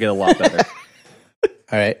life will get a lot better.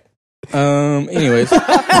 All right. Anyways.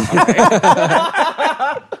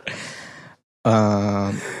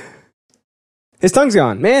 His tongue's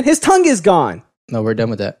gone, man. His tongue is gone. No, we're done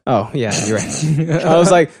with that. Oh yeah, you're right. I was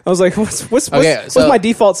like, what's my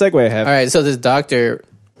default segue I have? All right, so this doctor,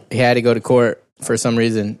 he had to go to court for some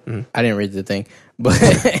reason. I didn't read the thing, but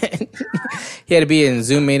he had to be in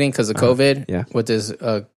Zoom meeting because of COVID. With this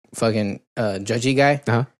fucking judgy guy.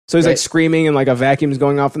 So he's like screaming and like a vacuum's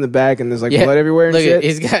going off in the back and there's like blood everywhere and shit.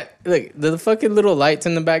 He's got the fucking little lights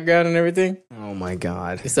in the background and everything. Oh my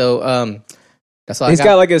god. So that's all he's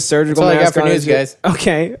got like a surgical mask. That's all I got for news, guys.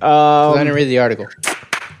 Okay. I didn't read the article.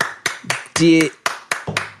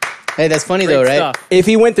 Hey, that's funny though, right? Stuff. If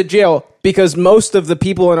he went to jail, because most of the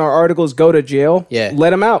people in our articles go to jail,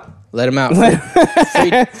 let him out. Let him out.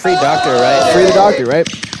 Free doctor, right? Free the doctor, right?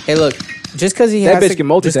 Hey, look, just because he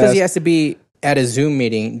has to be at a Zoom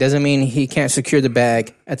meeting doesn't mean he can't secure the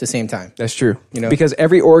bag at the same time. That's true. You know, because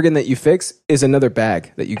every organ that you fix is another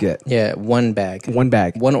bag that you get. Yeah, one bag. One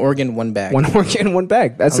bag. One organ, one bag. One organ, one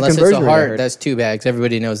bag. That's Unless the conversion it's a rate. heart, that's 2 bags.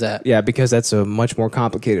 Everybody knows that. Yeah, because that's a much more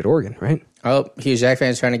complicated organ, right? Oh, Hugh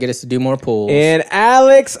Jackman's trying to get us to do more pulls. And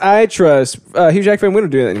Alex, I trust. Hugh Jackman, we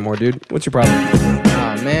don't do that anymore, dude. What's your problem?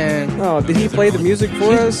 Oh, man. Oh, did he play the music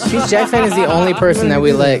for us? Hugh Jackman is the only person that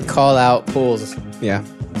we let call out pulls. Yeah.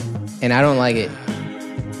 And I don't like it.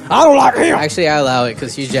 I don't like him. Actually, I allow it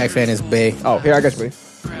because Hugh Jackman is bae. Oh, here, I got you, buddy.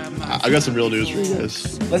 I got some real news for you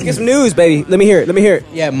guys. Let's get some news, baby. Let me hear it.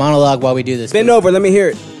 Yeah, monologue while we do this. Bend over. Let me hear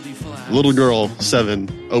it. Little girl,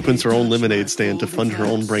 7, opens her own lemonade stand to fund her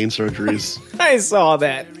own brain surgeries. I saw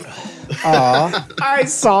that. Aw. I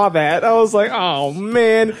saw that. I was like, oh,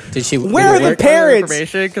 man. Did she? Where are the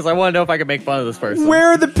parents? Because I want to know if I can make fun of this person. Where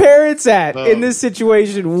are the parents at in this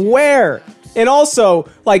situation? Where? And also,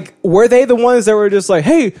 like, were they the ones that were just like,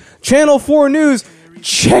 hey, Channel 4 News,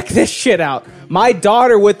 check this shit out. My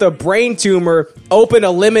daughter with a brain tumor opened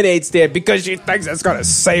a lemonade stand because she thinks that's going to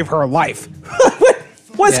save her life.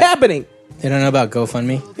 What's happening? They don't know about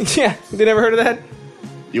GoFundMe? Yeah. They never heard of that?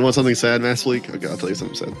 You want something sad, Mass Leak? Okay, I'll tell you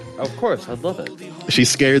something sad. Of course, I'd love it. She's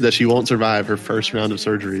scared that she won't survive her first round of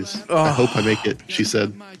surgeries. I hope I make it, she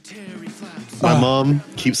said. My mom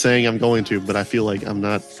keeps saying I'm going to, but I feel like I'm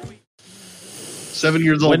not. 7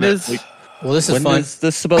 years old. When is fun. Is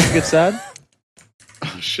this supposed to get sad?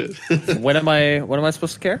 Oh shit. When am I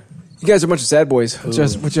supposed to care? You guys are a bunch of sad boys.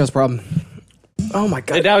 What's y'all's problem? Oh my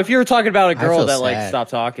god. Now, if you were talking about a girl that sad. like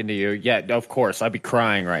stopped talking to you, yeah, of course, I'd be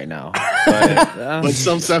crying right now. But, But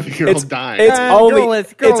some 7-year-old dying.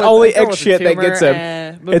 It's only X shit that gets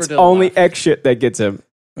him. It's only X shit that gets him.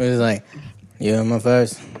 It was like, you're my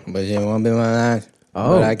first, but you won't be my last.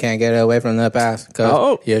 But I can't get away from the past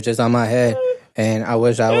because you're just on my head. And I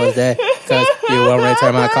wish I was there because you won't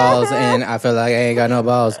return my calls. And I feel like I ain't got no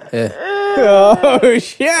balls. Yeah. Oh,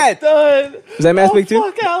 shit. Done. Is that Mass Big too?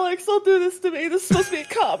 Fuck, Alex, don't do this to me. This is supposed to be a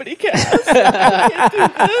comedy cast. I can't do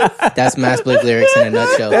this. That's Mass Bleak lyrics in a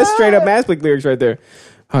nutshell. That's straight up Mass Bleak lyrics right there.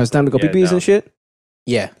 Oh, it's time to go pee-pees and shit?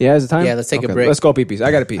 Yeah. Yeah, is it time? Yeah, let's take a break. Let's go pee-pees.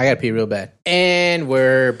 I gotta pee. I gotta pee real bad. And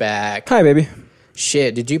we're back. Hi, baby.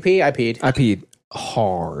 Shit, did you pee? I peed. I peed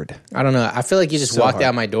hard. I don't know. I feel like you just walked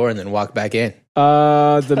out my door and then walked back in.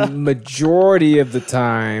 The majority of the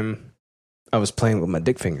time, I was playing with my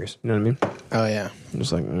dick fingers. You know what I mean? Oh, yeah. I'm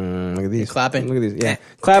just like, look at these. You're clapping? Look at these. Yeah.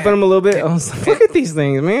 Clapping them a little bit. I was like, look at these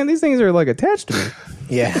things, man. These things are like attached to me.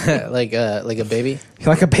 Yeah, like a baby.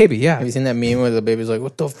 Like a baby, yeah. Have you seen that meme where the baby's like,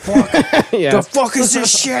 what the fuck? Yeah. The fuck is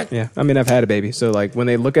this shit? Yeah. I mean, I've had a baby. So, like, when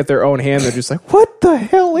they look at their own hand, they're just like, what the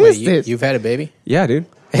hell is this? You've had a baby? Yeah, dude.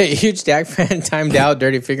 Hey, huge Dak fan timed out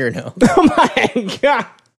Dirty Fingernail. Oh my god!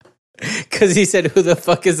 Because he said, "Who the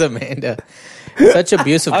fuck is Amanda?" Such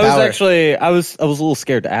abuse of power. I was a little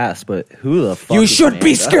scared to ask, but who the fuck? You is should Amanda?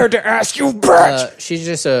 be scared to ask, you bitch. She's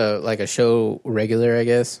just a show regular, I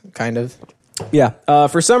guess, kind of. Yeah.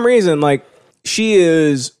 For some reason, like she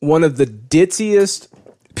is one of the ditziest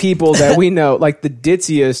people that we know, like the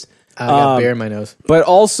ditziest. I got beer in my nose, but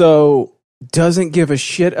also doesn't give a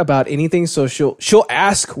shit about anything. So she'll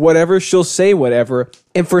ask whatever, she'll say whatever,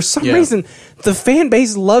 and for some reason, the fan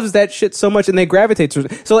base loves that shit so much, and they gravitate to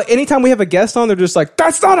it. So like, anytime we have a guest on, they're just like,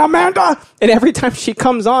 "That's not Amanda," and every time she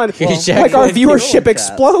comes on, like our viewership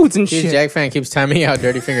explodes and shit. Jack fan keeps timing out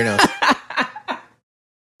Dirty Fingernails.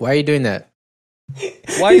 Why are you doing that?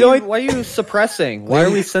 Why are you suppressing? Why are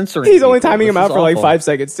we censoring? He's only timing him out for like 5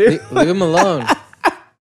 seconds, too. Leave him alone.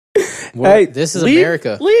 Hey, this is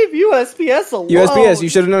America. Leave USPS alone. USPS, you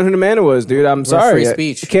should have known who Amanda was, dude. I'm sorry. Free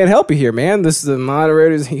speech. I can't help you here, man. This is the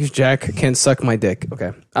moderators. Jack can suck my dick.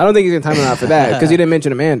 Okay. I don't think he's going to time him out for that because he didn't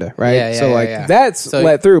mention Amanda, right? Yeah, that's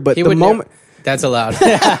let through. But the moment. That's allowed.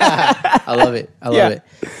 I love it. I love it.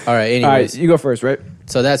 All right. Anyways. All right. You go first, right?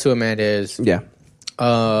 So that's who Amanda is. Yeah.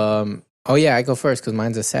 Oh, yeah. I go first because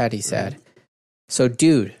mine's a saddie sad. So,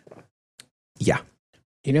 dude. Yeah.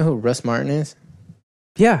 You know who Russ Martin is?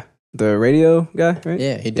 Yeah. The radio guy, right?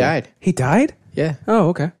 Yeah, he died. He died? Yeah. Oh,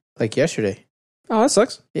 okay. Like yesterday. Oh, that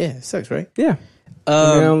sucks. Yeah, it sucks, right? Yeah.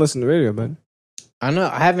 I don't listen to radio, but I know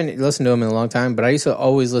I haven't listened to him in a long time, but I used to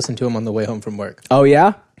always listen to him on the way home from work. Oh,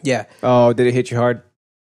 yeah? Yeah. Oh, did it hit you hard?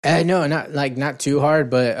 No, not too hard,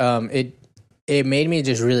 but it made me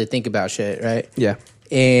just really think about shit, right? Yeah.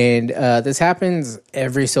 And this happens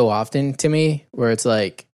every so often to me, where it's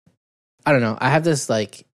like, I don't know, I have this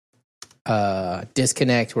like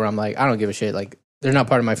disconnect where I'm like, I don't give a shit, like they're not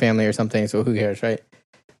part of my family or something, so who cares, right?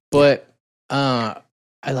 But I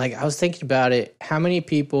was thinking about it, how many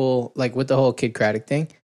people, like with the whole Kid Craddock thing,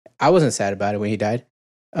 I wasn't sad about it when he died.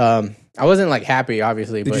 I wasn't like happy,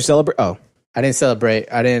 obviously. Did you celebrate? Oh, I didn't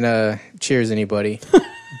celebrate. I didn't cheers anybody.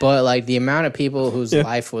 But like the amount of people whose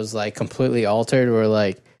life was like completely altered, or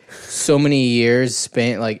like so many years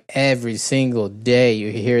spent, like every single day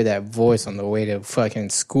you hear that voice on the way to fucking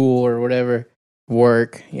school or whatever,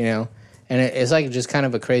 work, you know? And it's like just kind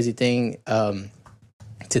of a crazy thing to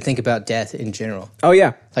think about death in general. Oh,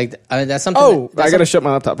 yeah. Like that's something. I got to shut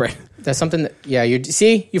my laptop, right? That's something that,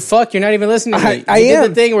 you fuck, you're not even listening to me. I you am.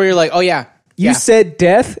 did the thing where you're like, oh, yeah. You said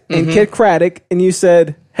death and Kid Craddock, and you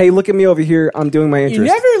said, hey, look at me over here. I'm doing my interest. You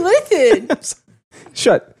never listened.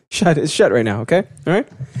 Shut. It's shut right now, okay? All right?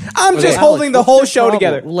 I'm just holding the whole show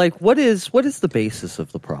together. Like, what is the basis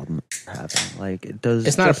of the problem you're having? Like,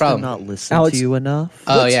 it's not a problem. Not listen to you enough?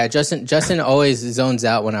 Oh, yeah. Justin always zones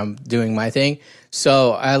out when I'm doing my thing.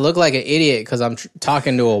 So I look like an idiot because I'm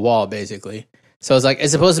talking to a wall, basically. So it's like,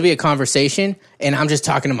 it's supposed to be a conversation, and I'm just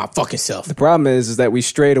talking to my fucking self. The problem is that we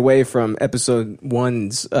strayed away from episode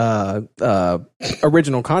 1's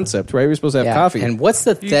original concept, right? We're supposed to have coffee. And what's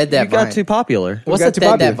the thread that got too popular? What's the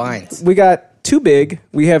thread that vines? We got too big.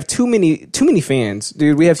 We have too many fans,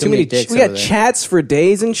 dude. We have too many. We got chats for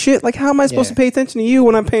days and shit. Like, how am I supposed to pay attention to you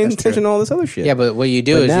when I'm paying attention to all this other shit? Yeah, but what you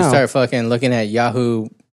do is you start fucking looking at Yahoo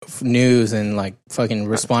News and like fucking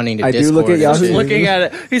responding to Discord. Do look at Yahoo. Looking at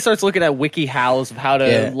it, he starts looking at WikiHows of how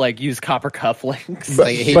to like use copper cufflinks.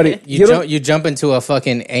 But you jump into a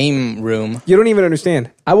fucking AIM room. You don't even understand.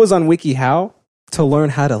 I was on WikiHow to learn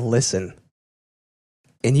how to listen,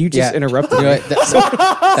 and you just interrupted me.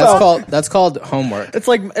 That's called homework. It's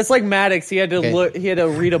like Maddox. He had to look. He had to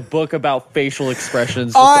read a book about facial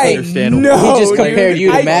expressions just to understand. He just compared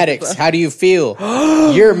you to Maddox. How do you feel?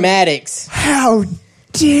 You're Maddox. How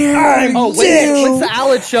dare you? Oh, when's the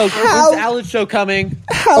Allen show? When's the Allen show coming?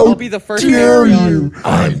 I'll be the first. Dare you?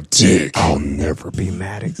 I'm Dick. I'll never be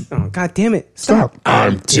Maddox. Oh, God damn it! Stop.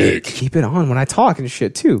 I'm Dick. Keep it on when I talk and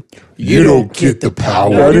shit too. You don't get the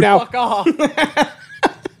power. Fuck off.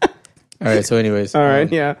 All right. So, anyways. All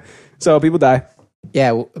right. Yeah. So people die.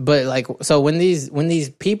 Yeah, but like, so when these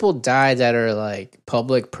people die that are like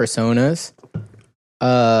public personas.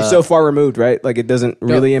 You're so far removed, right? Like it doesn't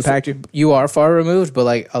really impact you. You are far removed, but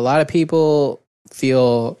like a lot of people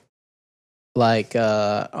feel like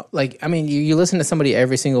I mean, you listen to somebody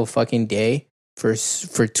every single fucking day for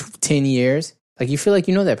 10 years. Like you feel like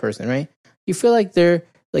you know that person, right? You feel like they're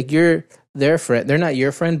like you're their friend. They're not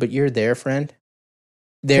your friend, but you're their friend.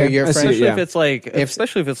 They're your friend. Especially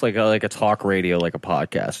if it's like a talk radio, like a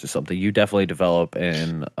podcast or something. You definitely develop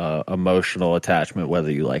an emotional attachment,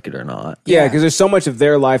 whether you like it or not. Yeah, because there's so much of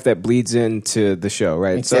their life that bleeds into the show,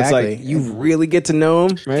 right? Exactly. So it's like you really get to know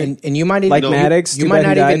them, right? And you might even like Maddox. You might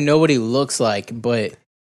not even know what he looks like, but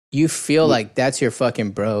you feel like that's your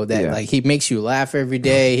fucking bro. That like he makes you laugh every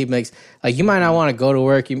day. He makes like you might not want to go to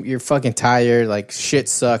work. You're fucking tired. Like shit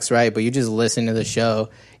sucks, right? But you just listen to the show.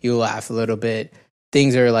 You laugh a little bit.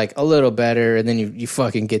 Things are like a little better, and then you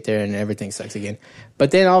fucking get there and everything sucks again.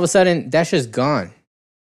 But then all of a sudden, that's just gone,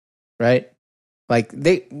 right? Like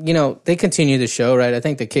they continue the show, right? I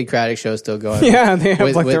think the Kid Craddock show is still going. Yeah, they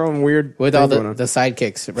have their own weird with all the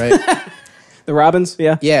sidekicks, right? The Robins,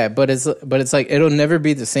 yeah, but it's like it'll never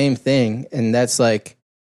be the same thing, and that's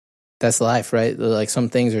life, right? Like some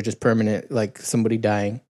things are just permanent, like somebody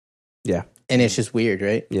dying, and it's just weird,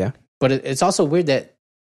 right? Yeah, but it's also weird that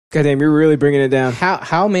goddamn, you're really bringing it down.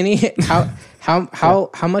 How much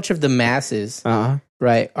of the masses,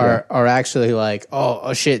 right, are actually like,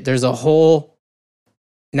 oh shit, there's a whole,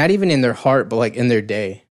 not even in their heart, but like in their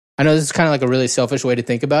day. I know this is kind of like a really selfish way to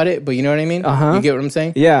think about it, but you know what I mean? You get what I'm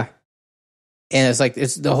saying? Yeah. And it's like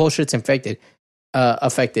the whole shit's affected.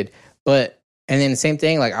 But and then the same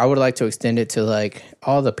thing, like I would like to extend it to like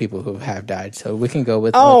all the people who have died. So we can go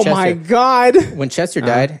with Chester. My God. When Chester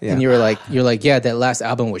died, and you're like, yeah, that last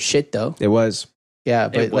album was shit though. It was. Yeah,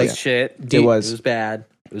 but it was like shit. It was. It was bad.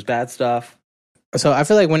 It was bad stuff. So I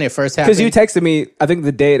feel like when it first happened, because you texted me, I think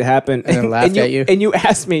the day it happened, and laughed at you, and you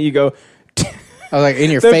asked me, you go, I was like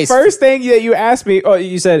in your the face. The first thing that you asked me,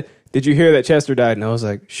 you said, "Did you hear that Chester died?" And I was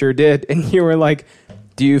like, "Sure did." And you were like,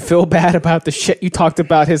 "Do you feel bad about the shit you talked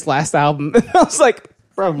about his last album?" And I was like,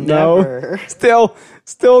 "Bro, no, never. Still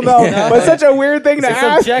no." But it's such a weird thing to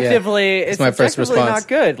ask. Objectively, it's my first response. Not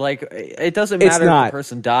good. Like it doesn't matter if the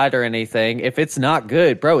person died or anything. If it's not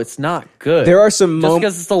good, bro, it's not good. There are some just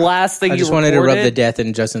because it's the last thing. I just wanted to rub the death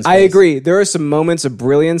in Justin's face. I agree. There are some moments of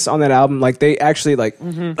brilliance on that album. Like they actually there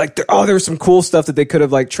was some cool stuff that they could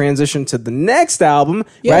have like transitioned to the next album.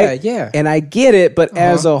 Right? Yeah. And I get it, but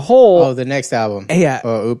as a whole, the next album. Yeah.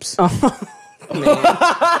 Oh, oops.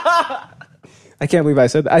 I can't believe I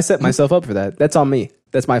said that. I set myself up for that. That's on me.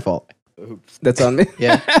 That's my fault. Oops. That's on me.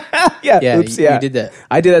 Yeah. Oops. Yeah. You did that.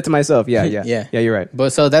 I did that to myself. Yeah. Yeah. You're right. But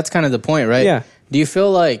so that's kind of the point, right? Yeah. Do you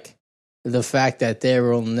feel like the fact that there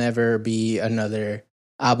will never be another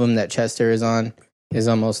album that Chester is on is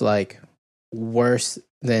almost like worse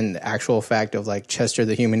than the actual fact of like Chester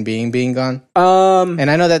the human being gone?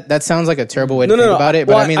 And I know that sounds like a terrible way to think about it,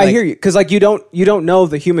 but I mean, like, I hear you, because like you don't know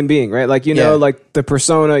the human being, right? Like you know, like the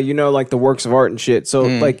persona, you know, like the works of art and shit. So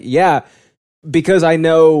like, because I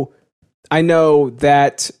know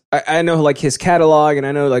that I know like his catalog, and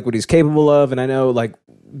I know like what he's capable of, and I know like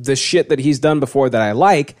the shit that he's done before that I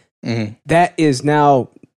like. That is now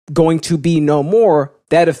going to be no more.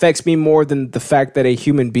 That affects me more than the fact that a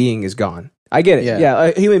human being is gone. I get it. Yeah,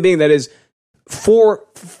 a human being that is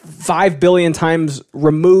 5 billion times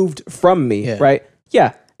removed from me, right?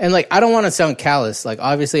 Yeah. And like, I don't want to sound callous. Like,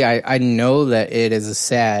 obviously, I know that it is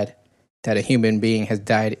sad that a human being has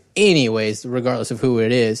died anyways, regardless of who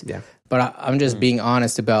it is. Yeah. But I'm just being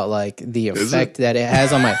honest about like the effect that it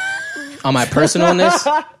has on my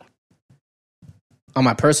personalness. On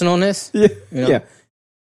my personalness. Yeah. You know?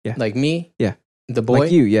 Yeah. Like me. Yeah. The boy.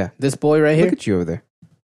 Like you, yeah. This boy right here. Look at you over there.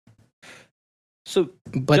 So,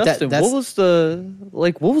 but Justin, what was the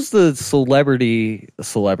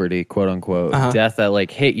celebrity quote unquote death that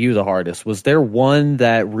like hit you the hardest? Was there one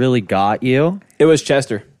that really got you? It was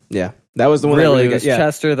Chester. Yeah, that was the one. Really, that it was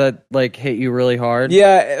Chester that like hit you really hard.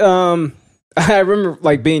 Yeah, I remember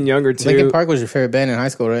like being younger too. Linkin Park was your favorite band in high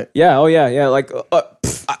school, right? Yeah. Oh yeah. Like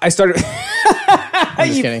I started. I'm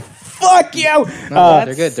just kidding. Fuck you! No,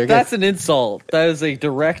 they're good. They're good. That's an insult. That is a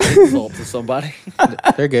direct insult to somebody.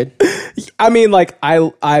 They're good. I mean, like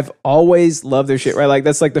I've always loved their shit, right? Like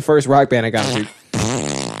that's like the first rock band I got into.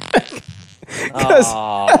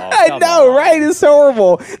 I know, right? It's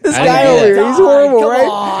horrible. This guy over here, he's horrible, right?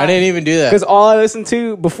 I didn't even do that because all I listened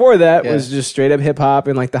to before that was just straight up hip hop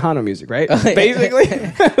and like the Hano music, right? Basically,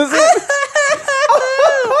 that was it.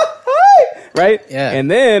 Right? Yeah.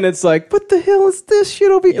 And then it's like, what the hell is this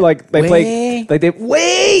shit over here? Like they play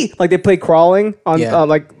Crawling on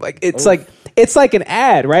like it's like an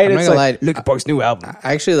ad, right? I'm it's not like gonna lie. Linkin Park's new album.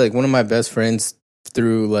 Actually, like one of my best friends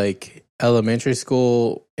through like elementary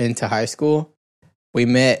school into high school, we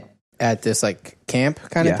met at this like camp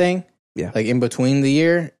kind of thing. Yeah. Like in between the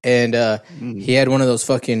year. And he had one of those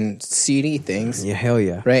fucking CD things. Yeah, hell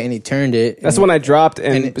yeah. Right? And he turned it. That's the one I dropped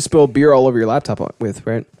and spilled beer all over your laptop with,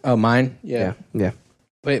 right? Oh, mine? Yeah.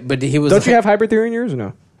 But he was. Don't you have Hybrid Theory in yours or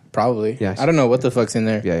no? Probably. Yeah. I don't know what the fuck's in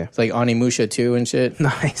there. Yeah. It's like Onimusha 2 and shit.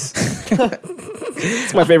 Nice.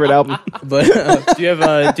 It's my favorite album. But do you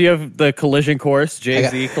have the Collision Course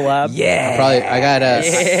Jay-Z collab? Yeah. I got that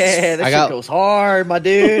shit goes hard, my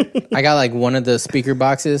dude. I got like one of the speaker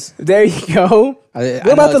boxes. There you go. What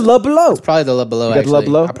about the Love Below? It's probably the Love Below. You got the Love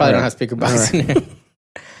Below? I probably don't have speaker boxes in there.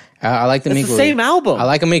 I like them It's equally. the same album. I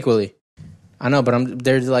like them equally. I know, but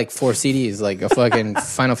there's like 4 CDs, like a fucking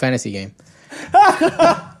Final Fantasy game.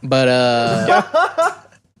 But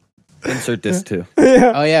Insert disc 2.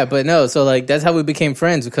 oh yeah, but no. So like that's how we became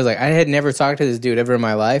friends because like I had never talked to this dude ever in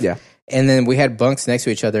my life. Yeah. And then we had bunks next to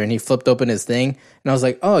each other, and he flipped open his thing, and I was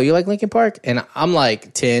like, "Oh, you like Linkin Park?" And I'm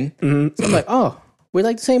like 10, so I'm like, "Oh, we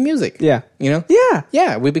like the same music." Yeah. You know? Yeah.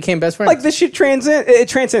 Yeah, we became best friends. Like this shit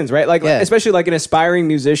transcends, right? Like, Yeah. especially like an aspiring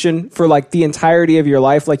musician for like the entirety of your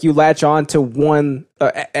life. Like you latch on to one,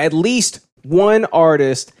 at least one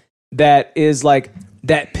artist that is like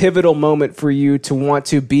that pivotal moment for you to want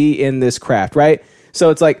to be in this craft, right? So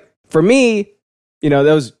it's like for me, you know,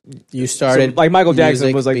 that was you started like Michael Jackson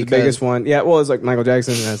music was like the because- biggest one. Yeah, well, it was like Michael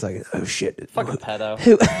Jackson, and I was like, oh shit, Fucking pedo.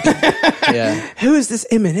 Yeah. who is this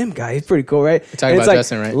Eminem guy? He's pretty cool, right? talking And it's about like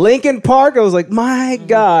Justin, right? Linkin Park. I was like, my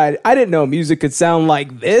God, I didn't know music could sound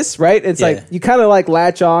like this, right? It's Yeah. like you kind of like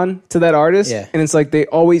latch on to that artist, Yeah. and it's like they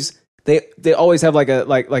always have like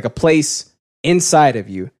a place inside of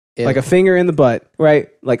you, Yeah. like a finger in the butt, right?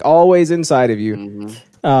 Like always inside of you.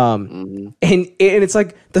 And it's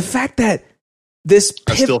like the fact that this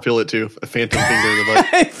I still feel it too. A phantom finger in the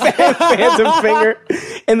butt. phantom finger,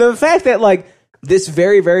 and the fact that like this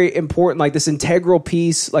very, very important, like this integral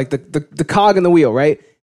piece, like the cog in the wheel, right,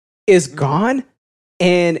 is gone.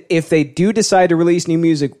 And if they do decide to release new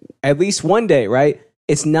music, at least one day, right,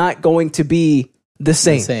 it's not going to be the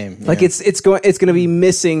same. Like yeah. it's going to be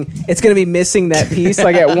missing. It's going to be missing that piece.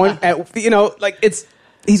 Like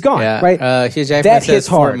he's gone, Yeah. right? Hugh Jackman That says hits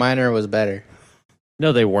hard. Fort Minor was better.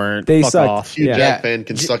 No, they weren't. They Fuck sucked. off. Hugh Yeah. Jackman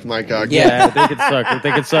can suck my cock. Yeah,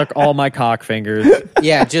 they could suck all my cock fingers.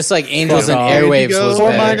 Yeah, just like Angels Fuck and off. Airwaves Here you was go.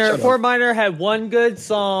 better. Fort Minor had one good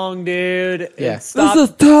song, dude. Yeah.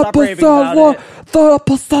 Stop raving about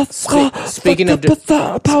it. Speaking of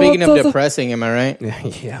depressing, am I right?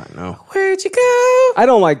 Yeah, I know. Where'd you go? I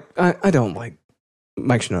don't like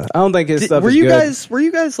Mike Shinoda. I don't think his stuff Were is you good.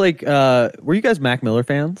 were you guys Mac Miller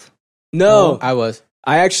fans? No, I was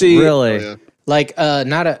I actually Really? Oh, yeah. like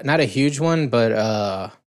not a huge one,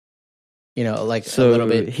 but you know, like a little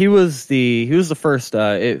bit. He was the first.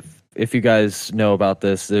 If you guys know about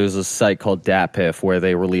this, there was a site called DatPiff where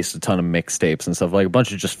they released a ton of mixtapes and stuff, like a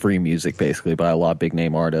bunch of just free music basically by a lot of big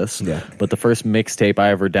name artists. Yeah. But the first mixtape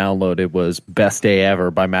I ever downloaded was Best Day Ever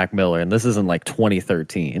by Mac Miller, and this is in like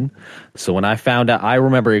 2013. So when I found out, I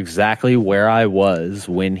remember exactly where I was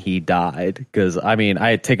when he died, because I mean,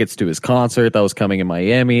 I had tickets to his concert that was coming in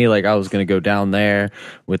Miami. Like I was going to go down there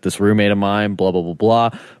with this roommate of mine, blah blah blah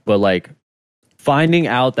blah. But like, finding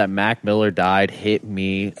out that Mac Miller died hit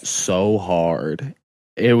me so hard.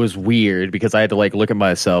 It was weird because I had to like look at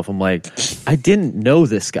myself. I'm like, I didn't know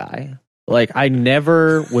this guy. Like I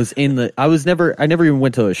never even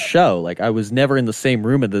went to a show. Like I was never in the same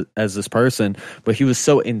room as this person, but he was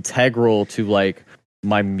so integral to like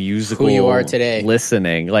my musical Who you are today.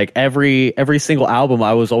 listening. Like every single album,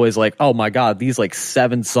 I was always like, oh my God, these like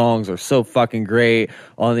 7 songs are so fucking great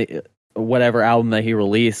on the whatever album that he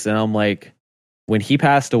released. And I'm like, when he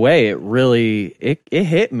passed away, it really it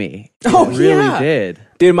hit me. It really did.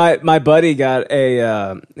 Dude, my buddy got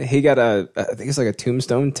I think it's like a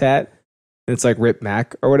tombstone tat, and it's like Rip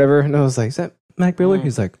Mac or whatever. And I was like, is that Mac Miller?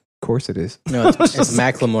 He's like, of course it is. No, it's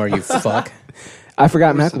Macklemore, you fuck. I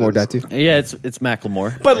forgot Macklemore died too. Yeah, it's But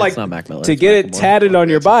Macklemore. But like it's not Mac Miller. to It's get it Macklemore. tatted on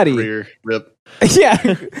your body. Career rip. Yeah,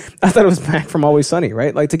 I thought it was Mac from Always Sunny,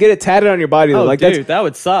 right? Like to get it tatted on your body. Oh, like dude, that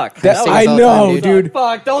would suck. that's sing I this all the know, time, dude.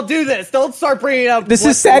 Fuck, don't do this. Don't start bringing up. This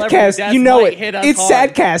what is celebrity Sadcast. deaths You know might it. hit us It's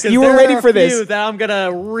hard. Sadcast. 'Cause You were there ready are a for this. few that I'm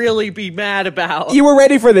gonna really be mad about. You were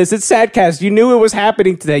ready for this. It's Sadcast. You knew it was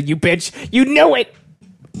happening today, you bitch. You knew it.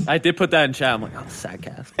 I did put that in chat. I'm like, oh,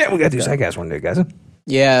 Sadcast. Yeah, we gotta do Sadcast one day, guys. All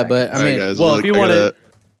Yeah, but I All right, mean, guys. well, look, if you wanna-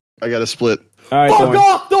 I got to split. right, Fuck Thorne.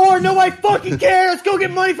 off, Thor! Nobody fucking cares. Go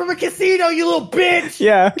get money from a casino, you little bitch.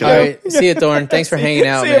 Yeah. all right. See you, Thorne. Thanks for hanging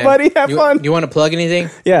out, See man. you, buddy. Have fun. You want to plug anything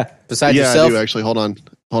Yeah. besides Yeah, yourself? I do actually. Hold on.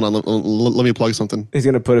 Let me plug something. He's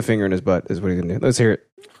gonna put a finger in his butt. Is what he's gonna do. Let's hear it.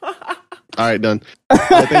 All right, done. All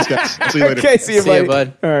right, thanks, guys. I'll see you later. Okay, see you, See ya, buddy.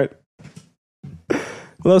 bud. All right.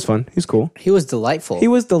 Well, that was fun. He's cool. He was delightful. He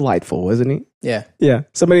was delightful, wasn't he? Yeah. Yeah.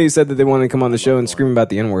 Somebody said that they wanted to come on the show and scream about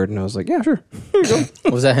the N-word, and I was like, yeah, sure. Here you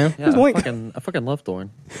go. Was that him? Yeah, I fucking love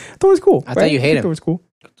Thorne. Thorne's cool. I thought you hate him. Thorne's cool.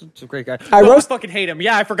 He's a great guy. I fucking hate him.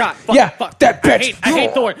 Yeah, I forgot. Fuck, Yeah, fuck. that bitch. I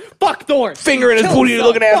hate Thorne. Fuck Thorne. Finger in his Kill booty himself.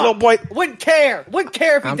 looking ass Fuck. little boy. Wouldn't care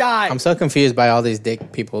if he died. I'm so confused by all these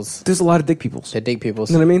dick peoples. There's a lot of dick peoples. The dick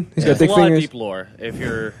peoples. You know what I mean? He's got dick a lot fingers. of deep lore. If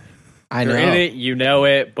you're I you're know. in it, you know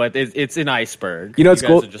it, but it's an iceberg. You know what's guys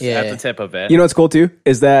cool? are just Yeah. at the tip of it. You know what's cool too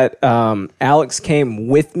is that Alex came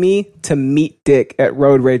with me to meet Dick at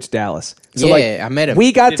Road Rage Dallas. So I met him.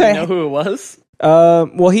 We got Did to you know who it was?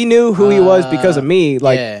 well, he knew who he was because of me,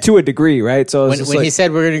 like yeah. to a degree, right? So it was when he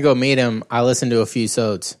said we're gonna go meet him, I listened to a few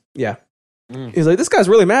sods. yeah. He's like, this guy's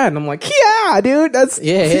really mad, and I'm like, yeah, dude, that's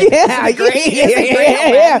Yeah. yeah.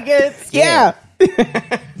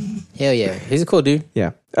 Hell yeah, he's a cool dude.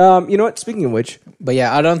 Yeah. You know what? Speaking of which, But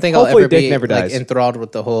yeah, I don't think Hopefully I'll ever Dick be never like dies. enthralled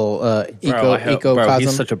with the whole Bro, I hope, bro, ecocosm.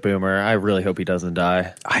 he's such a boomer. I really hope he doesn't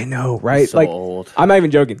die. I know, right? So like, old. I'm not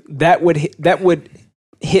even joking. That would hit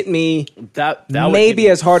me That would maybe hit me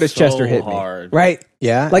as hard as so Chester hit me, hard. right?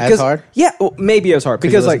 Yeah, Like, as 'cause- hard? Yeah, well, maybe as hard you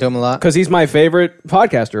because listen like to him a lot? because he's my favorite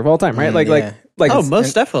podcaster of all time, right? yeah. Like Oh,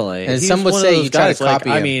 most definitely. and He's some would one of say those you try to guys, like, copy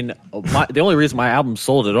I him. mean, the only reason my album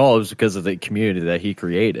sold at all is because of the community that he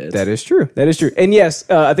created. That is true. That is true. And yes,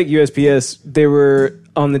 I think USPS, they were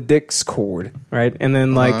on the Discord, right? And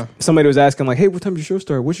then like somebody was asking like, hey, what time does your show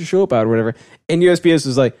start? What's your show about or whatever? And USPS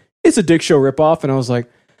was like, it's a Dick Show ripoff. And I was like,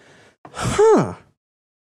 huh.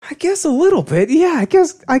 I guess a little bit. Yeah,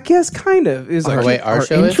 I guess kind of. Is Oh, our- wait, our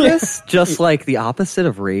show is? Interests just like the opposite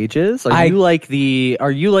of Rages. Are you like the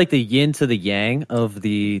yin to the yang of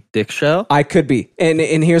the Dick Show? I could be. And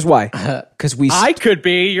here's why. Because I could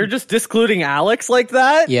be. You're just discluding Alex like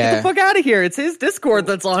that? Yeah. Get the fuck out of here. It's his Discord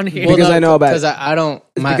that's on here. Because I know about it. Because I don't.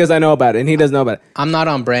 because I know about it and he doesn't know about it. I'm not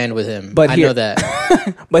on brand with him. But I here- know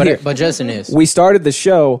that. But here, But Justin is. we started the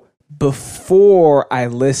show before I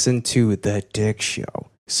listened to the Dick Show.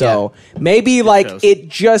 So maybe like shows. it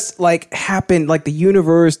just like happened, like the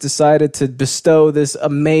universe decided to bestow this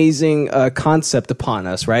amazing concept upon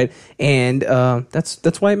us, right? And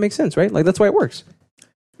that's why it makes sense, right? Like that's why it works.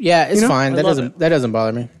 Yeah, it's You know? fine. That love doesn't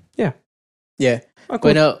bother me. Yeah. Yeah, Oh, cool.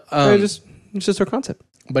 but no. it's just our concept.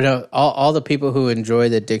 But all the people who enjoy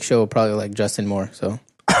the Dick Show will probably like Justin more. So,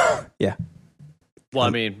 Yeah. Well,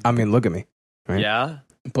 I mean, Look at me. yeah.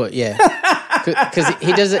 but yeah, because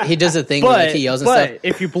he does a thing where like, he yells and but stuff.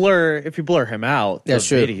 if you blur him out, That's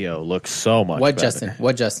the true. video looks so much What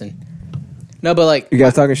better. Justin? No, but like You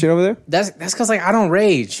guys talking shit over there? that's because like I don't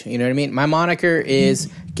rage. You know what I mean? My moniker is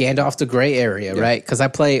Gandalf the Gray Area, right? Because I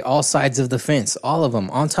play all sides of the fence, all of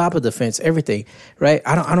them, on top of the fence, everything, right?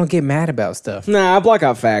 I don't get mad about stuff. Nah, I block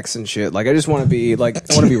out facts and shit. Like I just want to be like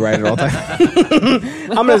I want to be right at all times.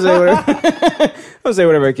 I'm gonna say whatever. I'm gonna say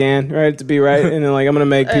whatever I can, right, to be right, and then like I'm gonna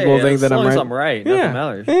make people Hey, think as that long I'm as right. I'm right, Yeah, nothing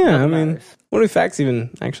matters. yeah. Nothing I mean, matters. what do facts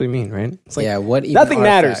even actually mean, right? It's like Yeah, what even nothing are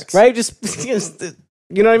matters, facts? right? Just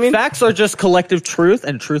you know what I mean. Facts are just collective truth,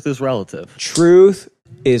 and truth is relative. Truth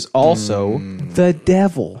is also the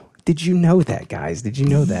devil. Did you know that, guys? Did you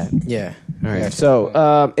know that? Yeah. All right.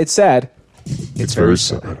 So it's sad. It's very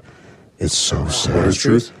sad. It's so sad, it's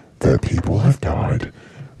truth, that people have died.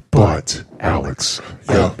 But, Alex,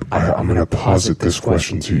 I'm going to posit this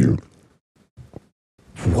question to you.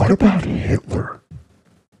 What about Hitler?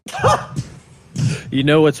 You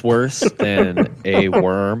know what's worse than a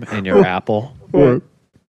worm in your apple? What?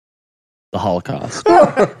 The Holocaust.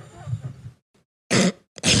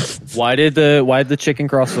 Why did the chicken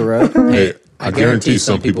cross the road? Hey, I guarantee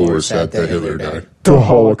some people were sad that Hitler died. The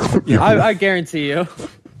Holocaust. I guarantee you.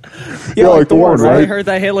 Yeah, like Thorne, When I right? heard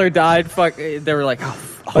that Hitler died, they were like, oh,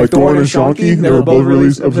 fuck. Like Thorne and Shonky, they were both really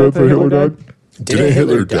upset that Hitler died. Didn't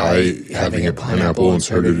Hitler die having a pineapple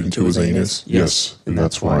inserted into his anus? Yes, and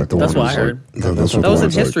that's why Thorne That's what was I heard. Like, that's what That was Thorne in was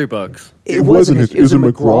like. history books. It wasn't. It was in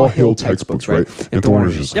McGraw-Hill textbooks, right? And Thorne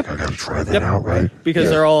was just like, I gotta try that out, right? Because Yeah.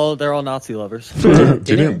 they're all Nazi lovers.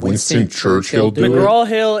 Didn't Winston Churchill do it?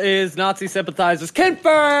 McGraw-Hill is Nazi sympathizers.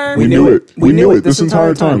 Confirmed! We knew it. We knew it this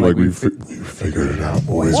entire time. Like, we figured it out,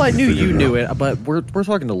 boys. Well, I We knew figured you knew out. it, but we're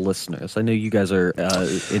talking to listeners. I know you guys are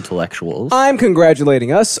intellectuals. I'm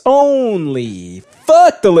congratulating us only.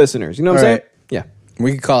 Fuck the listeners. You know what I'm All saying? right. Yeah.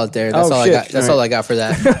 We can call it there. That's Oh, all shit. I got. That's All all right. I got for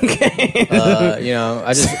that. Okay. You know,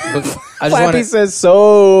 I just Flappy want to. says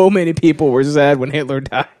so many people were sad when Hitler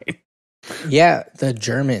died. Yeah, the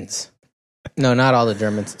Germans. No, not all the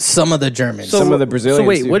Germans. Some of the Germans. Some of the Brazilians. So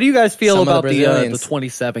wait, what do you guys feel Some of about the the Brazilians.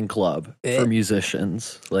 27 Club for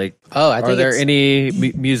musicians? Like, I think are there it's- any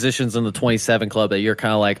musicians in the 27 Club that you're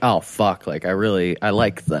kind of like, oh fuck, like I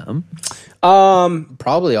like them?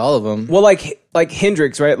 Probably all of them. Well, like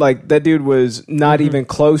Hendrix, right? Like that dude was not even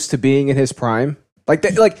close to being in his prime. Like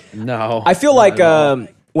that, like No, I feel like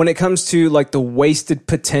when it comes to like the wasted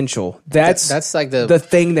potential, that's like the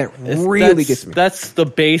thing that really gets me. That's the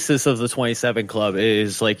basis of the 27 Club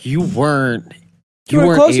is like you weren't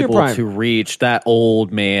weren't close to your able prime. to reach that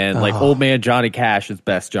old man, like old man Johnny Cash is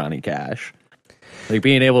best Johnny Cash. Like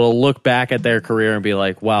being able to look back at their career and be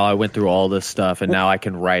like, wow, I went through all this stuff and now I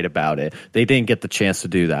can write about it. They didn't get the chance to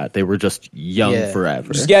do that. They were just young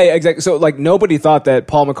forever. Yeah, exactly. So like nobody thought that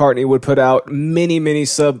Paul McCartney would put out many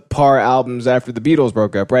subpar albums after the Beatles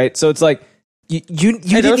broke up, right? So it's like you Hey,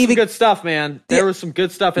 there didn't was even some good stuff, man. There was some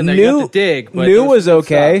good stuff in there. You have to dig. But New there was some good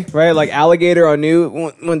okay, stuff. right? Like Alligator on New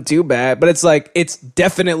wasn't too bad, but it's like it's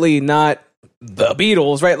definitely not the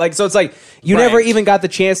Beatles, right? Like so it's like you never even got the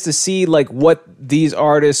chance to see like what these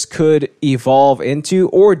artists could evolve into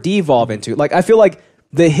or devolve into. Like I feel like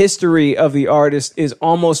the history of the artist is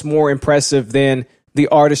almost more impressive than the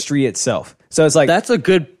artistry itself. So it's like that's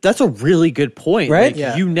a really good point, right? Like,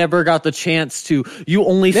 Yeah. you never got the chance to. You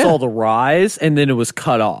only saw the rise, and then it was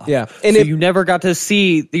cut off. Yeah. and And you never got to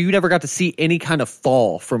see. You never got to see any kind of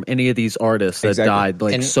fall from any of these artists that Exactly. died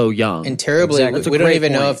like And- so young. And terribly, That's a we don't great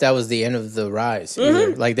even know point. if that was the end of the rise.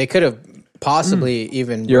 Either. Like they could have possibly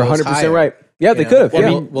even. you're rose 100% higher, right. Yeah, they you know? could have. Well,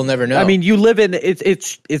 Yeah. we'll never know. I mean, you live in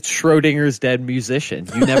it's Schrodinger's dead musician.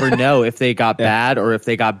 You never know if they got bad or if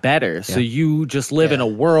they got better. So you just live in a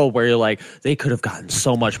world where you're like, they could have gotten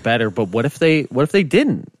so much better, but what if they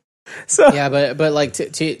didn't? So yeah, but like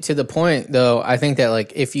to the point though, I think that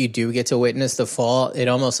like if you do get to witness the fall, it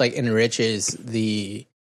almost like enriches the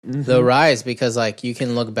rise because like you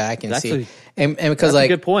can look back and That's see a- and because That's like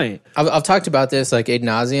a good point. I've talked about this like ad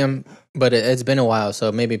nauseum, but it's been a while,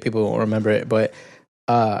 so maybe people won't remember it. But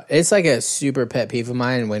it's like a super pet peeve of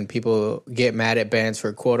mine when people get mad at bands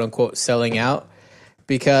for quote unquote selling out,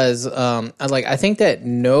 because I think that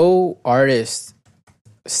no artist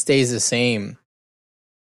stays the same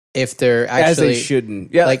if they're actually as they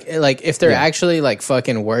shouldn't. Yeah. like if they're actually like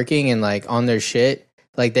fucking working and like on their shit,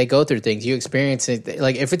 like they go through things, you experience it.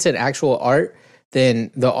 Like if it's an actual art,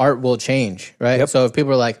 then the art will change, right? Yep. So if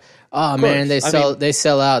people are like, oh man, they I mean-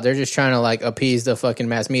 sell out, they're just trying to like appease the fucking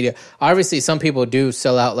mass media. Obviously, some people do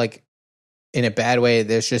sell out like in a bad way.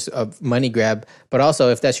 There's just a money grab, but also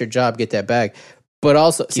if that's your job, get that bag. But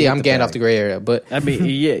also, see, I'm getting off the gray area. But I mean,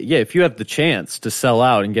 yeah. If you have the chance to sell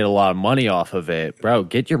out and get a lot of money off of it, bro,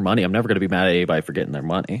 get your money. I'm never going to be mad at anybody for getting their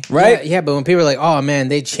money. right? yeah, but when people are like, oh man,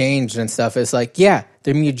 they changed and stuff, it's like, yeah,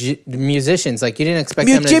 they're musicians. Like you didn't expect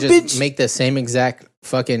them to just make the same exact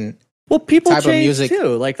fucking. Well, people type of change music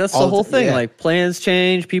too. Like that's the all whole the- thing. yeah. Like plans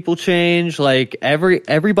change, people change. Like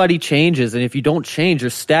everybody changes, and if you don't change, you're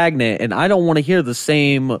stagnant. And I don't want to hear the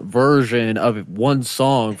same version of one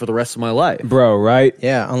song for the rest of my life. Bro, right?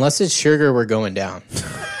 Yeah, unless it's Sugar, we're going down.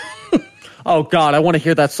 Oh God, I want to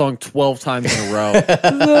hear that song 12 times in a row.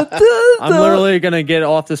 I'm literally gonna get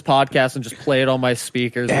off this podcast and just play it on my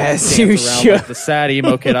speakers. Yes, and you dance around should. like the sad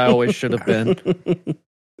emo kid I always should have been.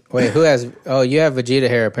 Wait, who has? Oh, you have Vegeta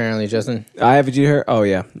hair apparently, Justin. I have a G hair. Oh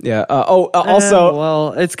yeah, yeah. Also,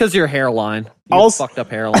 well, it's because your hairline. You Also- fucked up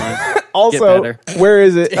hairline. also, better. where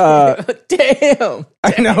is it? Damn.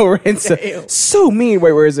 I know. It's so mean.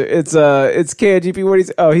 Wait, where is it? It's KIGP. What he?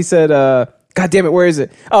 Oh, he said. God damn it, where is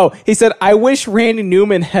it? Oh, he said, I wish Randy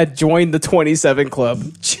Newman had joined the 27 Club.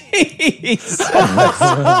 Jesus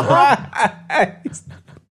Christ.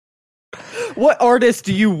 What artist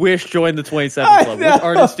do you wish joined the 27 Club? What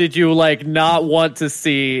artist did you like not want to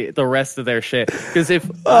see the rest of their shit? Because if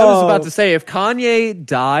I was about to say, if Kanye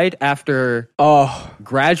died after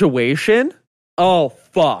graduation, oh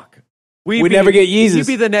fuck, we'd never get Yeezus. He'd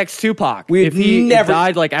be the next Tupac. We'd if he never-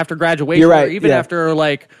 died like after graduation, You're right, or even yeah. after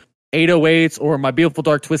like 808s or My Beautiful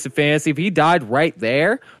Dark Twisted Fantasy, if he died right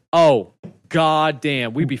there, oh god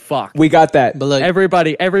damn, we'd be fucked. We got that. But look,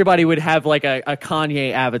 Everybody would have like a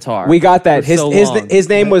Kanye avatar. We got that. for so long. His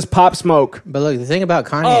name was Pop Smoke. but look, the thing about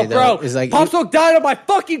Kanye Oh, though bro, is like Pop Smoke died on my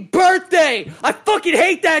fucking birthday. I fucking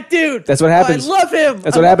hate that dude. That's what happens. I love him.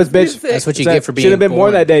 That's I what love happens, his bitch. music. that's what you get for being. Should have been more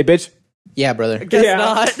born. that day, bitch. Yeah, brother. Guess Yeah.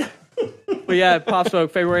 not. But yeah, Pop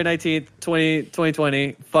Smoke, February 19th,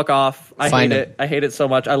 2020. Fuck off. I Find hate him. it. I hate it so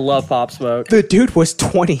much. I love Pop Smoke. The dude was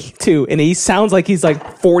 22, and he sounds like he's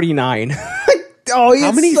like 49. Oh,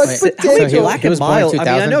 how many Black and Milds? I mean,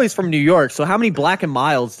 I know 2000. he's from New York, so how many Black and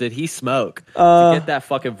Milds did he smoke to get that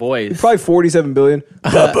fucking voice? Probably 47 billion.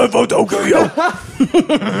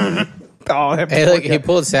 Hey, look, he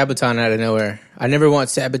pulled Sabaton out of nowhere. I never want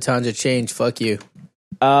Sabaton to change. Fuck you.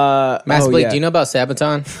 Master Blake, do you know about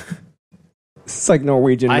Sabaton? It's like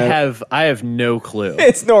Norwegian metal. I have no clue.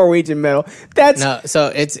 It's Norwegian metal.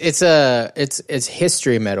 So it's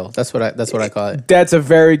history metal. That's what I call it. That's a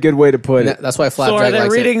very good way to put it. That's why So Flapjack are they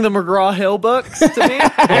likes reading it. the McGraw Hill books to me?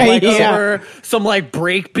 Like Yeah. over some like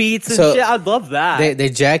break beats and So shit. I'd love that. They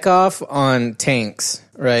jack off on tanks,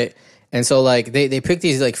 right? And so like they pick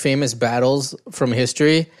these like famous battles from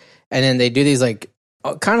history, and then they do these like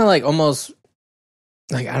kind of like almost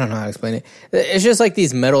like I don't know how to explain it. It's just like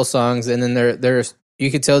these metal songs, and then they're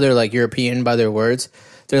you could tell they're like European by their words.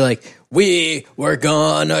 They're like, "We were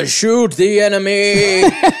gonna shoot the enemy,"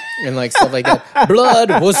 and like stuff like that.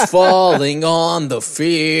 Blood was falling on the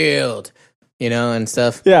field, and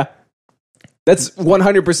stuff. Yeah. That's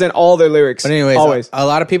 100% all their lyrics. But anyways, always. a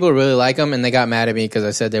lot of people really like them, and they got mad at me because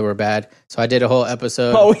I said they were bad. So I did a whole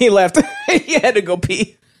episode. Oh, he left. He had to go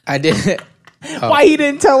pee. I did. Why he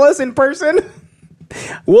didn't tell us in person?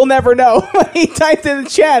 We'll never know. He typed in the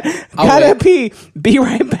chat. Gotta pee. Be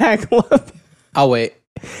right back. I'll wait.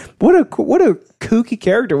 What a kooky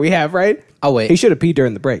character we have, right? I'll wait. He should have peed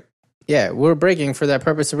during the break. Yeah, we're breaking for that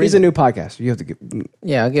purpose. He's a new podcaster. You have to give.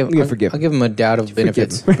 Yeah, I'll give him a doubt of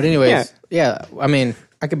benefits. But anyways, yeah. I mean,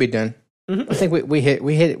 I could be done. I think we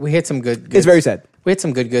hit some good goods. It's very sad. We hit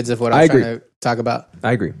some good goods of what I was trying to talk about.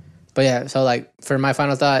 I agree. But yeah, so like for my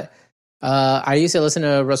final thought, I used to listen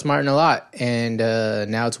to Russ Martin a lot, and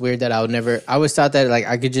now it's weird that I always thought that like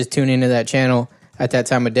I could just tune into that channel at that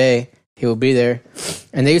time of day. He will be there,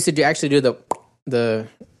 and they used to actually do the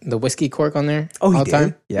whiskey cork on there all the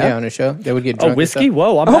time. Yeah, on the show they would get drunk. Oh, whiskey!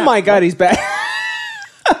 Whoa! Oh my god, he's back.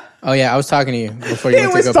 Oh yeah, I was talking to you before you He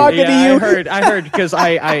went was to go. talking to you. I heard because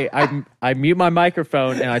I mute my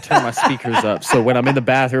microphone and I turn my speakers up, so when I'm in the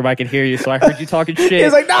bathroom I can hear you. So I heard you talking shit.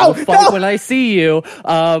 He's like, no, I'll fight no. when I see you.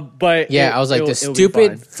 But Yeah, I was like, the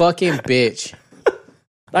stupid fucking bitch.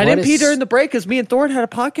 I didn't pee is- during the break because me and Thorne had a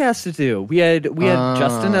podcast to do. We had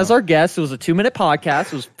Justin as our guest. It was a 2-minute podcast.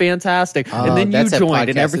 It was fantastic. And then you that's a joined,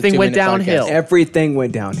 and podcast, a everything went 2-minute downhill. podcast. Everything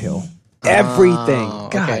went downhill. Everything.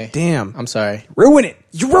 God okay. damn. I'm sorry. Ruin it.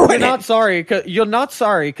 You ruin You're it. not sorry. You're not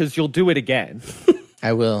sorry because you'll do it again.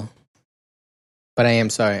 I will. But I am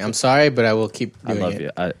sorry. I'm sorry, but I will keep I doing love it.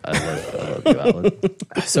 you. I love you, Alan.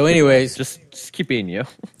 So anyways, just keep being you.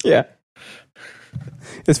 Yeah.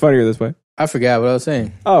 It's funnier this way. I forgot what I was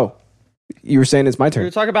saying. Oh, you were saying it's my You turn.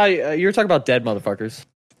 were talking about dead motherfuckers.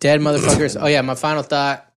 Dead motherfuckers. Oh yeah, my final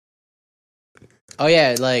thought. Oh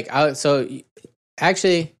yeah,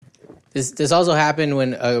 actually, this also happened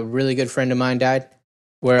when a really good friend of mine died.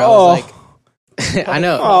 Where I was like, I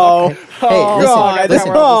know. Oh, Hey,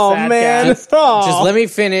 listen. Oh, man. Just let me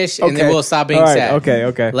finish, and then we'll stop being All right, sad.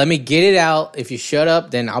 Okay. Let me get it out. If you shut up,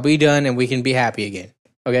 then I'll be done, and we can be happy again.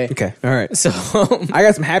 Okay. Okay. All right. So I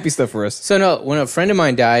got some happy stuff for us. So no, when a friend of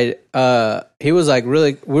mine died, he was like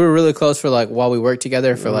we were really close for like while we worked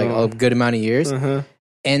together for like a good amount of years. And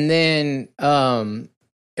then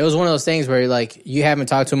it was one of those things where like you haven't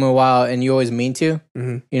talked to him in a while and you always mean to.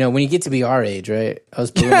 When you get to be our age, right?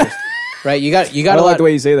 Us boomers. Right? You got I don't like the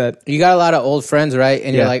way you say that. You got a lot of old friends, right?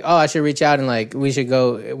 And you're like, "Oh, I should reach out and like we should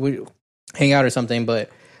go hang out or something,"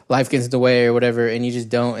 but life gets in the way or whatever, and you just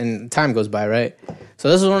don't, and time goes by, right? So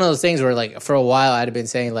this was one of those things where, like, for a while, I'd been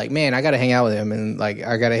saying, like, man, I got to hang out with him, and, like,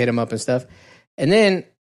 I got to hit him up and stuff. And then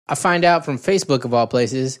I find out from Facebook, of all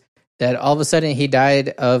places, that all of a sudden he died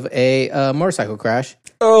of a motorcycle crash.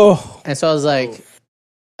 Oh. And so I was like,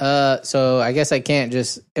 so I guess I can't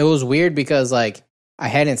just... It was weird because, like, I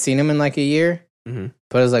hadn't seen him in, like, a year.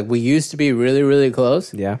 But it was like, we used to be really, really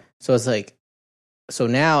close. Yeah. So it's like... So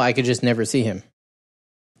now I could just never see him.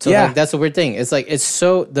 So like, that's the weird thing. It's like, it's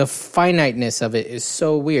so, the finiteness of it is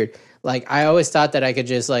so weird. Like, I always thought that I could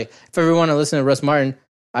just like, if I ever want to listen to Russ Martin,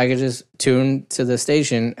 I could just tune to the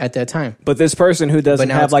station at that time. But this person who doesn't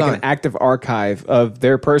now have it's like gone. an active archive of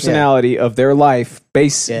their personality, of their life,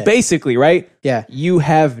 basically, right? Yeah. You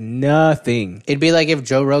have nothing. It'd be like if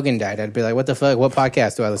Joe Rogan died. I'd be like, what the fuck? What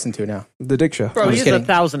podcast do I listen to now? The Dick Show. Bro, I'm he just has kidding.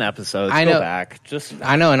 1,000 episodes. I Go know. back.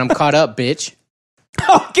 I know, and I'm caught up, bitch.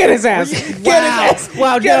 Oh, get his ass. Get his ass.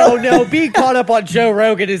 Wow, no. Being caught up on Joe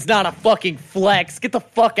Rogan is not a fucking flex. Get the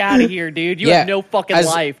fuck out of here, dude. You have no fucking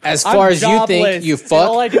life. As far as you think, you fuck.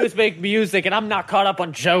 All I do is make music, and I'm not caught up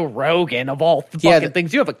on Joe Rogan of all fucking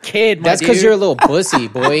things. You have a kid, That's because you're a little pussy,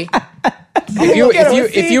 boy.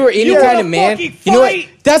 If you were any kind of man, you know what?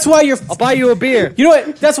 That's why I'll buy you a beer. You know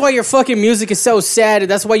what? That's why your fucking music is so sad.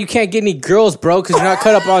 That's why you can't get any girls, bro, because you're not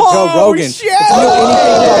cut up on Joe Rogan. Shit. If you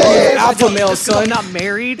know anything about alpha male, son. I'm not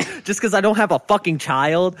married. Just because I don't have a fucking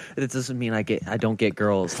child, it doesn't mean I don't get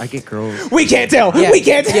girls. I get girls. We can't tell. Yeah. We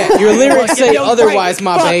can't tell. Yeah, your lyrics say otherwise,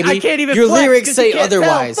 my baby. I can't even your flex lyrics say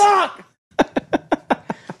otherwise. Fuck.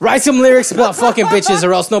 Write some lyrics about fucking bitches,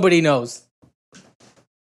 or else nobody knows.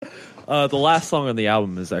 The last song on the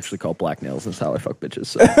album is actually called Black Nails. That's how I fuck bitches.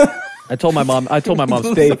 So. I told my mom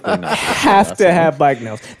they have to have black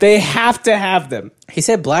nails. They have to have them. He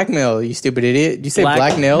said blackmail, you stupid idiot. Did you say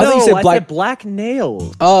black nails? No, you said I said black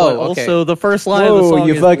nails. Oh, okay. Also, the first line of the song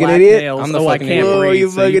you is fucking black idiot. nails. I'm the I fucking can't idiot. breathe. You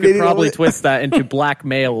So you fucking could idiot. probably twist that into black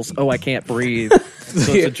males. Oh, I can't breathe.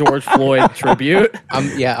 So it's a George Floyd tribute. I'm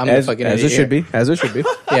the fucking idiot. As it should be. As it should be.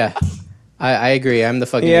 Yeah. I agree. I'm the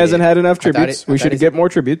fucking He idiot. hasn't had enough tributes. We should get more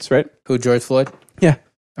tributes, right? Who, George Floyd? Yeah.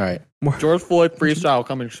 All right. George Floyd freestyle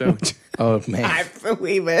coming soon. Oh, man. I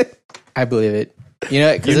believe it. I believe it. You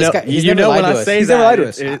know, because this guy, he's you never know lied when to I us. say He's that, never lied to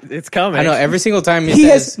us. it's coming. I know, every single time He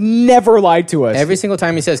has never lied to us. Every single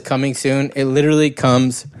time he says coming soon, it literally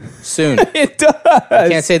comes soon. It does.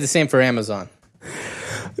 Can't say the same for Amazon.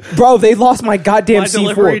 Bro, they lost my goddamn My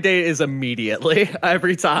delivery C4. date is immediately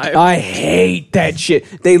every time. I hate that shit.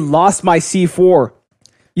 They lost my C4.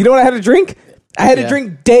 You know what I had to drink? I had to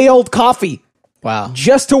drink day-old coffee Wow.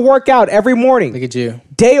 just to work out every morning. Look at you.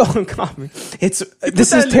 Day-old coffee. This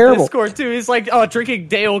is In terrible. Discord too. He's like, "Oh, drinking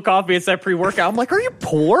day-old coffee instead of pre-workout." I'm like, "Are you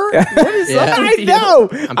poor? What is Yeah. up I with you?" know.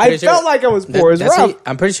 I pretty sure felt like I was poor. It was That's how rough. you-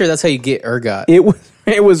 I'm pretty sure that's how you get ergot.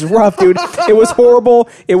 It was rough, dude. It was horrible.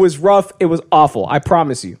 It was rough. It was awful. I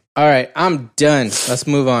promise you. All right, I'm done. Let's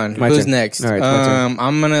move on. My Who's turn. next? All right, my turn.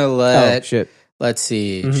 I'm gonna Oh, let. shit. Let's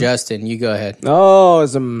see, Justin. You go ahead. Oh,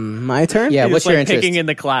 is it my turn? Yeah. He What's was, your like, interest? picking in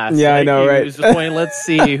the class. Yeah, I Like, know, he right? was just going, let's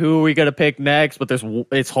see who are we gonna pick next. But it's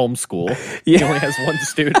homeschool. He Yeah. only has one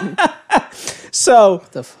student. So,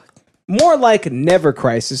 What the fuck? more like never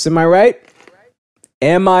crisis. Am I right?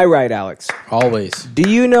 Am I right, Alex? Always. Do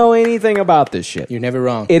you know anything about this shit? You're never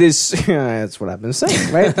wrong. It is. That's what I've been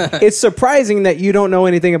saying, right? It's surprising that you don't know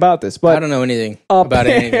anything about this, but I don't know anything about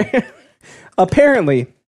anything. apparently,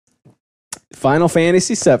 Final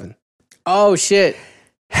Fantasy VII Oh shit!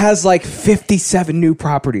 has like 57 new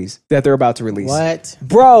properties that they're about to release. What?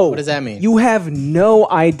 Bro, What does that mean? You have no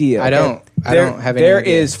idea. I don't have any There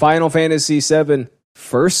idea. is Final Fantasy VII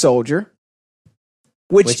First Soldier,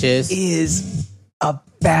 which is a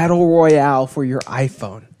battle royale for your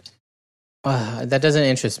iPhone. That doesn't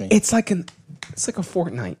interest me. It's like a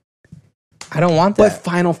Fortnite, I don't want but that.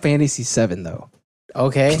 Final Fantasy VII though.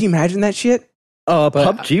 Okay. Can you imagine that shit? But-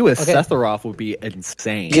 PUBG with okay. Sephiroth would be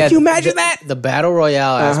insane. Can you imagine that? The battle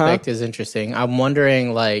royale aspect is interesting. I'm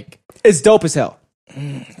wondering, like, It's dope as hell.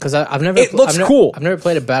 because I've never. It looks I've cool. I've never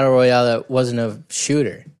played a battle royale that wasn't a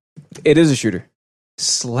shooter. It is a shooter.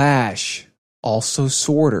 / also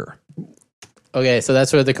sorter. Okay, so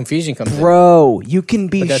that's where the confusion comes in. Bro, you can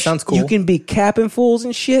be. But that sounds cool. You can be capping fools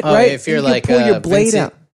and shit, Oh, right? if you're you can like, pull your blade Vincent.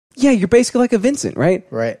 out. Yeah, you're basically like a Vincent, right?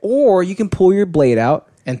 Right. Or you can pull your blade out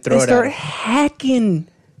And throw it start at 'em.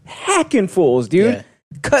 hacking fools, dude. Yeah.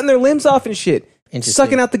 Cutting their limbs off and shit. Interesting.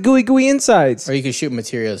 Sucking out the gooey insides. Or you could shoot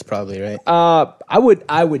materials, probably, right?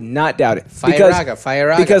 I would not doubt it. Fire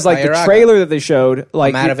Raga. Because like the trailer that they showed,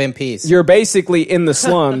 like I'm out of MPs. You're basically in the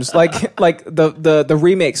slums, like the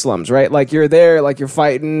remake slums, right? Like you're there, like you're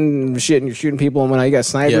fighting shit and you're shooting people, and when you got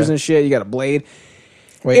snipers Yeah. and shit, you got a blade.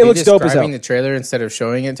 Wait, it are you looks dope as hell. describing the trailer instead of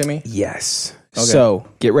showing it to me? Yes. Okay. So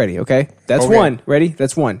get ready, okay? That's Okay. one. Ready?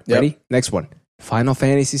 That's one. Yep. Ready? Next one. Final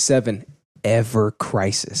Fantasy VII Ever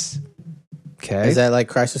Crisis. Okay. Is that like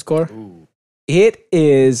Crisis Core? It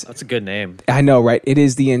is. That's a good name. I know, right? It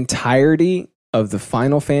is the entirety of the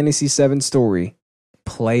Final Fantasy VII story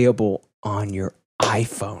playable on your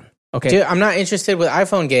iPhone. Okay. Dude, I'm not interested with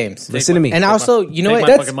iPhone games. Listen to me. And also, you know Take what? my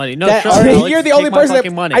That's- fucking money. No, that shut up, already- Alex. You're the Take only my person that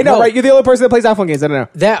fucking money. I know, No. right? You're the only person that plays iPhone games. I don't know.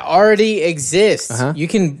 That already exists. Uh-huh. You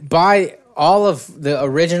can buy all of the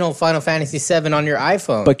original Final Fantasy VII on your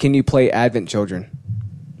iPhone. But can you play Advent Children?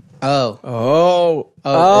 Oh,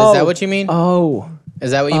 Oh. is that what you mean? Oh,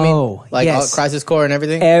 Is that what you Oh, mean? Like yes. Crisis Core and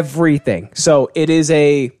everything? everything. So it is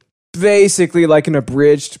basically like an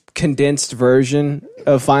abridged, condensed version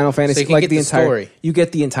of Final Fantasy. you can like get the entire story. You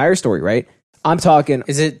get the entire story, right? I'm talking.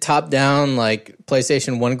 Is it top down like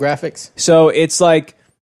PlayStation 1 graphics? So it's like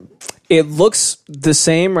it looks the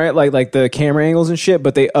same, right? Like the camera angles and shit,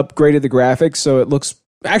 but they upgraded the graphics, so it looks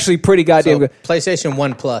actually pretty goddamn good. PlayStation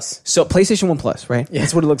 1 Plus. So PlayStation 1 Plus, right? Yeah.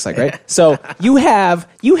 That's what it looks like, right? So you have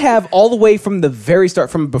all the way from the very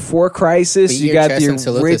start, from before Crisis. You got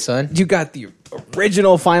the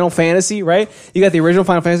original Final Fantasy, right? You got the original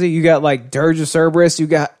Final Fantasy. You got like Dirge of Cerberus. You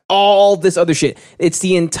got all this other shit. It's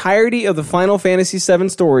the entirety of the Final Fantasy VII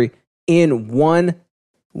story in one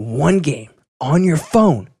game on your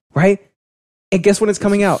phone, right? And guess when it's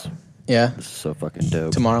coming out? Yeah, this is so fucking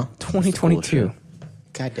dope. Tomorrow, 2022.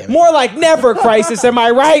 God damn it. More like never, Crisis. Am I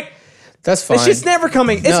right? That's fine. It's just never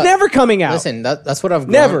coming. It's never coming out. Listen, that's what I've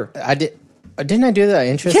grown. Never. Didn't I do that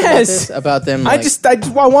interest about them? Like, I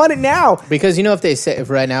want it now. Because if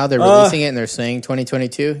right now they're releasing it and they're saying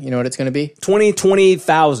 2022, you know what it's going to be?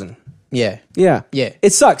 20,000. Yeah.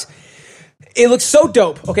 It sucks. It looks so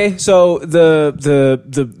dope. Okay, so Can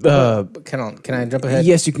I jump ahead?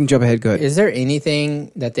 Yes, you can jump ahead. Go ahead. Is there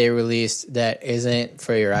anything that they released that isn't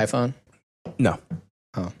for your iPhone? No.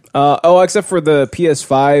 Oh. Except for the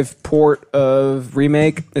PS5 port of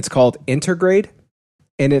Remake. It's called Intergrade,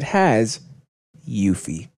 and it has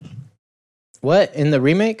Yuffie. What, in the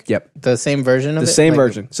remake? Yep. The same version of it? The same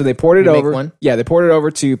version. So they ported it over. One? Yeah, they ported it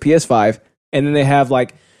over to PS5, and then they have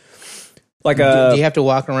like a... Do you have to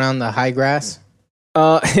walk around the high grass?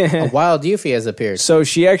 A wild Yuffie has appeared. So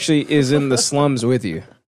she actually is in the slums with you.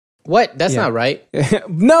 What? That's not right.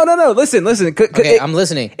 No. Listen. Okay, I'm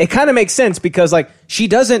listening. It kind of makes sense because like she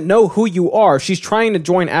doesn't know who you are. She's trying to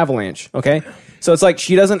join Avalanche. Okay. So it's like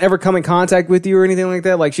she doesn't ever come in contact with you or anything like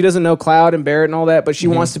that. Like she doesn't know Cloud and Barrett and all that, but she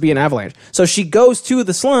wants to be an Avalanche. So she goes to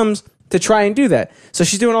the slums to try and do that. So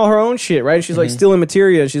she's doing all her own shit, right? She's like stealing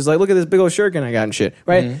materia. She's like, look at this big old shuriken I got and shit,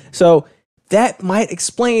 right? So that might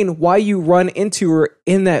explain why you run into her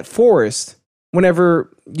in that forest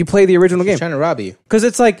whenever you play the original game. She's trying to rob you. Because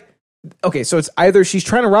it's like, okay, so it's either she's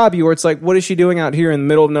trying to rob you or it's like, what is she doing out here in the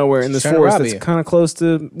middle of nowhere in this forest that's kind of close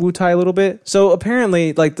to Wutai a little bit? So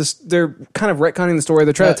apparently, like this, they're kind of retconning the story.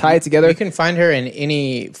 They're trying to tie it together. You can find her in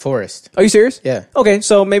any forest. Are you serious? Yeah. Okay,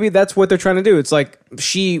 so maybe that's what they're trying to do. It's like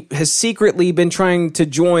she has secretly been trying to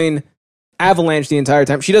join Avalanche the entire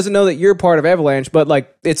time. She doesn't know that you're part of Avalanche, but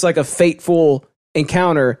like it's like a fateful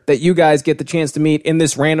encounter that you guys get the chance to meet in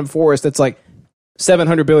this random forest that's like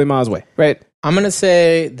 700 billion miles away, right? I'm going to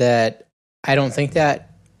say that I don't think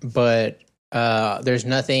that, but there's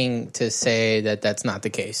nothing to say that that's not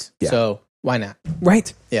the case. Yeah. So why not?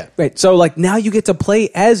 Right. Yeah. Right. So like now you get to play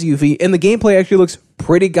as Yuffie and the gameplay actually looks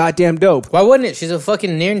pretty goddamn dope. Why wouldn't it? She's a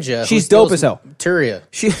fucking ninja. She's dope as hell. Turia.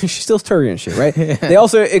 She steals Turia and shit, right? They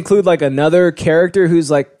also include like another character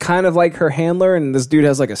who's like kind of like her handler, and this dude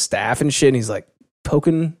has like a staff and shit, and he's like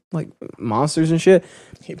poking like monsters and shit.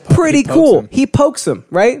 Pretty cool. He pokes them,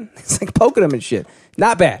 right? It's like poking them and shit.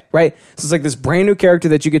 Not bad, right? So it's like this brand new character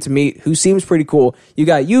that you get to meet who seems pretty cool. You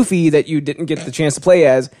got Yuffie that you didn't get the chance to play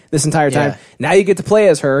as this entire time. Now you get to play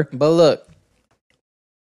as her. But look,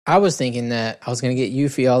 I was thinking that I was going to get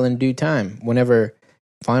Yuffie all in due time. Whenever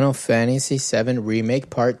Final Fantasy VII Remake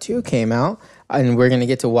Part 2 came out, and we're going to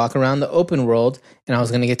get to walk around the open world, and I was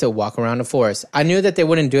going to get to walk around the forest. I knew that they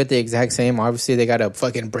wouldn't do it the exact same. Obviously, they got to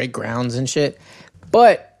fucking break grounds and shit.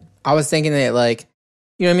 But I was thinking that, like,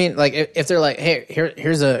 you know what I mean? Like, if they're like, hey,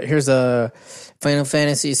 here's a Final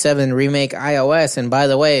Fantasy VII Remake iOS, and by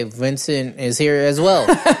the way, Vincent is here as well.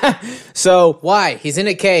 So why? He's in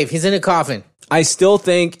a cave. He's in a coffin. I still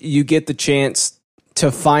think you get the chance to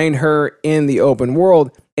find her in the open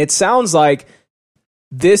world. It sounds like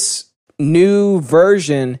this new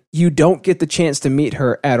version, you don't get the chance to meet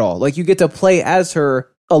her at all. Like, you get to play as her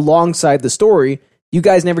alongside the story. You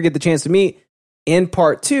guys never get the chance to meet. In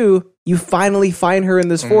part 2, you finally find her in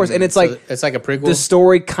this forest, and it's like a prequel. The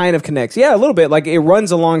story kind of connects, yeah, a little bit. Like it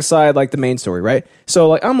runs alongside like the main story, right? So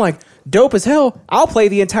like I'm like dope as hell. I'll play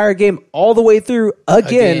the entire game all the way through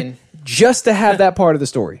again. Just to have that part of the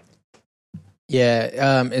story.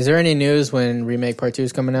 Yeah. Is there any news when Remake Part 2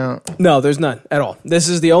 is coming out? No, there's none at all. This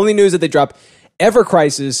is the only news that they dropped. Ever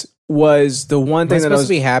Crisis was the one thing that I was supposed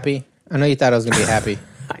to be happy. I know you thought I was going to be happy.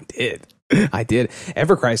 I did.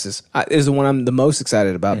 Ever Crisis is the one I'm the most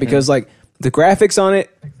excited about because like the graphics on it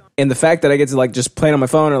and the fact that I get to like just play it on my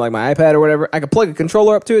phone or like my iPad or whatever. I can plug a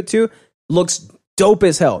controller up to it too. Looks dope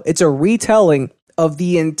as hell. It's a retelling of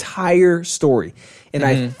the entire story. And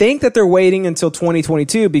I think that they're waiting until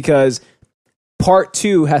 2022 because part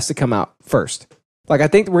 2 has to come out first. Like, I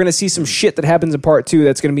think we're going to see some shit that happens in part 2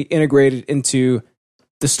 that's going to be integrated into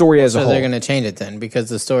the story as a whole. So they're going to change it then because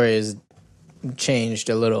the story is changed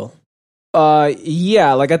a little.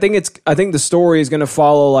 Yeah, like I think the story is going to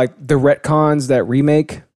follow like the retcons that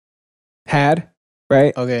Remake had,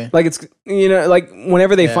 right? Okay. Like it's like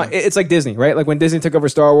whenever they find it's like Disney, right? Like when Disney took over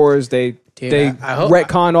Star Wars, they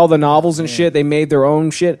retconned all the novels and shit. They made their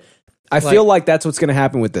own shit. I feel like that's what's going to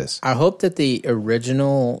happen with this. I hope that the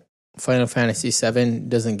original Final Fantasy VII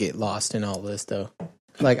doesn't get lost in all this, though.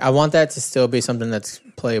 Like, I want that to still be something that's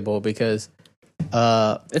playable because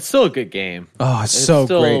it's still a good game. Oh, it's so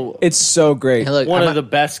great! It's so great. Look, one of the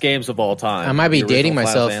best games of all time. I might be dating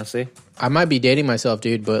myself. I might be dating myself,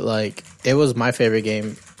 dude. But like, it was my favorite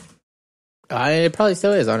game. It probably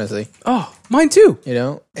still is, honestly. Oh, mine too. You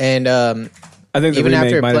know, and I think even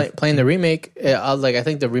after playing the remake, I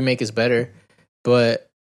think the remake is better. But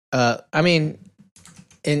I mean,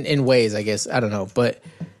 in ways, I guess I don't know. But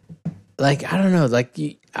like, I don't know. Like,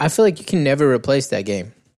 I feel like you can never replace that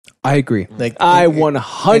game. I agree. Like, I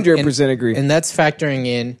 100% agree, and that's factoring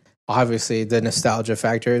in obviously the nostalgia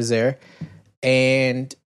factor is there,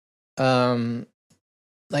 and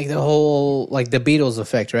like the whole like the Beatles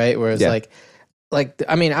effect, right? Where it's like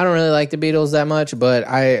I mean, I don't really like the Beatles that much, but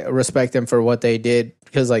I respect them for what they did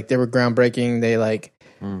because like they were groundbreaking. They like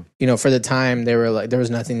for the time they were like there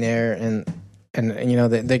was nothing there, and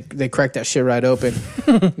they cracked that shit right open.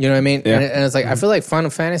 You know what I mean? Yeah. And it's like I feel like Final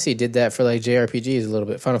Fantasy did that for like JRPGs a little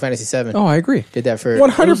bit. Final Fantasy VII. Oh, I agree. Did that for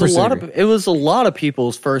 100%. It was a lot of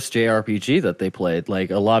people's first JRPG that they played.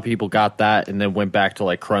 Like a lot of people got that and then went back to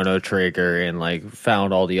like Chrono Trigger and like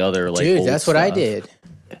found all the other like. Dude, that's what I did.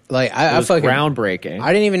 Like I was fucking groundbreaking.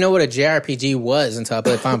 I didn't even know what a JRPG was until I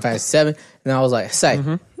played Final Fantasy VII, and I was like, "Say,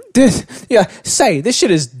 this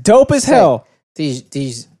shit is dope as hell."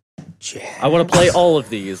 These. I want to play all of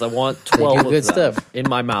these. I want 12 of good them stuff in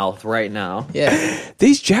my mouth right now. Yeah,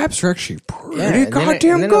 these Japs are actually pretty and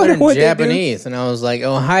goddamn then good I at what learned they do. Japanese, and I was like,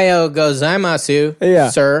 "Ohio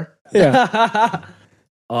gozaimasu, sir." Yeah.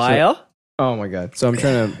 Ohio? Oh my god. So I'm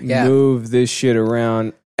trying to move this shit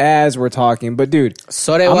around as we're talking, but dude,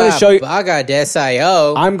 I'm going to show you. I'm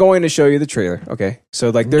going to show you the trailer. Okay, so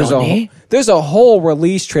like there's a whole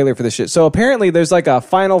release trailer for this shit. So apparently there's like a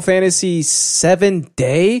Final Fantasy 7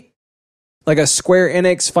 day, like a Square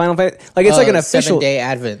Enix Final Fantasy, like it's like an official 7-day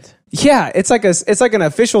advent. Yeah, it's like an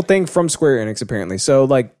official thing from Square Enix apparently. So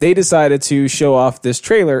like they decided to show off this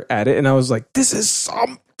trailer at it, and I was like, this is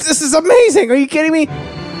amazing. Are you kidding me?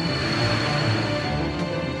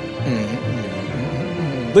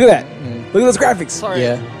 Look at that. Look at those graphics. Sorry.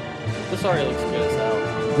 Yeah. This already looks good as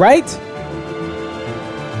hell. Right?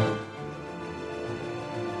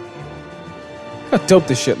 How dope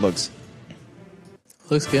this shit looks.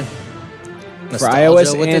 Looks good. For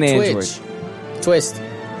iOS and Android. Twist.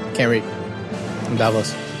 Can't read. I'm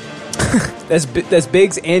Davos. That's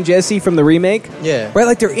Biggs and Jesse from the remake. Yeah. Right,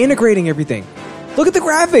 like they're integrating everything. Look at the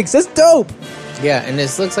graphics. That's dope. Yeah, and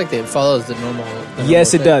this looks like it follows the normal.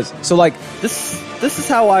 Yes, it does. So like this is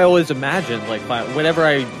how I always imagine. Like whenever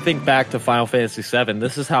I think back to Final Fantasy VII,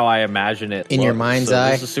 this is how I imagine it in your mind's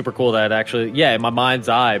eye. This is super cool that it actually, in my mind's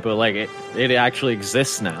eye, but like it actually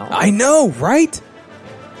exists now. I know, right?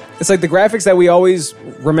 It's like the graphics that we always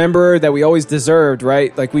remember, that we always deserved,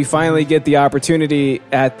 right? Like we finally get the opportunity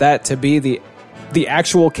at that to be the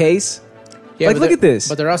actual case. Yeah, like look at this.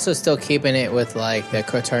 But they're also still keeping it with like the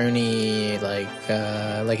cartoony, like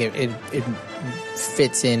it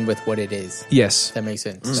fits in with what it is. Yes, that makes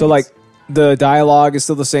sense. So like the dialogue is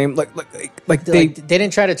still the same. Like they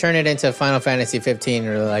didn't try to turn it into Final Fantasy 15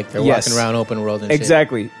 or like they're walking around open world and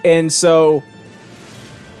exactly. Shit. And so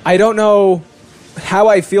I don't know how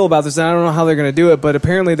I feel about this, and I don't know how they're going to do it, but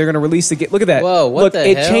apparently they're going to release the game. Look at that. Whoa, what the hell?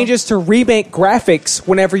 It changes to remake graphics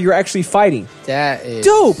whenever you're actually fighting. That is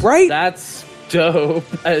dope, right? That's dope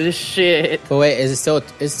as shit. But wait, is it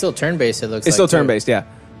it's still turn-based, it looks like. It's still turn-based, yeah.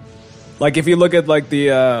 Like if you look at like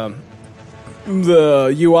the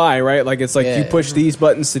UI, right? Like it's like you push these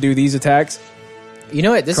buttons to do these attacks. You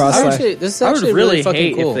know what? This is actually really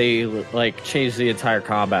fucking cool. If they like change the entire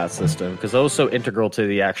combat system because that was so integral to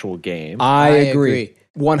the actual game. I agree.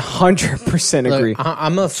 100% agree.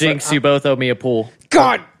 I'm a Jinx, you both owe me a pool.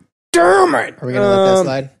 God damn it! Are we gonna let that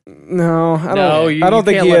slide? No, I don't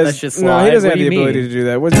think he has. No, he doesn't have the ability to do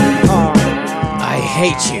that. I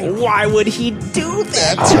hate you. Why would he do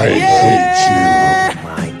that? I hate you. Oh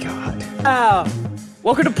my god. Oh.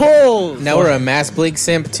 Welcome to polls. Now we're a Mass Bleak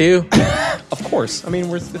simp too. Of course. I mean,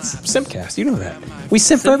 it's Simpcast. You know that. We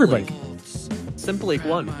simp for everybody. Simp League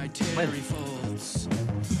 1.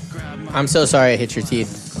 I'm so sorry I hit your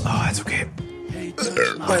teeth. Oh, that's okay.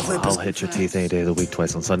 I'll hit your teeth any day of the week,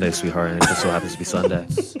 twice on Sunday, sweetheart, and it just so happens to be Sunday.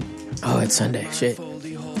 Oh, it's Sunday. Shit.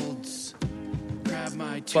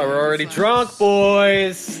 That's why we're already drunk,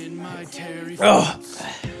 boys. Oh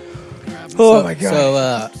my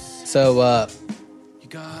god.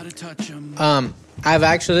 I've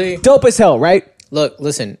actually Dope as hell, right?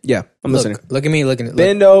 listen. Yeah, I'm listening. Look at me.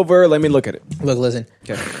 Bend over. Let me look at it. Look, listen.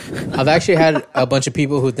 Okay. I've actually had a bunch of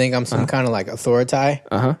people who think I'm some kind of like authority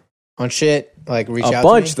on shit. Like reach out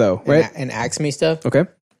bunch to me though, right? and ask me stuff. Okay.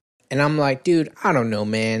 And I'm like, dude, I don't know,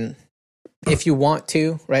 man. If you want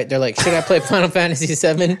to, right? They're like, should I play Final Fantasy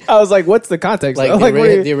VII? I was like, what's the context? Like,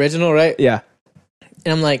 the original, right? Yeah.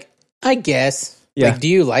 And I'm like, I guess. Yeah. Like, do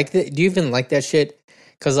you like that? Do you even like that shit?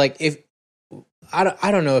 Because like, if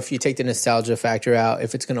I don't know if you take the nostalgia factor out,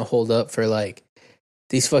 if it's gonna hold up for like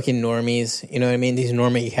these fucking normies. You know what I mean? These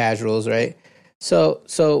normie casuals, right? So,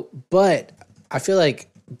 but I feel like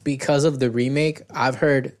because of the remake, I've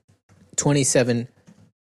heard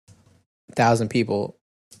 27,000 people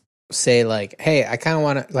say like, hey, I kind of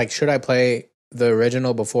want to, like, should I play the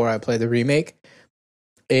original before I play the remake?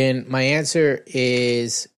 And my answer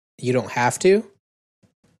is you don't have to.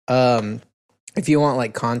 If you want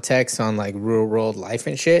like context on like real world life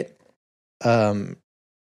and shit, you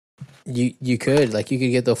could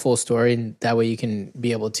get the full story, and that way you can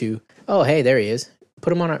be able to, oh, hey, there he is.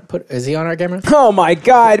 Put him on our, is he on our camera? Oh my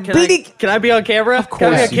god. Can I be on camera? Of course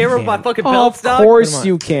can I be on camera with my fucking belts, dog? Of course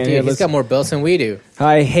you can. Dude, he's got more belts than we do.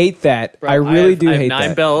 I hate that. Bro, I really do hate that. I have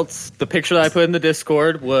 9 belts. The picture that I put in the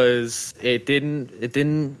Discord was it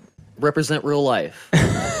didn't represent real life.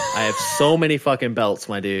 I have so many fucking belts,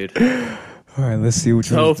 my dude. All right, let's see which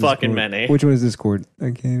one. So fucking many. Which one is Discord? I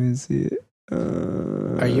can't even see it.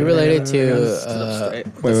 Are you related to the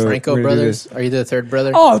Franco brothers? Are you the third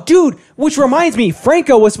brother? Oh, dude! Which reminds me,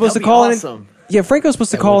 Franco was supposed to call in. Yeah, Franco's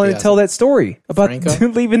supposed to call in and tell that story about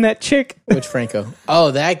leaving that chick. Which Franco?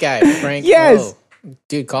 Oh, that guy, Franco. Yes,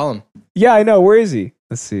 dude, call him. Yeah, I know. Where is he?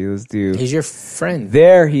 Let's see. Let's do. He's your friend.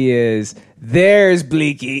 There he is. There's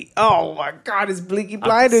Bleaky. Oh my God, it's Bleaky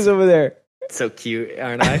Blinders over there. So cute,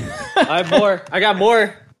 aren't I? I have more. I got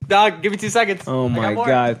more. Dog, give me 2 seconds. Oh my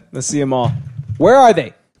God. Let's see them all. Where are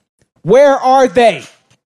they? Where are they?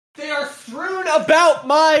 They are strewn about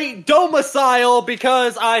my domicile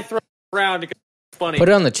because I throw around because it's funny. Put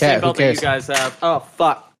it on the chat. Same belt Who cares? that you guys have. Oh,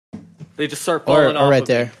 fuck. They just start falling off. Or right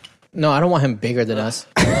there. No, I don't want him bigger than us.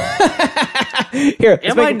 Here.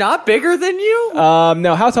 Am I not bigger than you?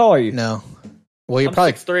 No. How tall are you? No. Well, you're I'm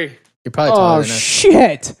probably 6'3". You're probably taller than us.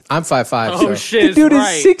 Shit. I'm 5'5". Oh so. shit. The dude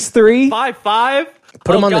right. is 6'3". 5'5".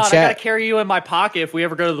 Put him on the God, chat. I gotta carry you in my pocket if we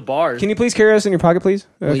ever go to the bars. Can you please carry us in your pocket, please?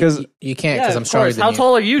 Well, Because you can't because I'm stronger than How you.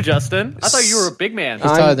 tall are you, Justin? I thought you were a big man. He's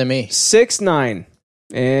taller than me. 6'9".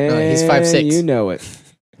 And No, he's 5'6". You know it.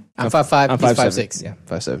 I'm 5'5". I'm He's 5'6". 5'6". Yeah,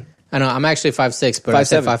 5'7". I know. I'm actually 5'6", but I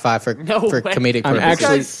said 5'5" for comedic I'm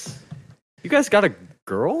purposes. actually. You guys got a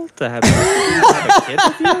girl to have a kid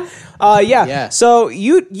with you? Yeah. So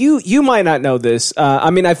you might not know this. I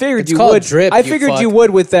mean, I figured It's you called would. drip, I you figured fuck. you would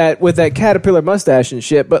with that caterpillar mustache and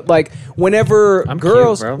shit. But like, whenever I'm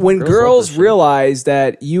girls, cute, bro. when Girls love girls this shit. realize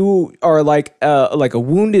that you are like a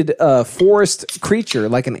wounded forest creature,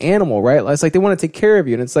 like an animal, right? It's like they want to take care of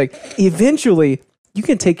you, and it's like eventually you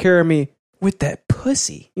can take care of me with that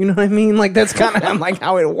pussy. You know what I mean? Like that's kind of like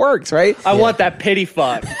how it works, right? I want that pity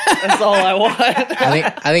fuck. That's all I want. I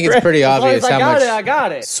think it's pretty obvious how much I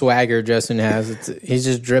got it. swagger Justin has. He's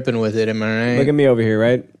just dripping with it. Am I right? Look at me over here,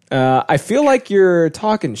 right? I feel like you're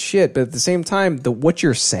talking shit, but at the same time, what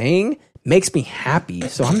you're saying makes me happy.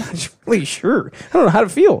 So I'm not really sure. I don't know how to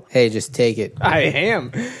feel. Hey, just take it. I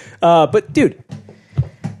am. But dude,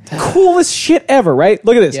 coolest shit ever, right?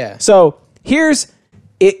 Look at this. Yeah. So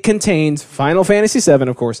it contains Final Fantasy VII,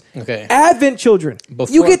 of course. Okay. Advent Children.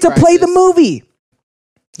 Before You get to play the Crisis. movie.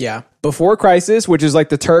 Yeah. Before Crisis, which is like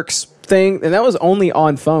the Turks thing, and that was only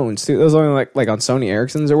on phones too. That was only like on Sony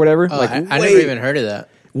Ericssons or whatever. Oh, like I never even heard of that.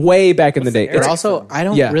 way back in the day. But also, I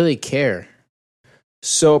don't really care.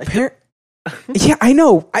 So apparently, yeah, I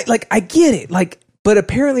know. I get it. But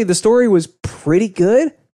apparently the story was pretty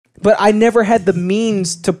good. But I never had the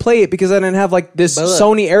means to play it because I didn't have like this But look-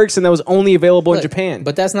 Sony Ericsson that was only available in Look, Japan.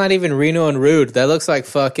 But that's not even Reno and Rude. That looks like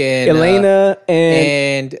fucking Elena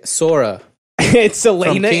and Sora. it's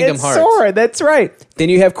Elena Kingdom and Hearts. Sora. That's right. Then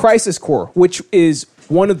you have Crisis Core, which is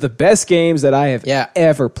one of the best games that I have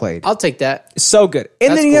ever played. I'll take that. So good.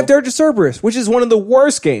 And That's then you have cool. Dirge of Cerberus, which is one of the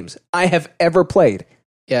worst games I have ever played.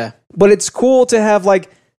 Yeah. But it's cool to have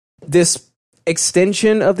like this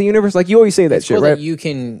extension of the universe. Like you always say that It's shit, cool right? that you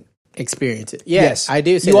can experience it. Yeah, Yes, I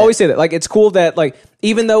do say You that. always say that. Like it's cool that like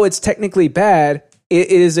even though it's technically bad, it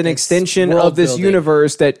is an extension world of this building.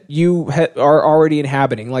 universe that you are already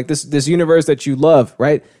inhabiting. Like this universe that you love,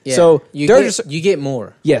 right? Yeah. So you Dirge get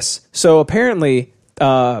more. Yes. So apparently,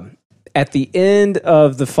 at the end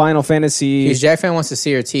of the Final Fantasy, Hughes Jackman wants to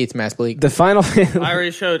see her teeth, Mass Bleak. the Final. I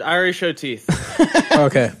already showed teeth.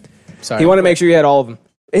 Okay, sorry. He wanted to make sure he had all of them.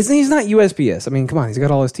 He's not USPS. I mean, come on, he's got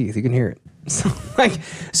all his teeth. You can hear it. So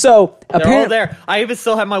They're all there. I even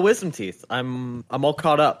still have my wisdom teeth. I'm all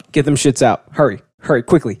caught up. Get them shits out. Hurry,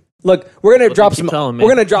 quickly. Look, we're gonna drop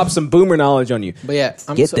some boomer knowledge on you. But yeah,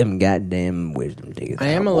 them goddamn wisdom teeth. I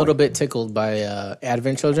am a little bit tickled by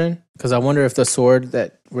Advent Children because I wonder if the sword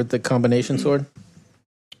with the combination sword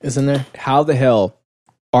is in there. How the hell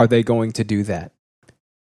are they going to do that?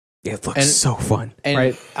 It looks so fun,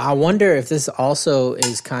 right? I wonder if this also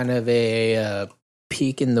is kind of a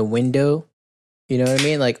peek in the window. You know what I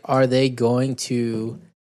mean? Like, are they going to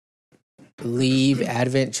leave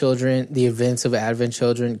Advent Children, the events of Advent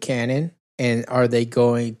Children, canon? And are they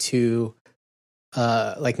going to,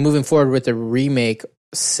 like, moving forward with the remake,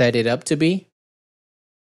 set it up to be?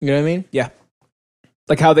 You know what I mean? Yeah.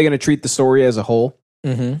 Like, how are they going to treat the story as a whole?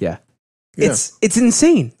 Mm-hmm. Yeah. It's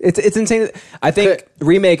insane. It's insane. I think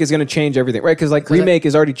remake is going to change everything, right? Because remake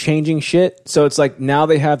is already changing shit. So it's like now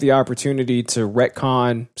they have the opportunity to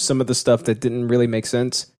retcon some of the stuff that didn't really make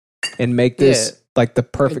sense and make this like the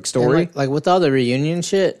perfect story. Like with all the reunion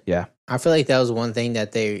shit. Yeah, I feel like that was one thing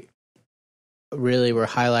that they really were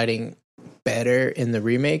highlighting better in the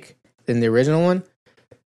remake than the original one.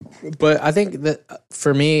 But I think that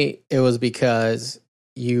for me, it was because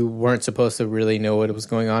you weren't supposed to really know what was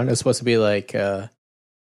going on. It was supposed to be like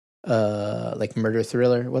murder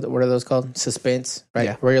thriller. What are those called? Suspense, right?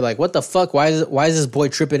 Yeah. Where you're like, what the fuck? Why is this boy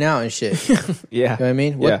tripping out and shit? Yeah. You know what I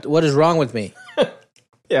mean? What is wrong with me?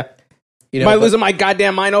 Yeah. You know, am I losing my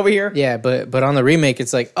goddamn mind over here? Yeah, but on the remake,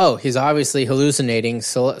 it's like, oh, he's obviously hallucinating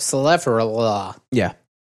Sephiroth. Yeah.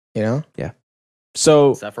 You know? Yeah.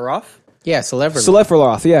 So Sephiroth? Yeah, Sephiroth.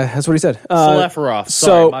 Sephiroth, yeah, that's what he said. Sephiroth.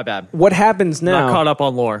 Sorry, my bad. What happens now? Not caught up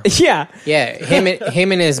on lore. Yeah. Yeah, him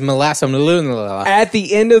and his Melassam. At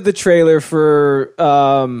the end of the trailer for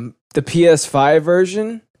the PS5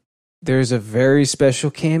 version, there's a very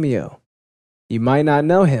special cameo. You might not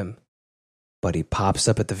know him, but he pops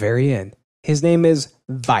up at the very end. His name is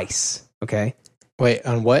Vice, okay? Wait,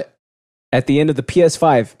 on what? At the end of the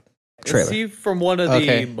PS5 trailer. Is he from one of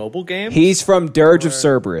the mobile games? He's from Dirge of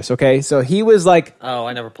Cerberus, okay? So he was like... Oh,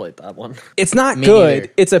 I never played that one. It's not good.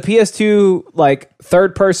 Neither. It's a PS2 like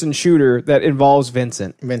third-person shooter that involves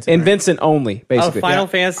Vincent. Vincent only, basically. Oh, Final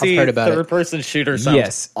Fantasy third-person shooter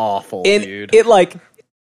sounds awful, dude. It like...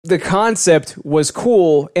 The concept was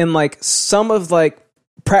cool, and like some of like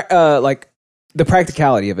the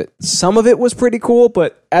practicality of it. Some of it was pretty cool,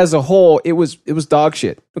 but as a whole, it was dog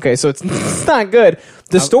shit. Okay, so it's not good.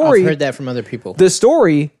 The story, I've heard that from other people. The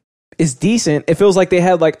story is decent. It feels like they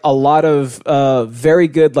had like a lot of very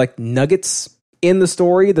good like nuggets in the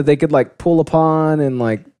story that they could like pull upon and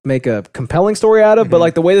like make a compelling story out of. Mm-hmm. But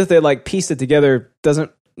like the way that they like pieced it together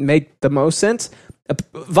doesn't make the most sense.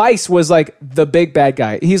 Vice was like the big bad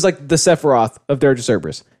guy. He's like the Sephiroth of Dirge of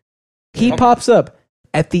Cerberus. He pops up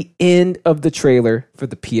at the end of the trailer for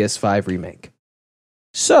the PS5 remake.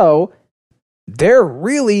 So they're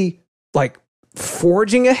really like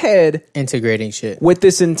forging ahead, integrating shit with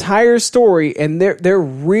this entire story, and they're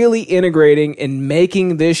really integrating and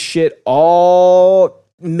making this shit all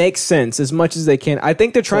make sense as much as they can. I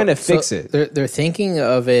think they're trying to fix it. They're thinking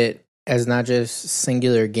of it as not just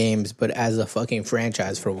singular games, but as a fucking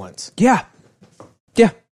franchise for once. Yeah. Yeah.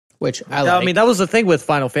 Which I like. I mean, that was the thing with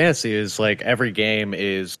Final Fantasy is like every game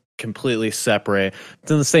is completely separate.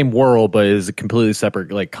 It's in the same world, but it is a completely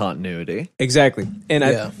separate like continuity. Exactly.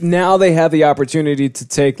 And now they have the opportunity to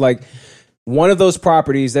take like one of those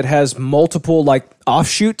properties that has multiple like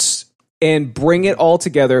offshoots and bring it all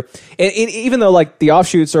together. And even though like the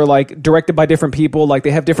offshoots are like directed by different people, like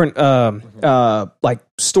they have different like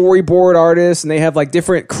storyboard artists, and they have like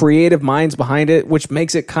different creative minds behind it, which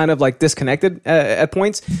makes it kind of like disconnected at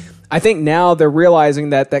points. I think now they're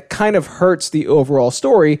realizing that kind of hurts the overall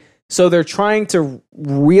story. So they're trying to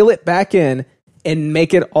reel it back in and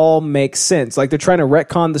make it all make sense. Like they're trying to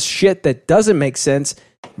retcon the shit that doesn't make sense,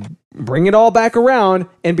 bring it all back around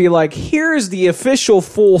and be like, here's the official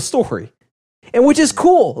full story. And which is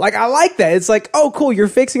cool. Like, I like that. It's like, oh, cool. You're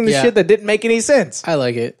fixing the shit that didn't make any sense. I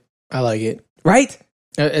like it. Right?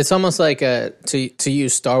 It's almost like to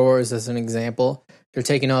use Star Wars as an example. They're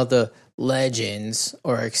taking all the legends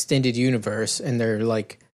or extended universe and they're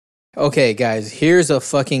like, okay, guys, here's a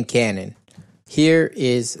fucking canon. Here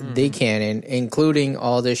is the canon, including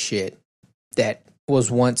all this shit that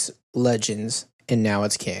was once legends and now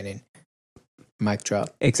it's canon. Mic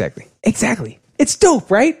drop. Exactly. It's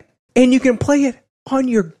dope, right? And you can play it on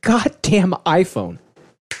your goddamn iPhone.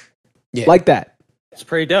 Yeah. Like that. It's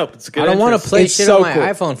pretty dope. It's good. I don't want to play It's shit so on my cool.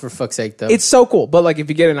 iPhone for fuck's sake, though. It's so cool. But like, if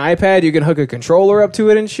you get an iPad, you can hook a controller up to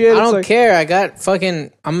it and shit. I It's don't like, care. I got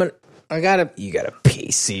fucking. You got a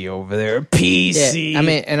PC over there. A PC. Yeah, I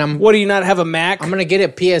mean, and What do you not have a Mac? I'm gonna get a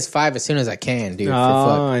PS5 as soon as I can, dude.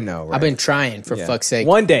 I know. Right? I've been trying for fuck's sake.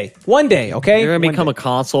 One day. Okay. You're gonna become a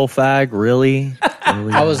console fag, really?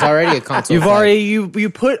 I was already a console. You've fag. already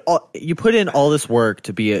you put in all this work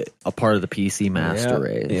to be a part of the PC master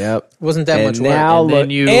race. Yep. Wasn't that much work. Now And then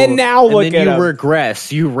you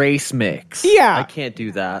regress. You race mix. Yeah. I can't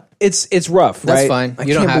do that. It's rough. That's right? fine. I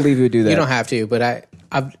can't believe you would do that. You don't have to, but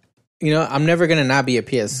I'm never gonna not be a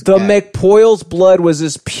PS. The guy. McPoyle's blood was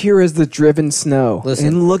as pure as the driven snow. Listen.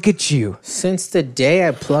 And look at you. Since the day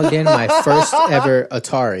I plugged in my first ever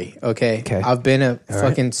Atari, okay, I've been a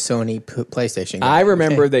fucking Sony PlayStation guy. I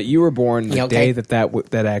remember that you were born the Yeah, day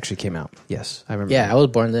that actually came out. Yes, I remember. Yeah, I was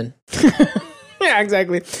born then. Yeah,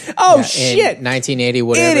 exactly. Oh, Yeah, shit. in 1980,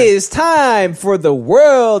 whatever. It is time for the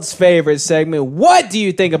world's favorite segment. What do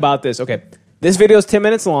you think about this? Okay, this video is 10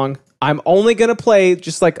 minutes long. I'm only going to play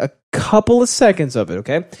just like a couple of seconds of it,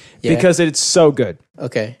 okay? Yeah. Because it's so good.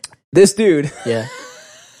 Okay. This dude, Yeah.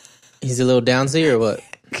 He's a little downsy or what?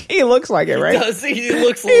 he looks like it, right? He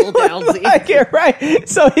looks a little downsy. Like it, right?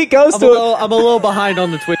 So he goes I'm a little behind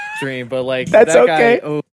on the Twitch stream, but like That's that okay.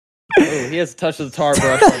 guy. He has a touch of the tar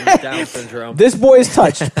brush on his Down syndrome. This boy is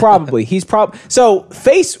touched, probably. He's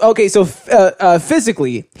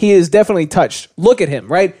physically, he is definitely touched. Look at him,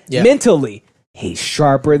 right? Yeah. Mentally, he's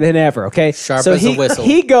sharper than ever, okay? Sharp so as a whistle.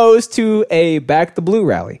 He goes to a Back the Blue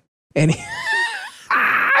rally. And he...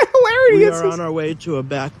 We are on our way to a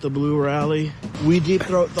Back the Blue rally. We deep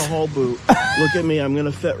throat the whole boot. Look at me, I'm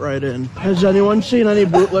gonna fit right in. Has anyone seen any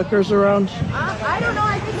bootlickers around? I don't know,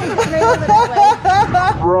 I think it's straight over this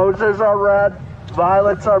way. Roses are red,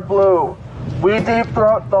 violets are blue. We deep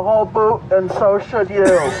throat the whole boot, and so should you.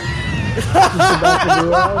 This is the Back the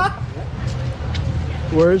Blue rally?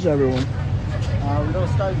 Where is everyone? We don't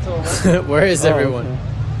start until... Where is everyone?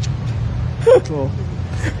 Okay. Cool.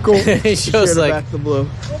 Cool. He shows like Back the Blue.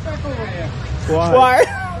 Go back over here. Why?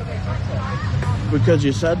 Because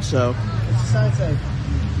you said so. What's the sign say?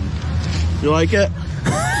 You like it?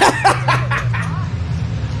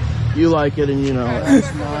 You like it and you know it.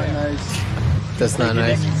 That's not nice. That's not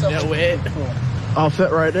nice. No way. I'll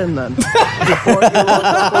fit right in then. Before you look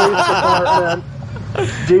the police department,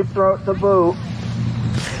 deep throat the boot.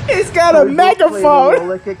 He's got a We megaphone. We'll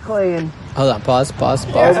lick it clean. Hold on, pause.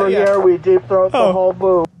 Over here, we deep throat the whole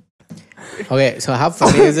boot. Okay, so how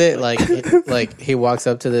funny is it? Like he walks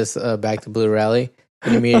up to this Back to Blue rally,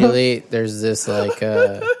 and immediately there's this like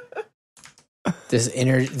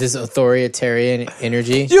this authoritarian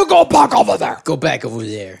energy. You go back over there. Go back over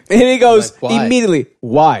there. And he goes Like, why? immediately,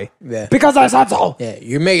 why? Yeah. Because I said so. Yeah,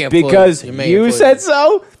 you're making it Because you're making you it said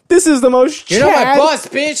so. This is the most You're not my Chad- boss,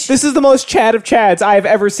 bitch. This is the most Chad of Chads I've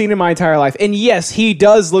ever seen in my entire life. And yes, he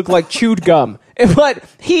does look like chewed gum. But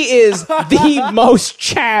he is the most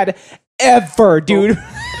Chad ever, dude.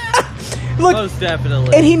 Look, Most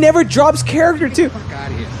definitely. and he never drops character too.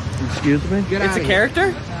 Excuse me? It's a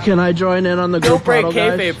character? Can I join in on the Don't group break huddle,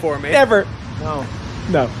 guys? kayfabe for me. Never. No.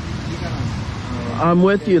 No. I'm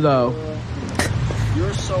with you, though.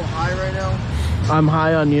 You're so high right now. I'm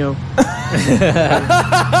high on you.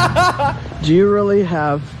 Do you really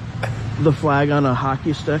have the flag on a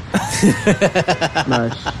hockey stick?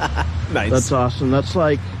 Nice. Nice. That's awesome. That's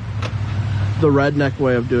like the redneck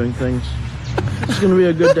way of doing things. It's going to be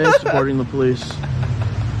a good day supporting the police.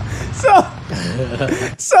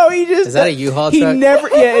 So he just Is that a U-Haul he truck? never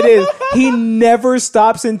it is. He never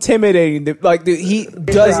stops intimidating. Like he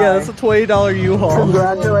does. Yeah, that's a $20 U-Haul.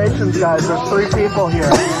 Congratulations, guys. There's 3 people here.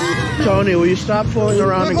 Tony, will you stop fooling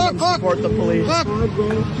around and come support the police?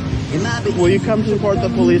 Will you come support the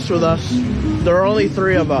police with us? There are only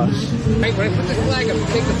 3 of us. Hey, put the flag up.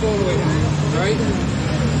 Take the phone away. All right?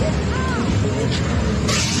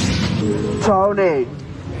 Tony,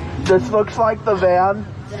 this looks like the van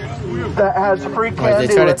that has free candy. Wait, they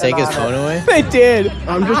try to written take his on it. phone away? They did.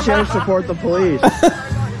 I'm just here to support the police.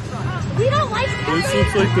 We don't like This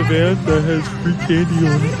looks like the van that has free candy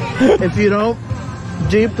on it. If you don't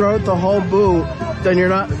deep throat the whole boot, then you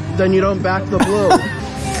don't back the blue.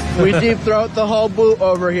 We deep throat the whole boot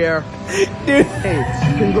over here. Dude. Hey,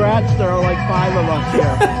 congrats, there are like 5 of us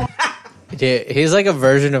here. Yeah, he's like a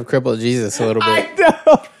version of Crippled Jesus a little bit. I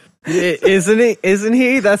know. Isn't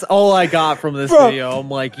he? That's all I got from this Bro. video. I'm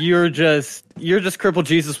like, you're just crippled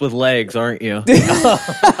Jesus with legs, aren't you?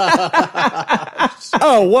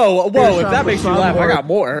 Oh, whoa! If that makes you laugh, I got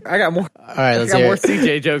more. All right, let's I got hear more it.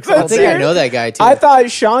 CJ jokes. I think I know that guy too. I thought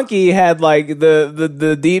Shonky had like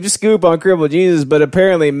the deep scoop on Cripple Jesus, but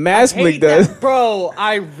apparently Mass Bleak does. Bro,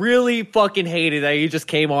 I really fucking hated that you just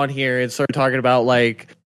came on here and started talking about like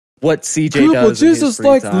what CJ Cripple does. In his Jesus free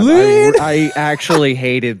like time. lean. I actually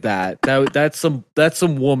hated that. That's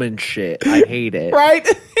some woman shit. I hate it. Right?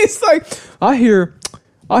 It's like I hear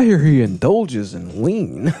he indulges in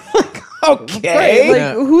lean. Like, okay,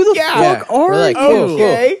 Right, like, who the fuck are We're like, you? cool.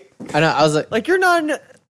 okay. I know. I was like, You're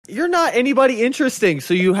not anybody interesting,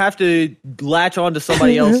 so you have to latch on to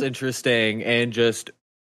somebody else interesting and just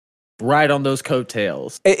ride on those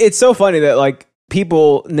coattails. It's so funny that like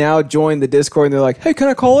people now join the Discord and they're like, "Hey, can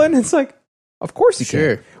I call in?" It's like, of course you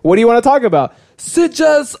can. What do you want to talk about?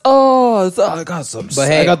 CJ's. I got some. But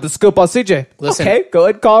hey, I got the scoop on CJ. Listen. Okay, go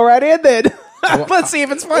ahead, call right in then. Let's see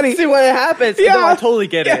if it's funny. Let's see what happens. Yeah. No, I totally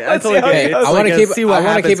get it. I let's totally see how get it it. goes. I want to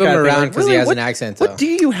keep him around like, because he has what- an accent. Though. What do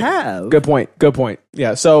you have? Good point.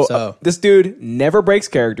 Yeah. So this dude never breaks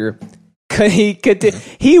character.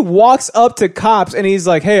 He walks up to cops and he's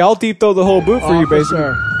like, "Hey, I'll deep throw the whole boot for you, basically."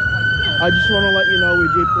 I just want to let you know we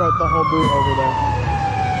deep throat the whole boot over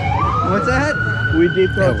there. What's that? We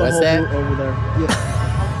deep throat the what's whole that? boot over there.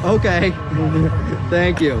 Yeah. Okay.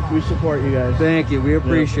 Thank you. We support you guys. Thank you. We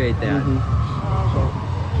appreciate that.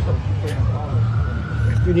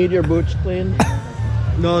 If you need your boots cleaned,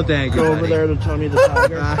 No, thank you. go over buddy. there to Tony the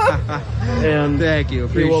Tiger, and Thank you.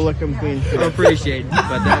 he will lick them clean. I appreciate it,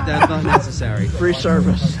 but that's not necessary. Free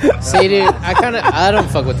service. See, dude, I don't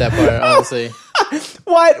fuck with that part, honestly.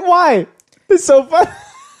 Why? It's so fun.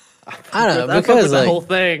 I don't know I fuck with because the like, whole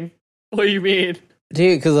thing. What do you mean?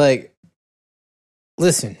 dude, because like,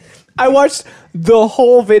 listen, I watched the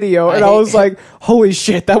whole video and I was like, "Holy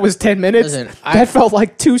shit, that was 10 minutes. Listen, that felt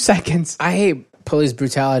like 2 seconds." I hate police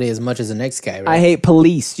brutality as much as the next guy. Right? I hate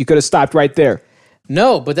police. You could have stopped right there.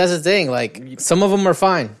 No, but that's the thing. Like, some of them are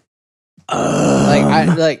fine. Dude,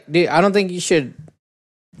 I don't think you should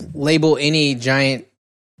label any giant.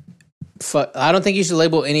 I don't think you should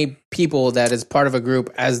label any people that is part of a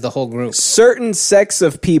group as the whole group. Certain sects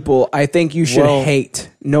of people, I think you should hate,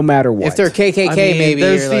 no matter what. If they're KKK, I mean,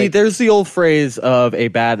 maybe there's the old phrase of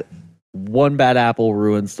one bad apple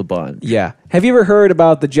ruins the bunch. Yeah. Have you ever heard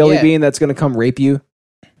about the jelly Yeah. bean that's going to come rape you?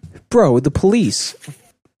 Bro, the police.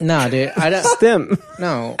 Nah, dude, I don't. It's them.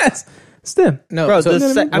 No, it's them. no. Bro, so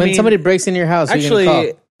when somebody breaks into your house, who you actually, gonna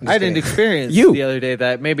call? I'm just I had an kidding. experience You. the other day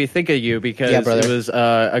that made me think of you because Yeah, brother. it was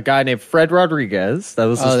a guy named Fred Rodriguez. That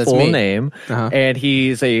was Oh, his that's full me. name, and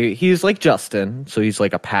he's like Justin, so he's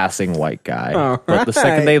like a passing white guy. All But the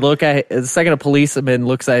second right. the second a policeman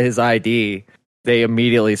looks at his ID, they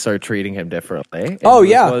immediately start treating him differently. And Oh, it was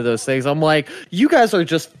yeah. one of those things. I'm like, you guys are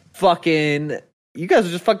just fucking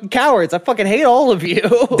cowards. I fucking hate all of you.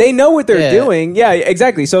 They know what they're Yeah. doing. Yeah,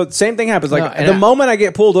 exactly. So same thing happens. Like No, and the moment I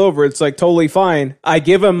get pulled over, it's like totally fine. I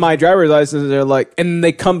give them my driver's license. They're like, and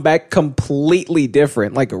they come back completely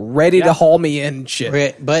different, like ready to haul me in and shit.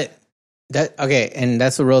 Okay, but okay, and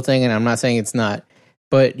that's the real thing, and I'm not saying it's not,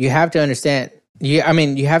 but you have to understand. You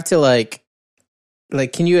have to like,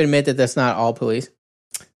 can you admit that that's not all police?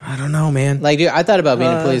 I don't know, man. Like, dude, I thought about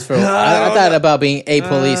being a police for a while. I thought about being a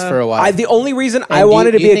police for a while. The only reason And I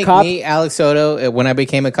wanted to do you be a think cop. Me, Alex Soto, when I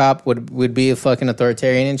became a cop, would be a fucking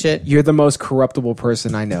authoritarian and shit. You're the most corruptible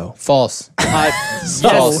person I know. False. Yes.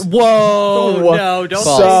 False. Whoa, Whoa. no, don't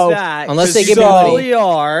False. say that. Unless they give me You money. really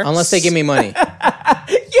are. Unless they give me money.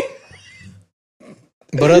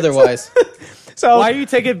 But otherwise, So Why are you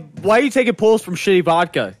taking pulls from shitty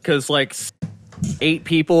vodka? Because like 8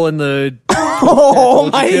 people in the oh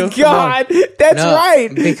my told you to? god, that's no, right.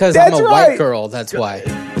 because that's I'm a right. white girl. That's why.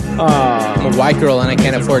 I'm a white girl and I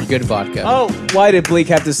can't afford good vodka. oh Why did Bleak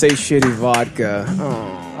have to say shitty vodka?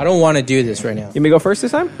 Oh. I don't want to do this right now. You may go first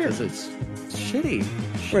this time. Here, because it's shitty.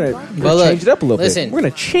 we're Well, gonna look, change it up a little listen, bit. We're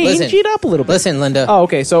gonna change listen. it up a little bit. Listen, Linda. Oh,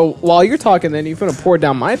 okay. So while you're talking, then you're gonna pour it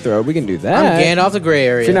down my throat. We can do that. I'm getting off the gray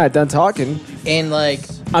area. If you're not done talking, And like,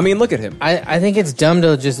 I mean, look at him. I think it's dumb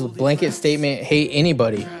to just blanket statement hate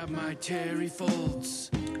anybody.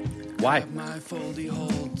 Why?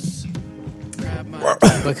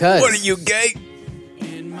 Because. What are you, gay?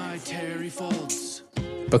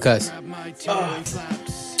 Because.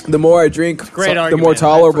 The more I drink, Great the argument. more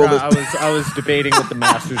tolerable. I was debating with the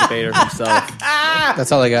master debater himself.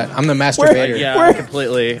 That's all I got. I'm the master Where- debater. Yeah,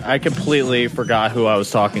 I completely forgot who I was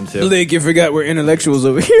talking to. Blake, you forgot we're intellectuals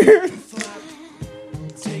over here.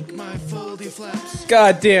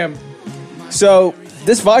 God damn. So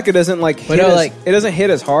this vodka doesn't like hit no, us, like- it doesn't hit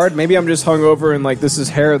as hard. Maybe I'm just hungover and like this is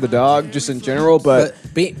hair of the dog, just in general. But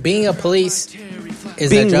Being a police is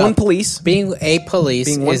being a job. one police. Being a police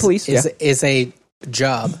is a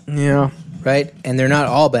job. Yeah. Right? And they're not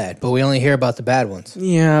all bad, but we only hear about the bad ones.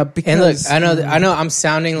 Yeah, because... And look, I know I'm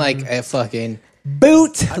sounding like a fucking...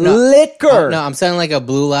 Bootlicker. No, I'm sounding like a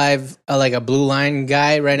blue line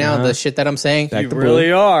guy right now. The shit that I'm saying, You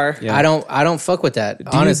really are. Yeah. I don't fuck with that. Do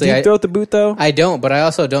Honestly, you deep throat the boot though? I don't, but I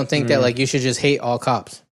also don't think that like you should just hate all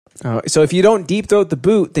cops. Oh, so if you don't deep throat the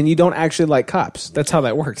boot, then you don't actually like cops. That's how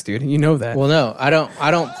that works, dude. You know that. Well, no, I don't.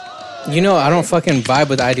 You know, I don't fucking vibe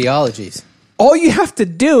with ideologies. All you have to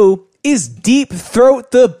do is deep throat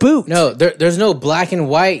the boot. No, there's no black and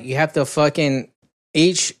white. You have to fucking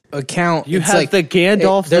each account. You have the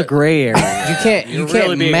Gandalf the gray area. You can't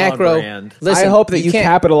really macro. Listen, I hope that you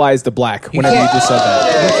capitalize the black whenever you just said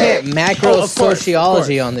that. You can't macro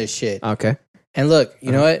sociology on this shit. Okay. And look,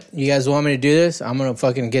 you know what? You guys want me to do this? I'm gonna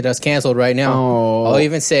fucking get us canceled right now. Oh. I'll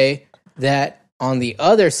even say that on the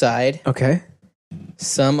other side, okay,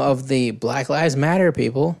 some of the Black Lives Matter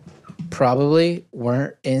people probably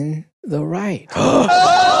weren't in the right.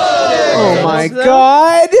 Oh my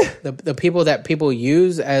god! The people that people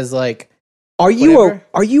use as like, are you a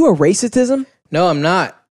racism? No, I'm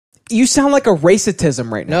not. You sound like a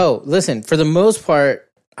racism right now. No, listen. For the most part,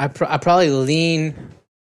 I probably lean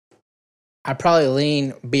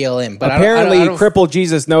BLM, but apparently, I don't, Crippled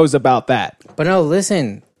Jesus knows about that. But no,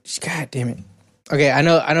 listen. God damn it. Okay, I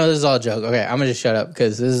know this is all a joke. Okay, I'm gonna just shut up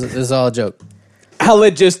because this is all a joke. I'll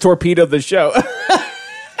just torpedo the show.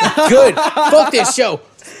 Good. Fuck this show.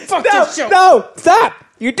 Fuck this show. No, stop.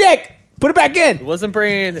 You dick. Put it back in. It wasn't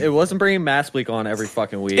bringing Mass Bleak on every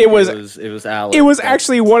fucking week. It was Alex. It was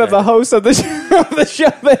actually one of the hosts of the show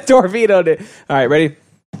that torpedoed it. All right, ready?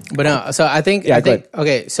 But no, so I think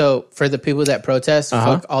okay, so for the people that protest,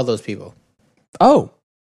 fuck all those people. Oh.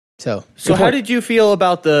 So how did you feel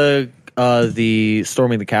about the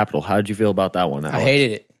storming the Capitol? How did you feel about that one, Alex? I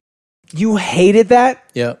hated it. You hated that?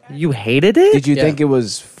 Yep. You hated it? Did you think it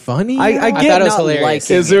was funny? I thought it was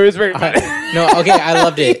hilarious. It was very funny. No, okay, I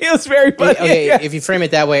loved it. It was very funny. Okay, yeah. if you frame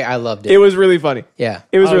it that way, I loved it. It was really funny. Yeah.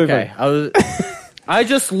 It was really funny. I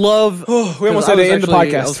just love. We almost had to end the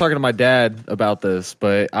podcast. I was talking to my dad about this,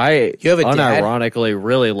 but I You have a dad? unironically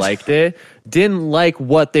really liked it. Didn't like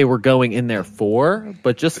what they were going in there for,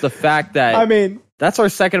 but just the fact that I mean, that's our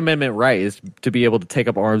Second Amendment right, is to be able to take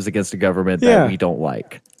up arms against a government that we don't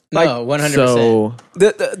like. No, 100%. So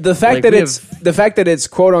the fact that it's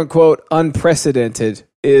quote unquote unprecedented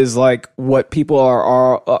is like what people are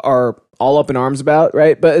all up in arms about,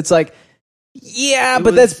 right? But it's like, yeah,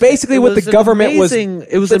 but that's basically what the government was.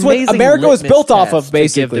 It was that's amazing. What America was built off of, to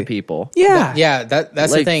basically. give to people. Yeah, yeah. That's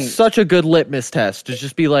like, the thing. Such a good litmus test to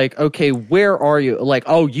just be like, okay, where are you? Like,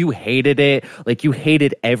 oh, you hated it. Like, you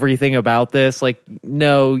hated everything about this. Like,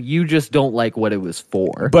 no, you just don't like what it was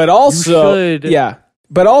for. But also,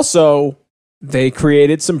 but also, they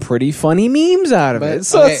created some pretty funny memes out of it.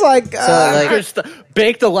 So it's like,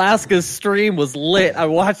 Baked Alaska's stream was lit. I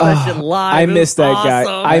watched that shit live. I missed that guy.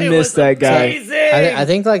 I missed that guy. I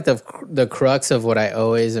think like the crux of what I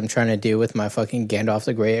always am trying to do with my fucking Gandalf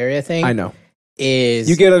the Gray Area thing. I know. Is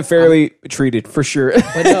you get unfairly treated for sure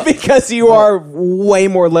because you are way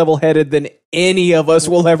more level-headed than any of us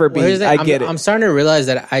will ever be. I get it. I'm starting to realize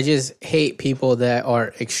that I just hate people that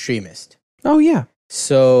are extremist. Oh yeah. Except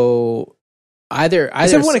So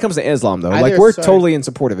when it comes to Islam, though, like we're totally in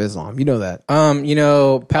support of Islam. You know that.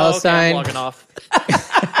 Palestine. Okay, I'm logging off.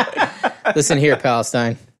 Listen here,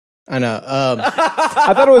 Palestine. I know.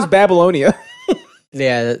 I thought it was Babylonia.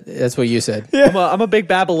 Yeah, that's what you said. Yeah. I'm a big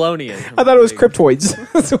Babylonian. I thought it was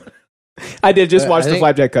cryptoids. I did just watch the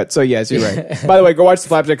Flapjack Cut, so yes, you're right. By the way, go watch the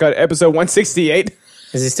Flapjack Cut, episode 168.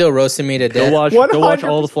 Is he still roasting me to death? Go watch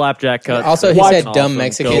all the Flapjack Cuts. Also, he said dumb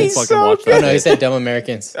Mexicans. He's so good. Oh, no, he said dumb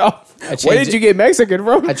Americans. Oh, where did you get Mexican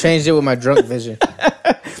from? I changed it with my drunk vision.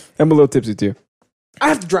 I'm a little tipsy too. I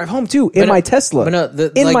have to drive home too in my Tesla.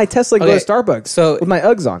 My Tesla, go to Starbucks. So with my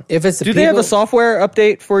Uggs on. If it's do they have a software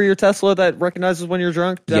update for your Tesla that recognizes when you're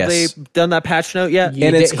drunk? Have they done that patch note yet?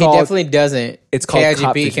 And he definitely doesn't. It's called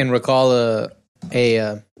KIGP can recall a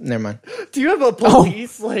never mind. Do you have a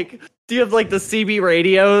police Do you have like the CB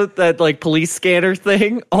radio, that like police scanner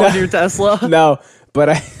thing on your Tesla? No, but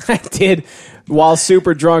I did while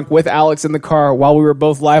super drunk with Alex in the car while we were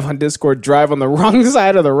both live on Discord drive on the wrong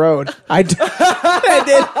side of the road.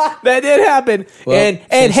 That did happen. Well,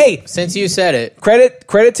 and hey, since you said it,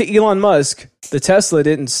 credit to Elon Musk. The Tesla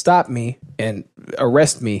didn't stop me and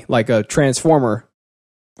arrest me like a transformer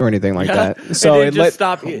or anything like that. So So it just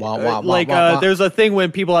stop. There's a thing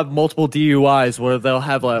when people have multiple DUIs where they'll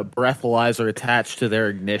have a breathalyzer attached to their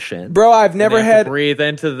ignition. Bro, I've never had breathe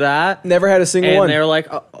into that. Never had a single and one. They're like,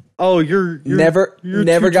 oh, you're never too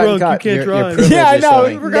gotten drunk, caught. You can't drive. Yeah, I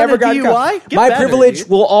know. Never got caught. Get My better, privilege dude.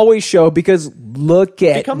 will always show because look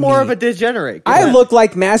at Become me. more of a degenerate. I look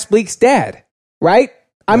like Mass Bleak's dad, right?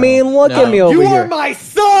 I mean, look at me over You here. are my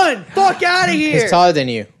son. Fuck out of here. He's taller than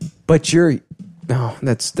you. But you're no,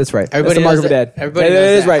 that's right. Everybody that's the mark knows of a dad. Everybody that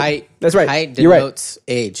knows is right. Height, that's right. Height You're right. denotes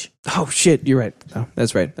age. Oh shit, you're right. Oh,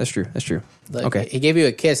 that's right. That's true. Like, okay. He gave you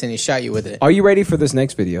a kiss and he shot you with it. Are you ready for this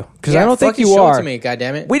next video? Because Yeah, I don't think fucking you show it are. to me,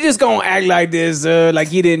 goddammit. We just gonna act like this, like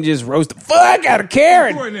he didn't just roast the fuck out of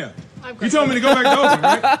Karen. Right now. You told me to go back to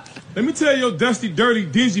Oakland, right? Let me tell your dusty, dirty,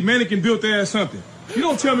 dingy, mannequin-built ass something. You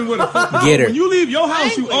don't tell me what the fuck. Get her. When you leave your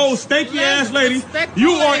house, you old, stanky ass lady,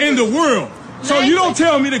 you are in the world. So you don't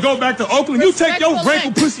tell me to go back to Oakland. You take your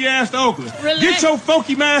wrinkled pussy ass to Oakland. Get your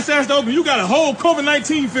funky ass to Oakland. You got a whole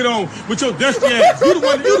COVID-19 fit on with your dusty ass. You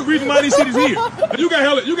the reason why these cities here. You got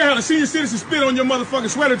hella senior citizens spit on your motherfucking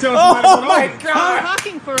sweater telling somebody to go to Oakland.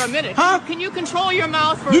 Talking for a minute. Huh? Can you control your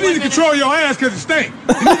mouth for You one need to minute? control your ass because it stink.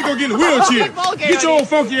 You need to go get in the wheelchair. Get your old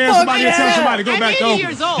funky ass somebody and tell somebody to go I'm back to 80 Oakland.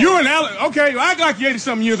 years old. You're an okay, you act like you're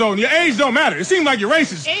 80-something years old. And your age don't matter. It seems like you're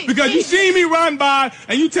racist because you see me riding by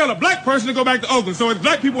and you tell a black person to go back to Oakland. So it's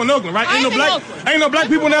black people in Oakland, right? Ain't no black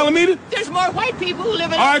people in Alameda? There's more white people who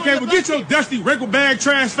live in All right, Oakland okay, well than get your dusty, wrinkled bag,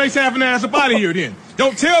 trash face having ass up out of here then.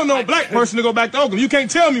 Don't tell no black person to go back to Oakland. You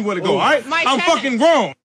can't tell me where to go, all right? I'm fucking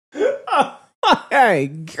grown. Hey,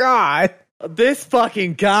 God. This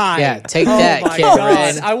fucking guy. Yeah, take Oh that, my Kid God.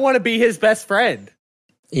 Red. I want to be his best friend.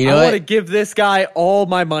 You know I what? want to give this guy all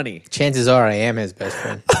my money. Chances are I am his best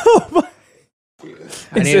friend.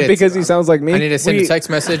 Is it because he sounds like me? I need to send a text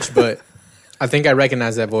message, but I think I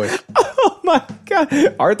recognize that voice. Oh my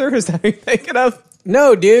God. Arthur, is that who you're thinking of?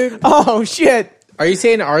 No, dude. Oh, shit. Are you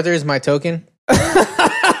saying Arthur is my token?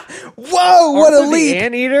 Whoa, what Arthur a leap. the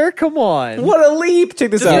Anteater? Come on. What a leap.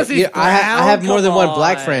 Check this out. Yeah, I have more than one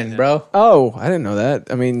black friend, bro. Oh, I didn't know that.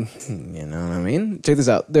 I mean, you know what I mean? Check this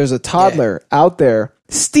out. There's a toddler out there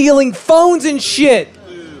stealing phones and shit.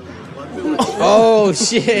 Oh,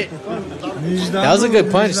 shit. That was a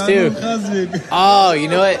good punch, too. Oh, you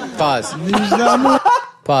know what? Pause.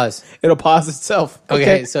 Pause. It'll pause itself.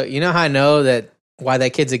 Okay, so you know how I know why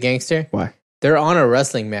that kid's a gangster? Why? They're on a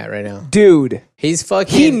wrestling mat right now. Dude. He's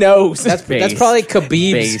fucking... He knows. That's probably Khabib's...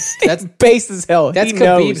 Based. That's based as hell. That's He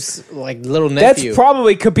Khabib's knows. like little nephew. That's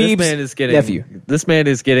probably Khabib's nephew. This man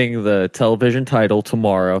is getting the television title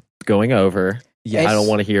tomorrow. Going over. Yes. I don't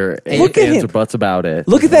want to hear Look at ands him. or buts about it.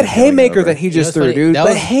 Look at that haymaker that he just threw, funny? dude. That That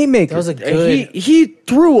was- haymaker. that was a good... He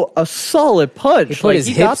threw a solid punch. He put his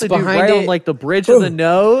he got hips the dude behind right it. on like the bridge of the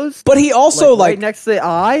nose. But he also right next to the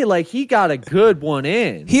eye. Like he got a good one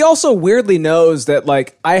in. He also weirdly knows that,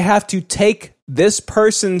 like, I have to take this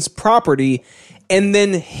person's property and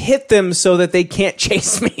then hit them so that they can't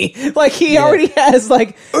chase me. Like, he already has,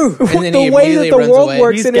 like, then the he way that immediately the runs world away.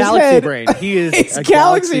 works He's in his Galaxy head. Brain. He is He's a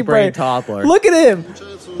Galaxy Brain toddler. Look at him.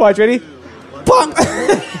 Watch, ready? Bump.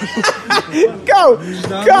 Go.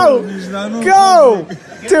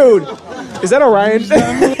 Dude, is that Orion? No,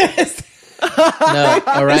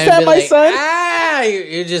 Orion Is that be my like, son? Ah!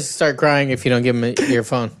 You just start crying if you don't give him your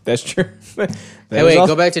phone. That's true. Hey, wait,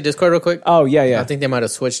 go back to Discord real quick. Oh, yeah. I think they might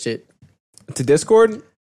have switched it. To Discord?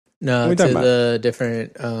 No, What are to you talking the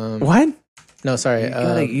different... What? No, sorry.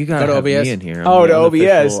 You gotta go have to OBS. me in here. Oh, I'm to the OBS.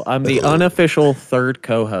 unofficial- I'm the unofficial third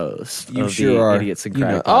co-host You of sure the are. Idiots and You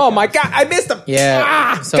know- Crack. Oh, my God. I missed him. Yeah.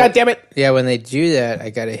 Ah, so- God damn it. Yeah, when they do that, I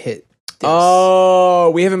gotta hit this.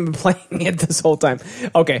 Oh, we haven't been playing it this whole time.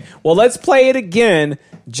 Okay, well, let's play it again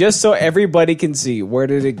just so everybody can see. Where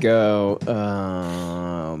did it go?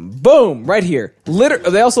 Boom, right here.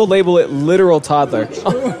 They also label it literal toddler.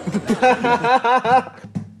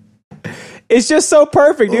 It's just so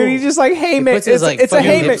perfect, dude. He's just like, hey, man. puts his, like, It's a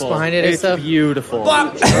fucking hey, hips man. behind it and It's stuff. beautiful.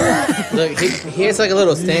 Look, he has like a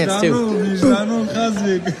little stance too.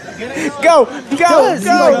 Go. He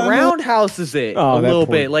like roundhouses it Oh, a that little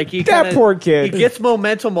poor- bit. Like he that kinda, poor kid. He gets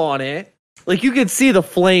momentum on it. Like you can see the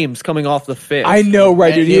flames coming off the fish. I know,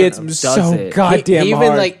 right, dude. He Yeah, hits him does so it. goddamn he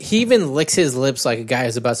hard. even licks his lips like a guy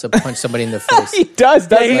who's about to punch somebody in the face. He does,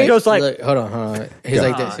 doesn't he he? goes like, Look, hold on. He's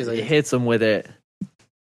like this. He's like he this. hits him with it.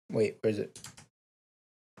 Wait, where is it?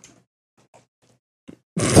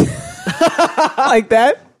 Like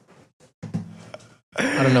that?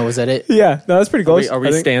 I don't know. Was that it? Yeah, no, that's pretty close. Are we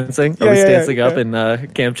I think. stancing? Yeah, Are we yeah, stancing yeah, up in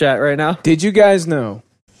cam chat right now? Did you guys know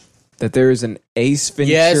that there is an Ace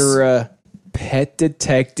Ventura Pet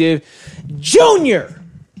Detective Junior?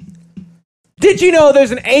 Did you know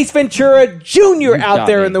there's an Ace Ventura Jr. out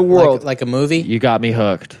there in the world? Like a movie? You got me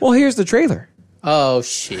hooked. Well, here's the trailer. Oh,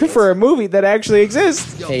 shit. For a movie that actually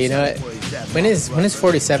exists. Hey, you know what? When is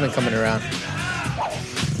 47 coming around?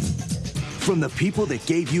 From the people that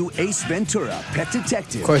gave you Ace Ventura, Pet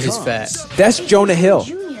Detective. Of course he's fat. That's Jonah Hill.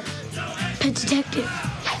 Junior, Pet Detective.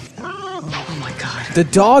 Oh my god. The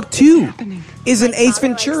dog, too, is an Ace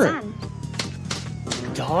Ventura.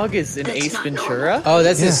 Dog is an Ace Ventura? Oh,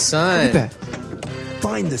 that's his son. Look at that.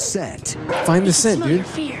 Find the scent. Find the scent, dude.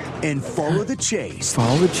 And follow the chase.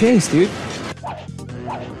 Follow the chase, dude.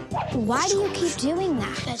 Why do you keep doing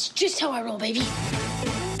that? That's just how I roll, baby.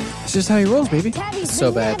 It's just how he rolls, baby. Tabby, So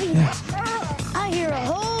big bad. Tabby. Yeah. I hear a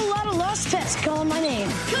whole lot of lost pets calling my name.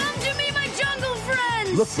 Come to me, my jungle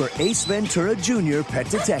friends! Look for Ace Ventura Jr. Pet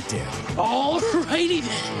Detective. Alrighty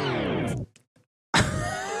then.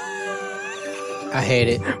 I hate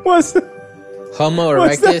it. What's Homo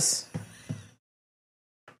What's erectus.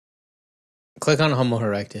 Click on Homo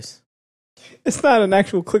erectus. It's not an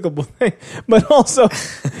actual clickable thing. But also,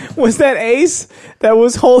 was that Ace that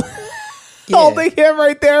was holding him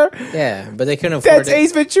right there? Yeah, but they couldn't afford That's it.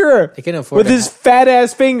 Ace Ventura. They couldn't afford with it. his fat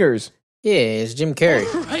ass fingers. Yeah, it's Jim Carrey.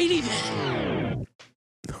 Alrighty then.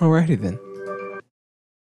 Alrighty then.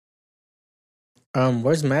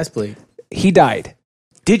 Where's Mass Bleak? He died.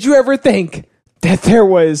 Did you ever think that there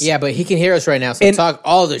was... Yeah, but he can hear us right now, so talk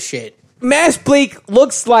all the shit. Mass Bleak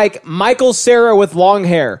looks like Michael Cera with long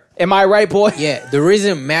hair. Am I right, boy? Yeah, the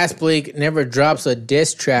reason Mass Bleak never drops a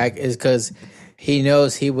diss track is because he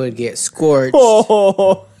knows he would get scorched.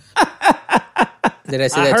 Oh. Did I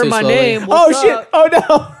say I that heard too my slowly? name. Oh, What's shit. up? Oh,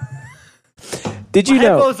 no. Did you My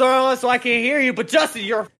know? headphones are on so I can't hear you, but Justin,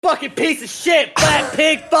 you're a fucking piece of shit, fat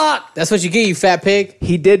pig fuck. That's what you get, you fat pig?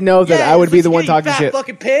 He did know that I would be the one talking fat shit.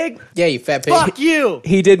 fucking pig. Yeah, you fat pig. Fuck you.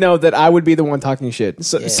 He did know that I would be the one talking shit.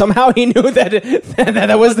 So, somehow he knew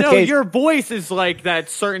that was the No, case. your voice is like that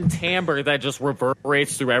certain timbre that just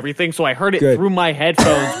reverberates through everything. So I heard it Good. through my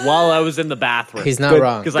headphones while I was in the bathroom. He's not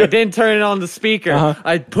wrong. Because I didn't turn it on the speaker.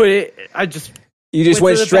 Uh-huh. You just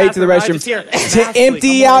went straight to the restroom to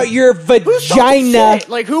empty I'm out like, your talking vagina. shit?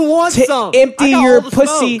 Like, who wants To some? empty I got your all the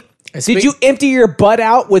pussy. smoke. Did you empty your butt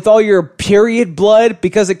out with all your period blood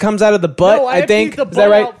because it comes out of the butt? No, I think emptied the is that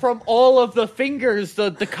butt right? out from all of the fingers,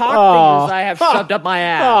 the cock Oh. fingers I have shoved up my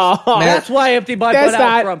ass. Oh. That's why I emptied my That's butt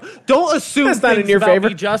out not- from. Don't assume that's not in things your about favor.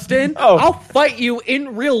 me, Justin. Oh. I'll fight you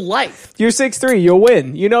in real life. You're 6'3", you'll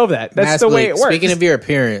win. You know that. That's Mass the way Bleak, it works. Speaking of your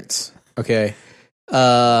appearance, okay.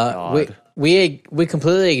 We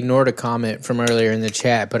completely ignored a comment from earlier in the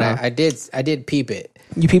chat, but I did peep it.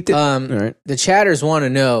 You peeped it? All right. The chatters want to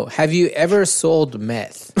know, have you ever sold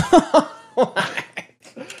meth?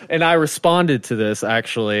 And I responded to this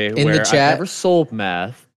actually In the where chat? I've never sold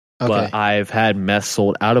meth, but Okay. I've had meth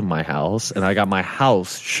sold out of my house, and I got my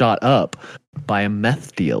house shot up by a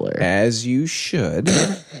meth dealer. As you should.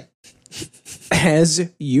 As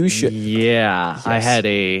you should. Yeah, I had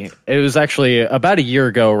it was actually about a year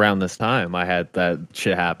ago around this time I had that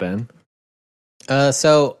shit happen.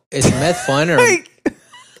 So is meth fun or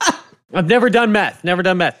I've never done meth.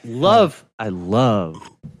 I love.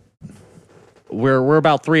 We're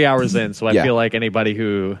about 3 hours in, so I Yeah. feel like anybody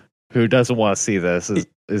who doesn't want to see this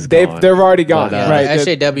is They're gone. already gone. But, right.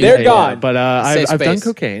 SJW, They're yeah. gone. But Safe I've done space.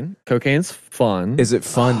 cocaine. Cocaine's fun. Is it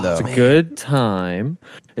fun though? It's a good time.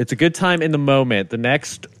 It's a good time in the moment. The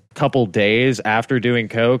next couple days after doing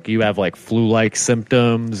coke, you have like flu-like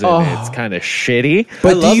symptoms, and it's kind of shitty.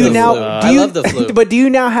 But do you now? I love the flu. But do you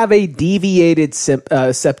now have a deviated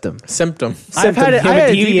septum? Symptom. I've had You have I had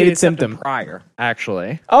a deviated symptom symptom. prior,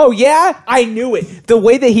 actually. Oh yeah, I knew it. The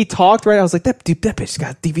way that he talked, right? I was like, that bitch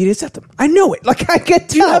got a deviated septum. I know it. Like I get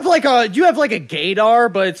Do you have like a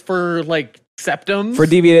gaydar, but it's for like septums? for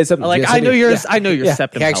deviated septum. Like Yes, I know do. your Yeah. I know your Yeah.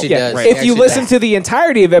 septum. He actually health. does. Yeah. He If you actually listen does. to the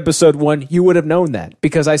entirety of episode 1, you would have known that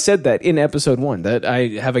because I said that in episode 1 that I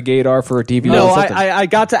have a gaydar for a deviated No, septum. I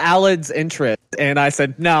got to Alan's interest, and I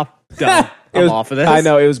said, no, done. It I'm was- off of this. I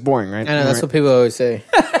know it was boring, right? I know that's Right. what people always say,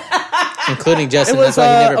 including Justin. It was That's why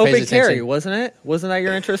he never pays open attention. carry, wasn't it? Wasn't that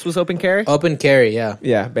your interest? Was open carry? Open carry, yeah.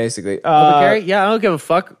 Yeah, basically. Open carry? Yeah, I don't give a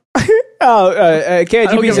fuck. I don't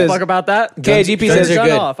KIGP give a says. fuck about that. KIGP Guns says. are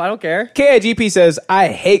good. Off. I don't care. KIGP says, I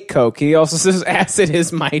hate coke. He also says, acid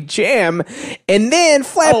is my jam. And then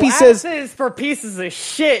Flappy says, acid is for pieces of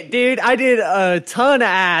shit, dude. I did a ton of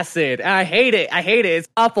acid, and I hate it. It's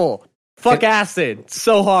awful. Fuck acid. It's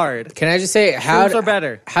so hard. Can I just say Shrooms are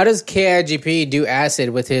better. How does KIGP do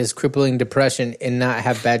acid with his crippling depression and not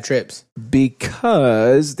have bad trips?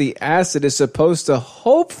 because the acid is supposed to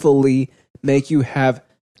hopefully make you have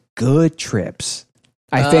good trips.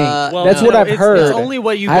 I think that's what I've heard. It's only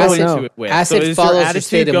what you go into it with. Acid so is follows your the attitude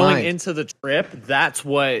state of going mind. into the trip? That's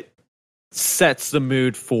what sets the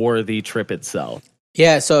mood for the trip itself.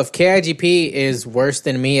 Yeah, so if KIGP is worse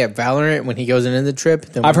than me at Valorant when he goes into the trip,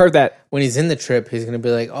 then I've heard that. When he's in the trip, he's going to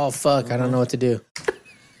be like, oh, fuck, I don't know what to do.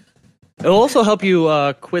 It'll also help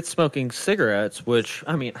you quit smoking cigarettes, which,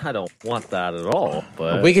 I mean, I don't want that at all.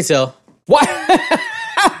 But We can tell. What?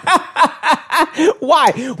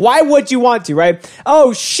 Why? Why would you want to, right?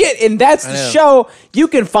 Oh, shit. And that's the show. You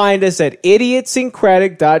can find us at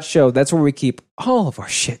idiotsyncratic.show. That's where we keep all of our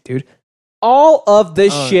shit, dude. All of the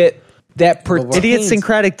shit that pertains.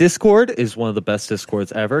 Idiosyncratic Discord is one of the best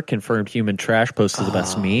Discords ever. Confirmed Human Trash posted the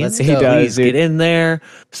best memes. He does, dude. Get in there.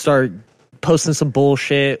 Start posting some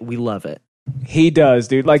bullshit. We love it. He does,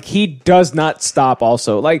 dude. Like, he does not stop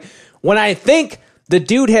also. Like, when I think the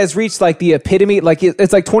dude has reached, like, the epitome, like,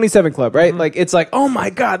 it's like 27 Club, right? Like, it's like, oh my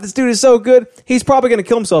God, this dude is so good. He's probably going to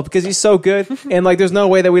kill himself because he's so good. And, like, there's no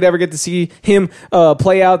way that we'd ever get to see him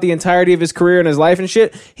play out the entirety of his career and his life and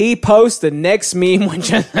shit. He posts the next meme,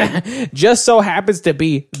 which just so happens to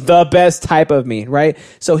be the best type of meme, right?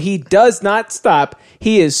 So he does not stop.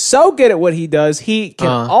 He is so good at what he does. He can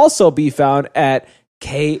also be found at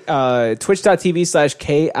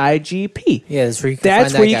twitch.tv/KIGP. Yeah, that's where you can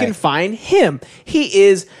That's find where that you guy. can find him. He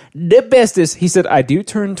is the bestest. He said, I do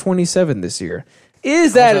turn 27 this year.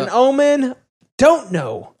 Is that an omen? Don't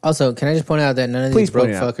know. Also, can I just point out that none of Please these broke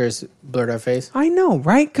point it out. fuckers blurred our face? I know,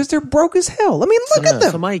 right? Because they're broke as hell. I mean, look at them.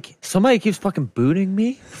 Somebody keeps fucking booting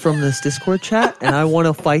me from this Discord chat, and I want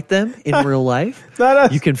to fight them in real life. Not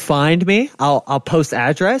us. You can find me. I'll post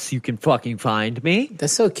address. You can fucking find me.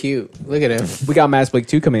 That's so cute. Look at him. We got Mass Bleak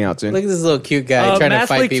 2 coming out soon. Look at this little cute guy trying to Mass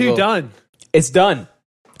fight League people. 2 done. It's done.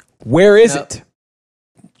 Where is it?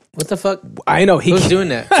 What the fuck? I know. Who's doing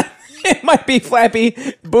that? It might be Flappy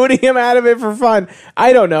booting him out of it for fun.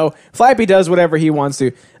 I don't know. Flappy does whatever he wants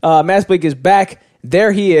to. Mass Bleak is back.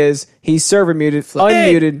 There he is. He's server muted.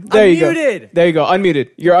 Unmuted. There you go. There you go. Unmuted.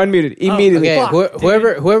 You're unmuted immediately.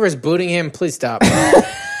 Okay, whoever's booting him, please stop.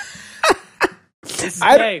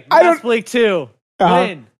 Mass Bleak 2.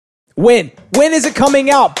 Win. When is it coming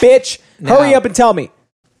out, bitch? Now. Hurry up and tell me.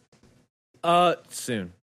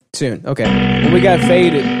 Soon. Soon. Okay. Well, we got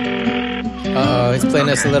faded. Uh-oh, he's playing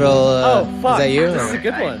us a little... fuck. Is that you? This is a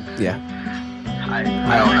good one. Yeah.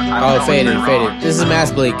 Faded. This is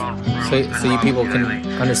Mass Bleak. So you people can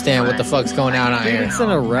understand what the fuck's going on out here. It's in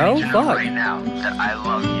a row? Fuck. Right now that I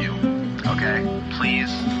love you. Okay?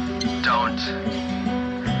 Please don't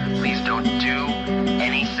do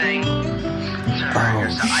anything to hurt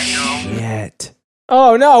yourself. I know. Shit.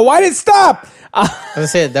 Oh, no. Why did it stop? I was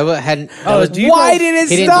saying that hadn't. Why did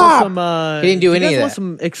it stop? He didn't do any of that. Want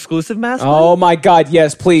some exclusive Mass Bleak? Oh my God!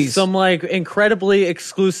 Yes, please. Some like incredibly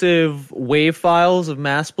exclusive wave files of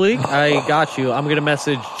Mass Bleak. I got you. I'm gonna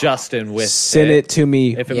message Justin with. Send it to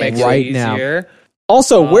me if it makes right it easier. now.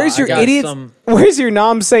 Also, where's your I got idiots? some- Where's your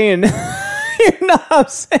nom saying? Your nom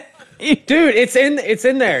saying. Dude, it's in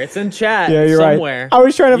there. It's in chat. Yeah, you're right. somewhere. I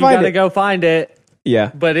was trying to find You gotta it. go find it. Yeah.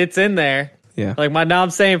 But it's in there. Yeah. Like my nom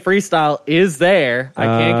saying freestyle is there. I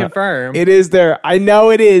can't confirm. It is there. I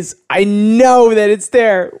know it is. I know that it's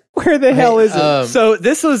there. Where the hell is it? So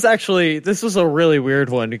this was a really weird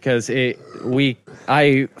one because I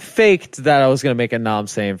faked that I was gonna make a nom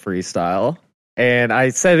saying freestyle. And I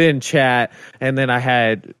said it in chat, and then I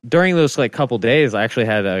had during those like couple days, I actually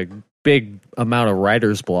had a big amount of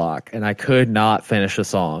writer's block, and I could not finish a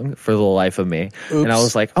song for the life of me. Oops. And I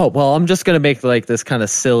was like, oh well, I'm just gonna make like this kind of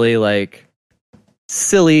silly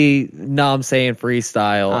nom saying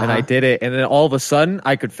freestyle, and I did it, and then all of a sudden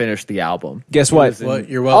I could finish the album. Guess what?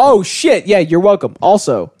 You're welcome. Oh shit! Yeah, you're welcome.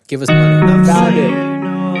 Also, Give us money. found it.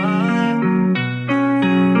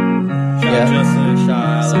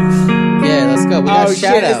 Yeah, let's go. We got Oh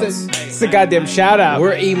shout shit! outs. It's a goddamn shout out.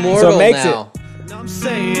 We're immortal So it makes now.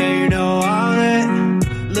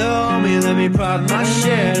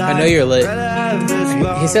 I know you're lit.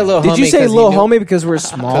 He said little homie. Did you say 'cause he little knew- homie because we're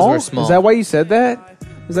small? we're small. Is that why you said that?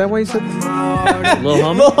 Is that why you said that? Little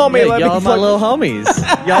homie, Little homie, Yeah, let me y'all my fuck- little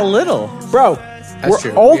homies. Y'all little, Bro, we're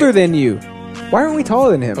true. older than you. Why aren't we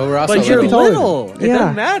taller than him? But we're also but you're little. little. It Yeah.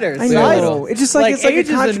 doesn't matter. I Size- know. It's just like it's like age a is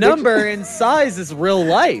a contradiction. number, and size is real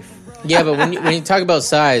life. Yeah, but when you talk about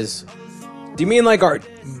size, Do you mean like our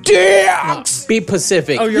dicks? be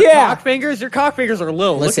Pacific. Oh, your Yeah. cock fingers? Your cock fingers are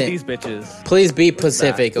little. Listen. Look at these bitches. Please be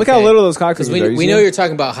Pacific. Look how okay? little those cock fingers Because are. we You know see? you're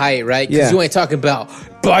talking about height, right? Because Yeah. you ain't talking about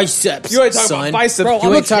biceps. You ain't talking son. about biceps. Bro, You you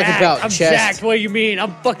ain't ain't talking Jacked. about I'm chest. jacked. What do you mean?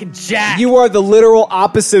 I'm fucking jacked. You are the literal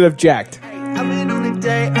opposite of jacked. Yes,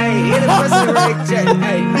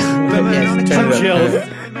 turn it up.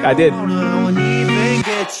 I did.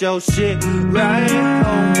 your shit right. Oh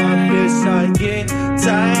my bitch, I get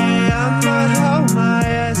tired. I might hold my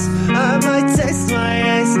ass, I might text my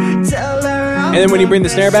ex, tell her I'm And then when you bring the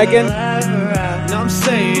snare back in, I'm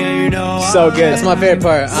saying, you know, so good. That's my favorite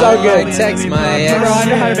part. So good. I text my ex. Bro, I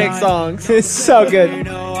know how to make songs. It's so good.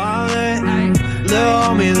 Little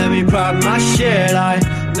homie, let me pop my shit.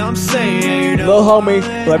 I'm saying, you know, Little homie,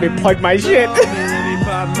 let me plug my shit. let me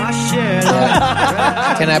pop my shit.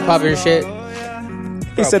 Can I pop your shit?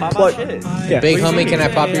 He said pop plug. my shit. Yeah. Big homie, can I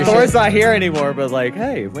pop your Thor's shit? not here anymore, but like,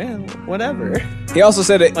 hey, man, whatever. He also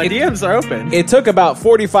said My it DMs are open. It took about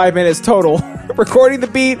 45 minutes total, recording the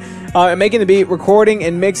beat, making the beat, recording,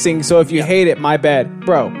 and mixing. So if you hate it, my bad.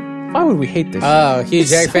 Bro, why would we hate this? Oh, Hugh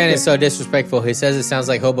Jackman is so disrespectful. He says it sounds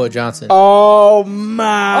like Hobo Johnson. Oh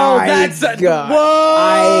my God. Whoa!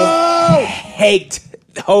 I hate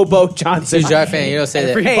Hobo Johnson. Hugh Jackman, you don't say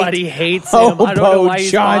that. Everybody hates him. I don't know Hobo why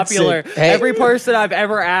he's Johnson. popular. Hey. Every person I've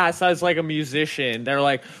ever asked as like a musician, they're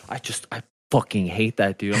like, I fucking hate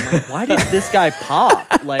that dude. I'm like, why did this guy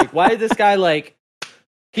pop? Like, why did this guy like?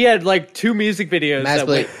 He had like 2 music videos Mass that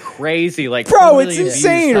Blake. went crazy. Like, Bro, 2 it's million views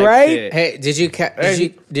insane, type right? shit. Hey, did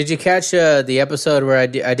you catch the episode where I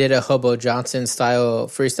did a Hobo Johnson style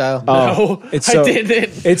freestyle? No, it's so- I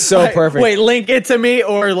didn't. it's so perfect. Wait, link it to me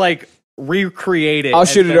or like recreate it. I'll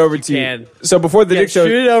as shoot it best over to you. can. So before the Yeah, Dick Show,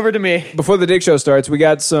 shoot it over to me. before the Dick Show starts, we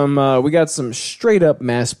got some straight up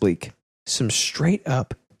Mass Bleak, some straight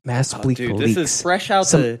up Mass Bleak Dude, leaks. this is fresh out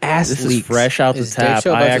Some the ass This leaks. is fresh out the Is Dave tap.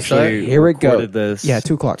 Show I about to start? actually Here we go. recorded this. Yeah,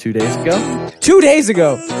 2 o'clock. 2 days ago. 2 days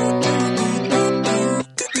ago.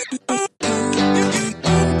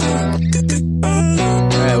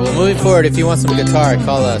 All right, well, moving forward, if you want some guitar,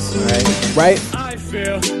 call us, all right? Right? I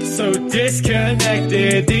feel so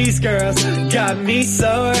disconnected. These girls got me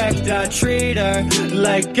so wrecked. I treat her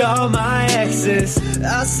like all my exes.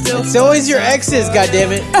 I still It's always your exes,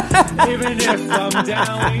 goddammit. even if I'm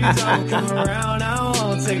down, you don't come around. I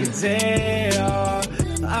won't take a day off.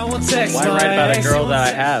 I won't text Why my write about a ex, girl won't that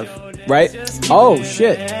I text have? Right? Oh,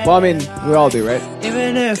 shit. Well, I mean, we all do, right?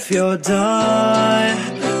 Even if you're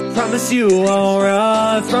done, promise you won't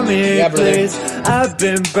run from me, Yeah, brother. please. I've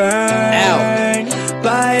been burned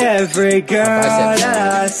by every girl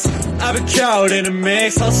that I see. I've been caught in a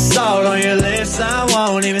mix, no salt on your lips. I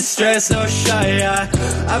won't even stress, no shy.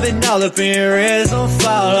 I've been all up in your ears, don't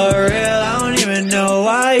follow real. I don't even know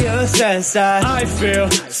why you're stressed. I feel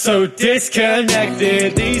so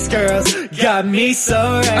disconnected. These girls got me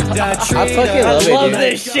so wrecked. I fucking love it, Love dude.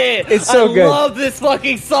 this shit. It's so I good. love this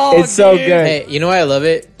fucking song. It's so dude. good. Hey, you know why I love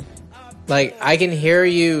it? Like, I can hear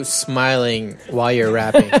you smiling while you're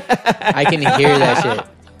rapping. I can hear that shit.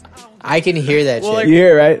 I can hear that Well, shit. You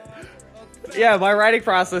hear, right? Yeah, my writing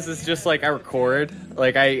process is just like I record.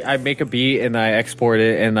 Like I make a beat and I export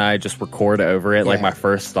it and I just record over it like Yeah. my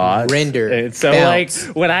first thoughts. Render. And so Bounce.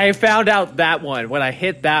 like when I found out that one, when I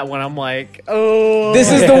hit that one, I'm like, oh,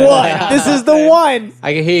 This is the one. This is the one.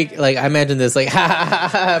 I can hear you, like, I imagine this, like, ha ha ha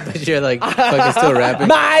ha, but you're like fucking still rapping.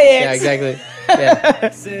 My Yeah, ex. exactly.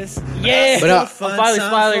 Yeah. yeah. But no, I'm finally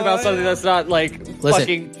smiling about something that's not like Listen.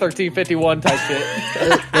 fucking 1351 type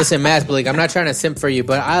shit. Listen, Mass Blake, I'm not trying to simp for you,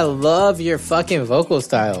 but I love your fucking vocal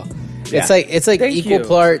style. Yeah. It's like Thank equal you.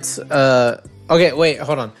 parts. Okay, wait,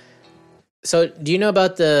 hold on. So, do you know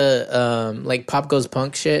about the like Pop Goes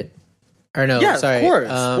Punk shit? Or no, Yeah, sorry. of course.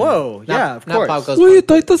 Whoa, not, yeah, of not course. Pop Goes What do you Punk.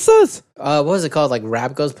 think this is? What was it called? Like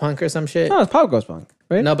Rap Goes Punk or some shit? No, it's Pop Goes Punk,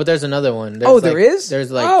 right? No, but there's another one. There's Oh, like, there is? There's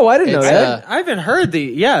like Oh, I didn't know it's, that. I haven't heard the.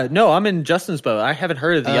 Yeah, no, I'm in Justin's boat. I haven't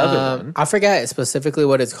heard of the other one. I forgot specifically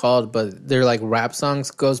what it's called, but they're like rap songs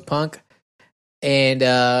goes punk. And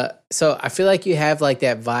so I feel like you have like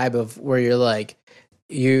that vibe of where you're like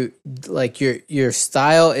you like your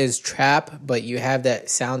style is trap, but you have that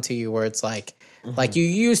sound to you where it's like you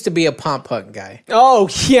used to be a pop punk guy. Oh,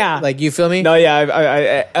 yeah. Like, you feel me? No, yeah,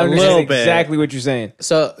 I understand little bit. exactly what you're saying.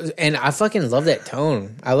 So, and I fucking love that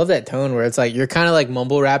tone. I love that tone where it's like you're kind of like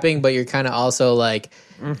mumble rapping, but you're kind of also like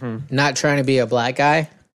not trying to be a black guy.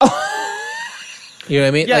 You know what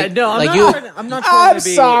I mean? Yeah, like, no, I'm like not. I'm not trying I'm to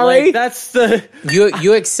be. sorry. Like, that's the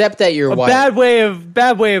you accept that you're a white. bad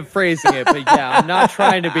way of phrasing it. But yeah, I'm not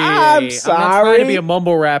trying to be. I'm I'm not trying to sorry. be a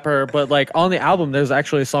mumble rapper. But like on the album, there's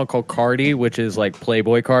actually a song called Cardi, which is like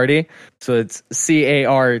Playboy Cardi. So it's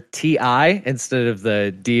CARTI instead of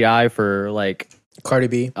the DI for like Cardi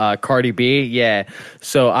B. Cardi B. Yeah.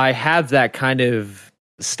 So I have that kind of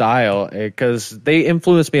style because they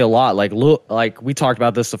influenced me a lot. Like we talked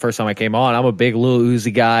about this the first time I came on. I'm a big Lil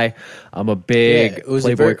Uzi guy. I'm a big Yeah, Uzi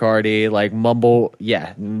Playboy Vert. Cardi, like mumble.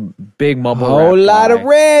 Yeah, big mumble. Whole rap lot guy. of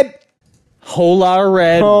red. Whole lot of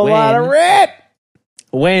red. Whole win. lot of red.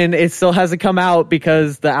 when it still hasn't come out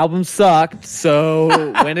because the album sucked.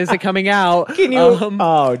 So when is it coming out? Can you?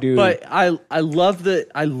 Oh, dude! But I love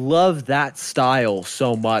that style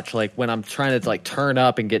so much. Like when I'm trying to like turn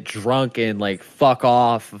up and get drunk and like fuck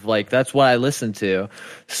off, like that's what I listen to.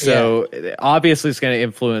 So obviously it's going to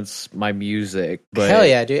influence my music. But hell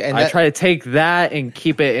yeah, dude! And I try to take that and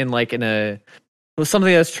keep it in like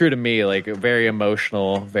something that's true to me, like very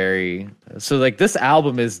emotional, so like this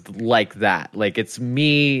album is like that. Like it's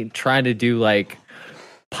me trying to do like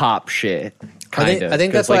pop shit. I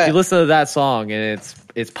think that's like you listen to that song and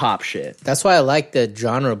it's pop shit. That's why I like the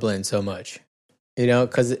genre blend so much. You know,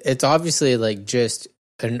 because it's obviously like just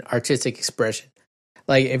an artistic expression.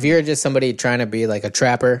 Like if you're just somebody trying to be like a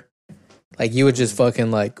trapper, like you would just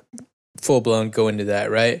fucking like full blown go into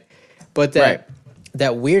that, right? But that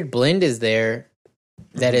weird blend is there.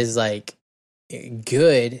 That is like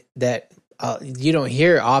good that you don't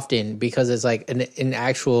hear often because it's like an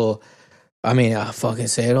actual. I mean, I fucking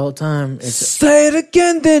say it all the time. Say it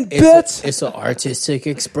again, then, bitch. It's an artistic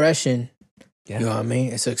expression. Yeah. You know what I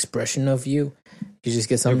mean? It's an expression of you. You just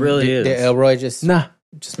get something. It really is. Elroy just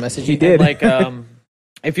messaged you. He did. Like,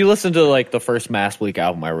 if you listen to like the first Mass Bleak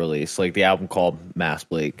album I released, like the album called Mass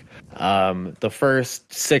Bleak, the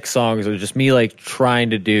first 6 songs are just me like trying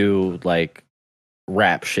to do like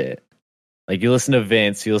rap shit. Like you listen to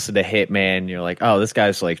Vince, you listen to Hitman, you're like, oh, this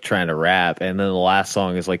guy's like trying to rap, and then the last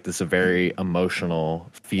song is like this very emotional,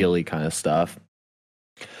 feely kind of stuff.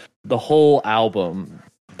 The whole album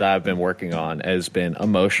that I've been working on has been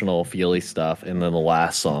emotional, feely stuff, and then the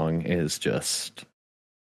last song is just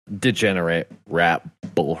degenerate rap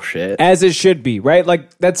bullshit, as it should be, right?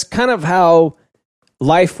 Like that's kind of how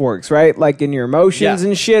life works, right? Like in your emotions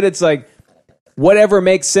and shit, it's like whatever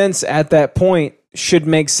makes sense at that point should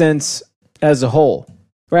make sense as a whole,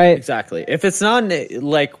 right? Exactly. If it's not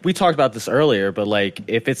like we talked about this earlier, but like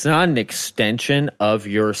if it's not an extension of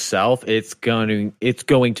yourself, it's going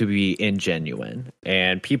to be ingenuine,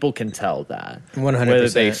 and people can tell that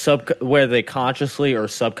 100%. Whether they consciously or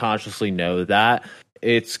subconsciously know that,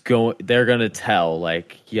 they're gonna tell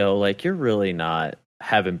like, yo, like you're really not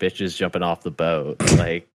having bitches jumping off the boat.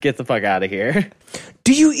 Like, get the fuck out of here.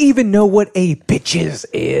 Do you even know what a bitches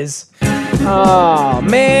is? Oh,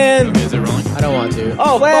 man. I don't want to.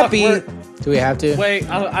 Oh, Flappy. Do we have to? Wait,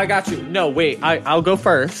 I got you. No, wait. I'll go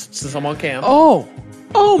first since I'm on cam. Oh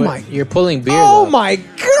my. You're pulling beer. Oh, my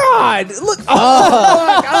God. Look.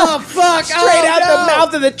 Oh, fuck. Straight out the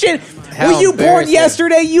mouth of the chin. Were you born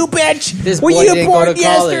yesterday, you bitch? Were you born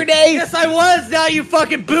yesterday? Yes, I was. Now, you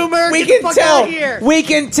fucking boomer. We Get the can fuck tell. out of here. We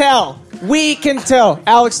can tell. We can tell.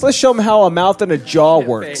 Alex, let's show them how a mouth and a jaw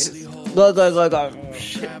works. Look.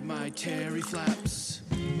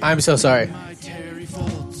 I'm so sorry.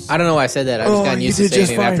 I don't know why I said that. I just got used to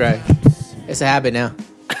saying it after It's a habit now.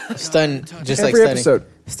 Just every like stunning. episode.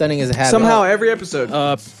 Stunning is a habit. Somehow, every episode.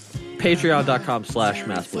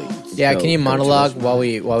 Patreon.com/massbleak. Yeah, can you monologue while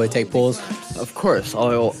we take pulls? Of course,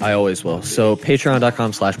 I always will. So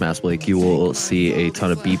patreon.com/massbleak, you will see a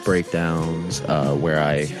ton of beat breakdowns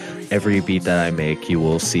where every beat that I make, you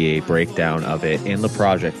will see a breakdown of it in the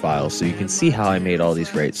project file, so you can see how I made all these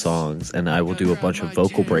great songs. And I will do a bunch of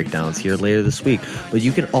vocal breakdowns here later this week. But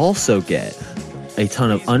you can also get a ton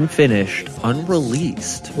of unfinished,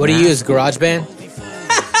 unreleased. What do you use, GarageBand?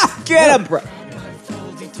 Get him, bro.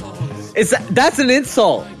 That's an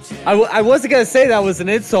insult. I wasn't gonna say that was an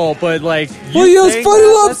insult, but like, you're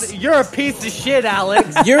a piece of shit,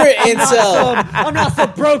 Alex. You're an incel. I'm not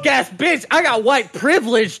some broke ass bitch. I got white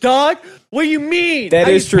privilege, dog. What do you mean? That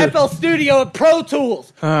is true. FL Studio and Pro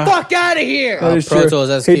Tools. Fuck out of here. That is Pro true. Tools,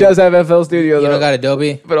 that's he cute. does have FL Studio, though. You don't got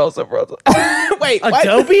Adobe? But also Pro Tools. Wait,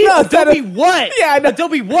 Adobe? No, Adobe what? Yeah,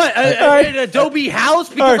 Adobe what? An Adobe house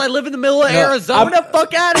because I live in the middle of Arizona?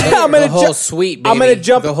 Fuck out of here. The whole suite, baby. I'm gonna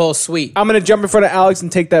jump. The whole suite. I'm gonna jump in front of Alex and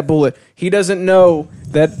take that bullet. He doesn't know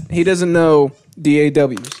DAWs. He doesn't know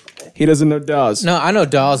DAWs. No, I know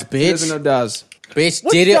DAWs, bitch. He doesn't know DAWs. Bitch,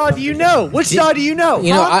 Which DAW do you know? Which DAW do you know?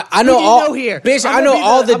 You know, huh? I know Who do you all. know here? Bitch, I'm I know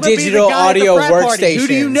all the I'm gonna be digital guy at the audio frat party. workstations. Who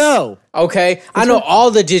do you know? Okay, I know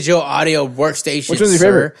all the digital audio workstations. Which one's your sir.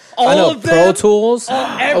 favorite? I know All of Pro them? Tools.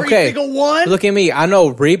 Every okay, single one? Look at me. I know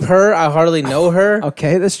Reaper. I hardly know her.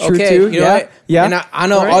 Okay, that's true Okay, too. you know Yeah, what? yeah. And I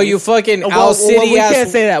know all you fucking Owl Well, City we ass. can't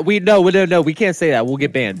say that. We can't say that. We'll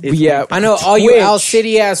get banned. Yeah. I know all you Twitch. Owl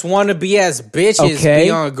City ass wannabe ass bitches Okay. be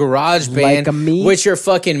on GarageBand Like me? with your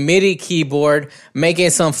fucking MIDI keyboard making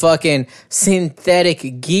some fucking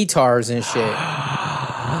synthetic guitars and shit.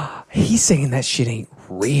 He's saying that shit ain't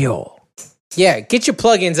real. Yeah, get your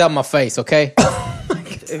plugins out my face, okay?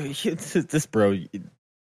 This bro.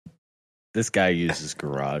 This guy uses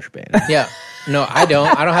GarageBand. Yeah. No, I don't.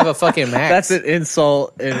 I don't have a fucking Mac. That's an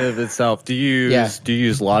insult in and of itself. Do you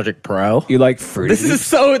use Logic Pro? You like Fruity? This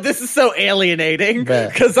is so alienating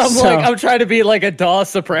because I'm trying to be like a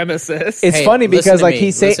DOS supremacist. It's funny because like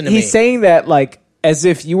he's saying that like as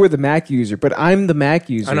if you were the Mac user, but I'm the Mac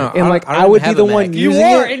user. I know, and like I would be the one using it.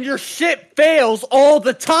 You are, and your shit fails all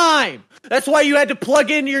the time. That's why you had to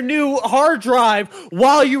plug in your new hard drive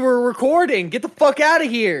while you were recording. Get the fuck out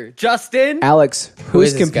of here, Justin. Alex,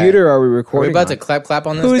 whose computer are we recording? Are we about to clap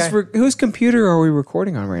on this guy? Whose computer are we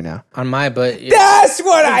recording on right now? On my, but that's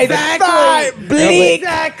what I thought. Bleak.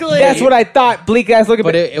 Exactly. That's what I thought. Bleak guys, look at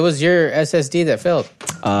But it was your SSD that failed.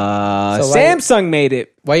 Samsung made it.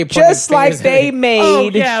 Why you just like they made?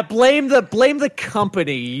 Oh yeah, blame the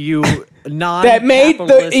company. You that made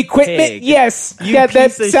the equipment. Pig. Yes,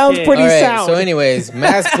 that sounds pretty sound. So, anyways,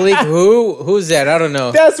 Mass Bleak, who's that? I don't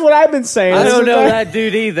know. That's what I've been saying. I don't know that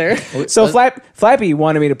dude either. So Flappy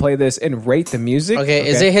wanted me to play this and rate the music. Okay,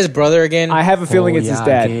 is it his brother again? I have a feeling it's his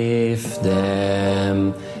dad.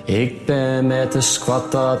 Ik ben met de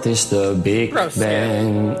squad, dat is de Big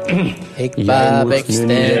Bang. Jij moet nu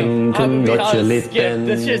denken dat je lid bent.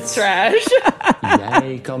 This shit's trash.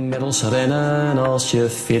 Jij kan met ons rennen als je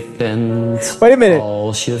fit bent. Wait a minute.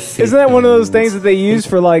 Als je fit Isn't that one of those things that they use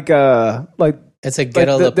for like it's a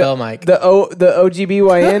ghetto lapel mic. The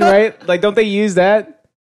OGBYN, right? Like, don't they use that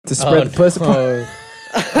to spread the puss apart?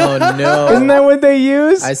 Oh no! Isn't that what they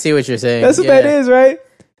use? I see what you're saying. That's what that is, right?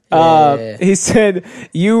 He said,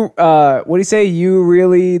 "You, what do you say? You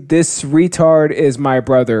really? This retard is my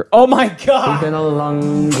brother." Oh my god!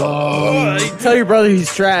 Tell your brother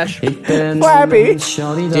he's trash. Flappy.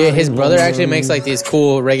 Dude, his brother actually makes like these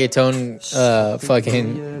cool reggaeton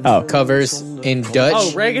fucking covers in Dutch.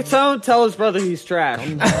 Oh, reggaeton? Tell his brother he's trash.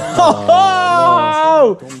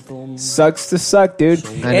 Oh, sucks to suck, dude.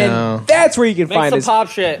 I know. And that's where you can Make find some this pop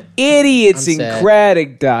shit.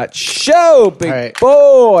 Idiosyncratic.show, big right.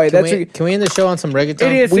 boy. Can we end the show on some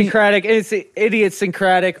reggaeton?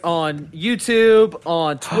 Idiosyncratic on YouTube,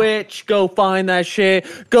 on Twitch. Go find that shit.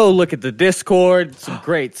 Go look at the Discord. Some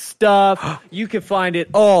great stuff. You can find it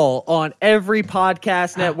all on every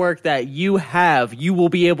podcast network that you have. You will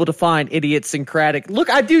be able to find Idiosyncratic. Look,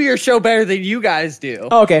 I do your show better than you guys do.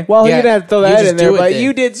 Okay, well, you didn't have to throw that in there, but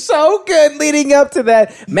you did so good leading up to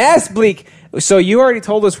that. Mass Bleak. So you already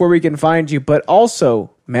told us where we can find you, but also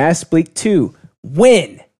Mass Bleak 2.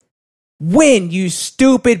 When, you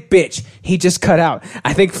stupid bitch. He just cut out.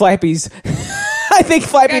 I think Flappy's... I think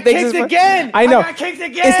Flappy thinks kicked again. I know. I got kicked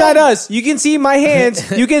again. It's not us. You can see my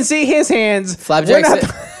hands. You can see his hands.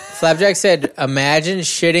 Flapjack said, imagine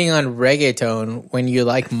shitting on reggaeton when you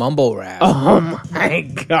like mumble rap. Oh my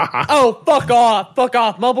god. Oh, fuck off. Fuck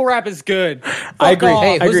off. Mumble rap is good. I agree.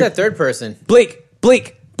 Hey, who's that third person? Bleak.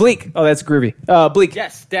 Oh, that's groovy. Bleak.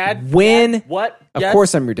 Yes, Dad. When? Dad, what? Of Yes?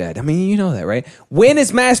 course I'm your dad. I mean, you know that, right? When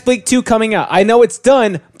is Mass Bleak 2 coming out? I know it's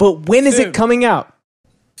done, but when is it coming out?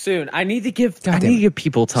 Soon. I need to give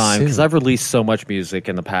people time because I've released so much music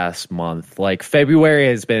in the past month. Like February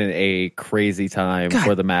has been a crazy time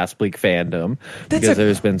for the Mass Bleak fandom because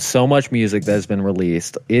there's been so much music that has been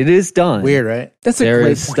released. It is done. Weird, right? There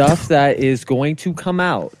is stuff that is going to come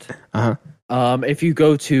out. If you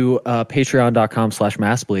go to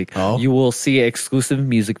patreon.com/massbleak, you will see exclusive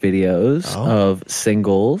music videos of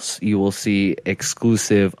singles. You will see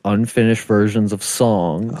exclusive unfinished versions of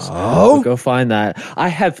songs. So go find that. I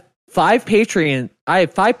have 5 patrons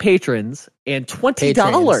and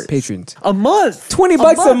 $20 Patrons. a month.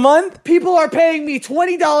 $20 a month? People are paying me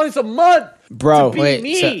 $20 a month. Bro, to be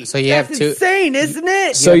me. so you That's have two insane, isn't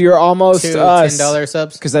it? So you're almost us. $10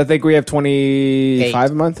 subs? Because I think we have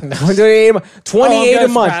 25 a month. 28 a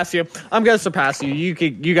month. I'm gonna surpass you.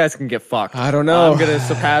 You guys can get fucked. I don't know. I'm gonna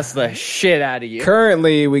surpass the shit out of you.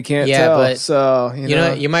 Currently, we can't tell. But so you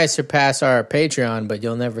know, you might surpass our Patreon, but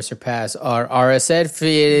you'll never surpass our RSS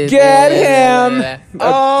feed. Get him.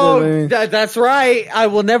 Oh, that's right. I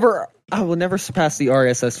will never surpass the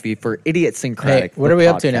RSS feed for Idiosyncratic. Hey, what are we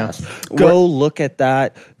up to now? Go look at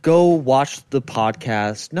that. Go watch the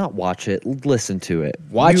podcast. Not watch it. Listen to it.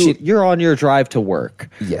 You're on your drive to work.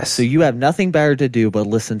 Yes. So you have nothing better to do but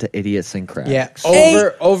listen to Idiosyncratic. Yeah.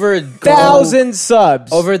 Over 1,000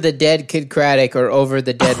 subs. Over the dead Kid Craddock or over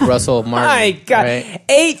the dead Russell Martin. My God. Right?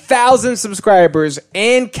 8,000 subscribers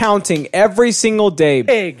and counting every single day.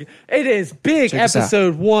 Big. It is big. Check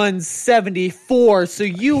Episode 174. So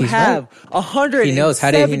you have 174 He knows. How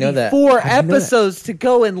did he know that? episodes to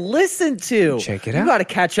go and listen to. Check it You out. got to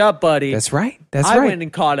catch catch up, buddy. That's right. That's I right. went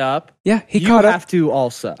and caught up. Yeah, he you caught up. You have to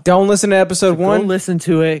also. Don't listen to episode 1. Go listen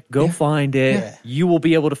to it. Go find it. Yeah. You will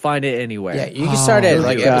be able to find it anywhere. Yeah, you can start at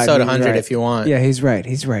episode 100 if you want. Yeah, he's right.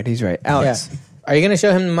 Alex. Yeah. Are you going to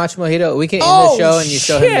show him the Macho Mojito? We can end the show and you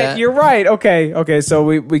show him that. You're right. Okay. So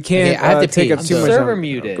we can't I have to take pee. up too much. Server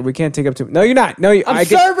muted. We can't take up too much. No, you're not. No, I'm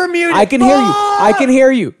server muted. I can hear you. I can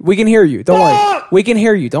hear you. We can hear you. Don't worry. We can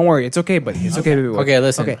hear you. Don't worry. It's okay, buddy. It's okay, baby. Okay,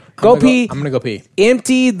 listen. Okay. Go pee. I'm going to go pee.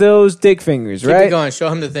 Empty those dick fingers, Keep right? it going.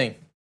 Show him the thing.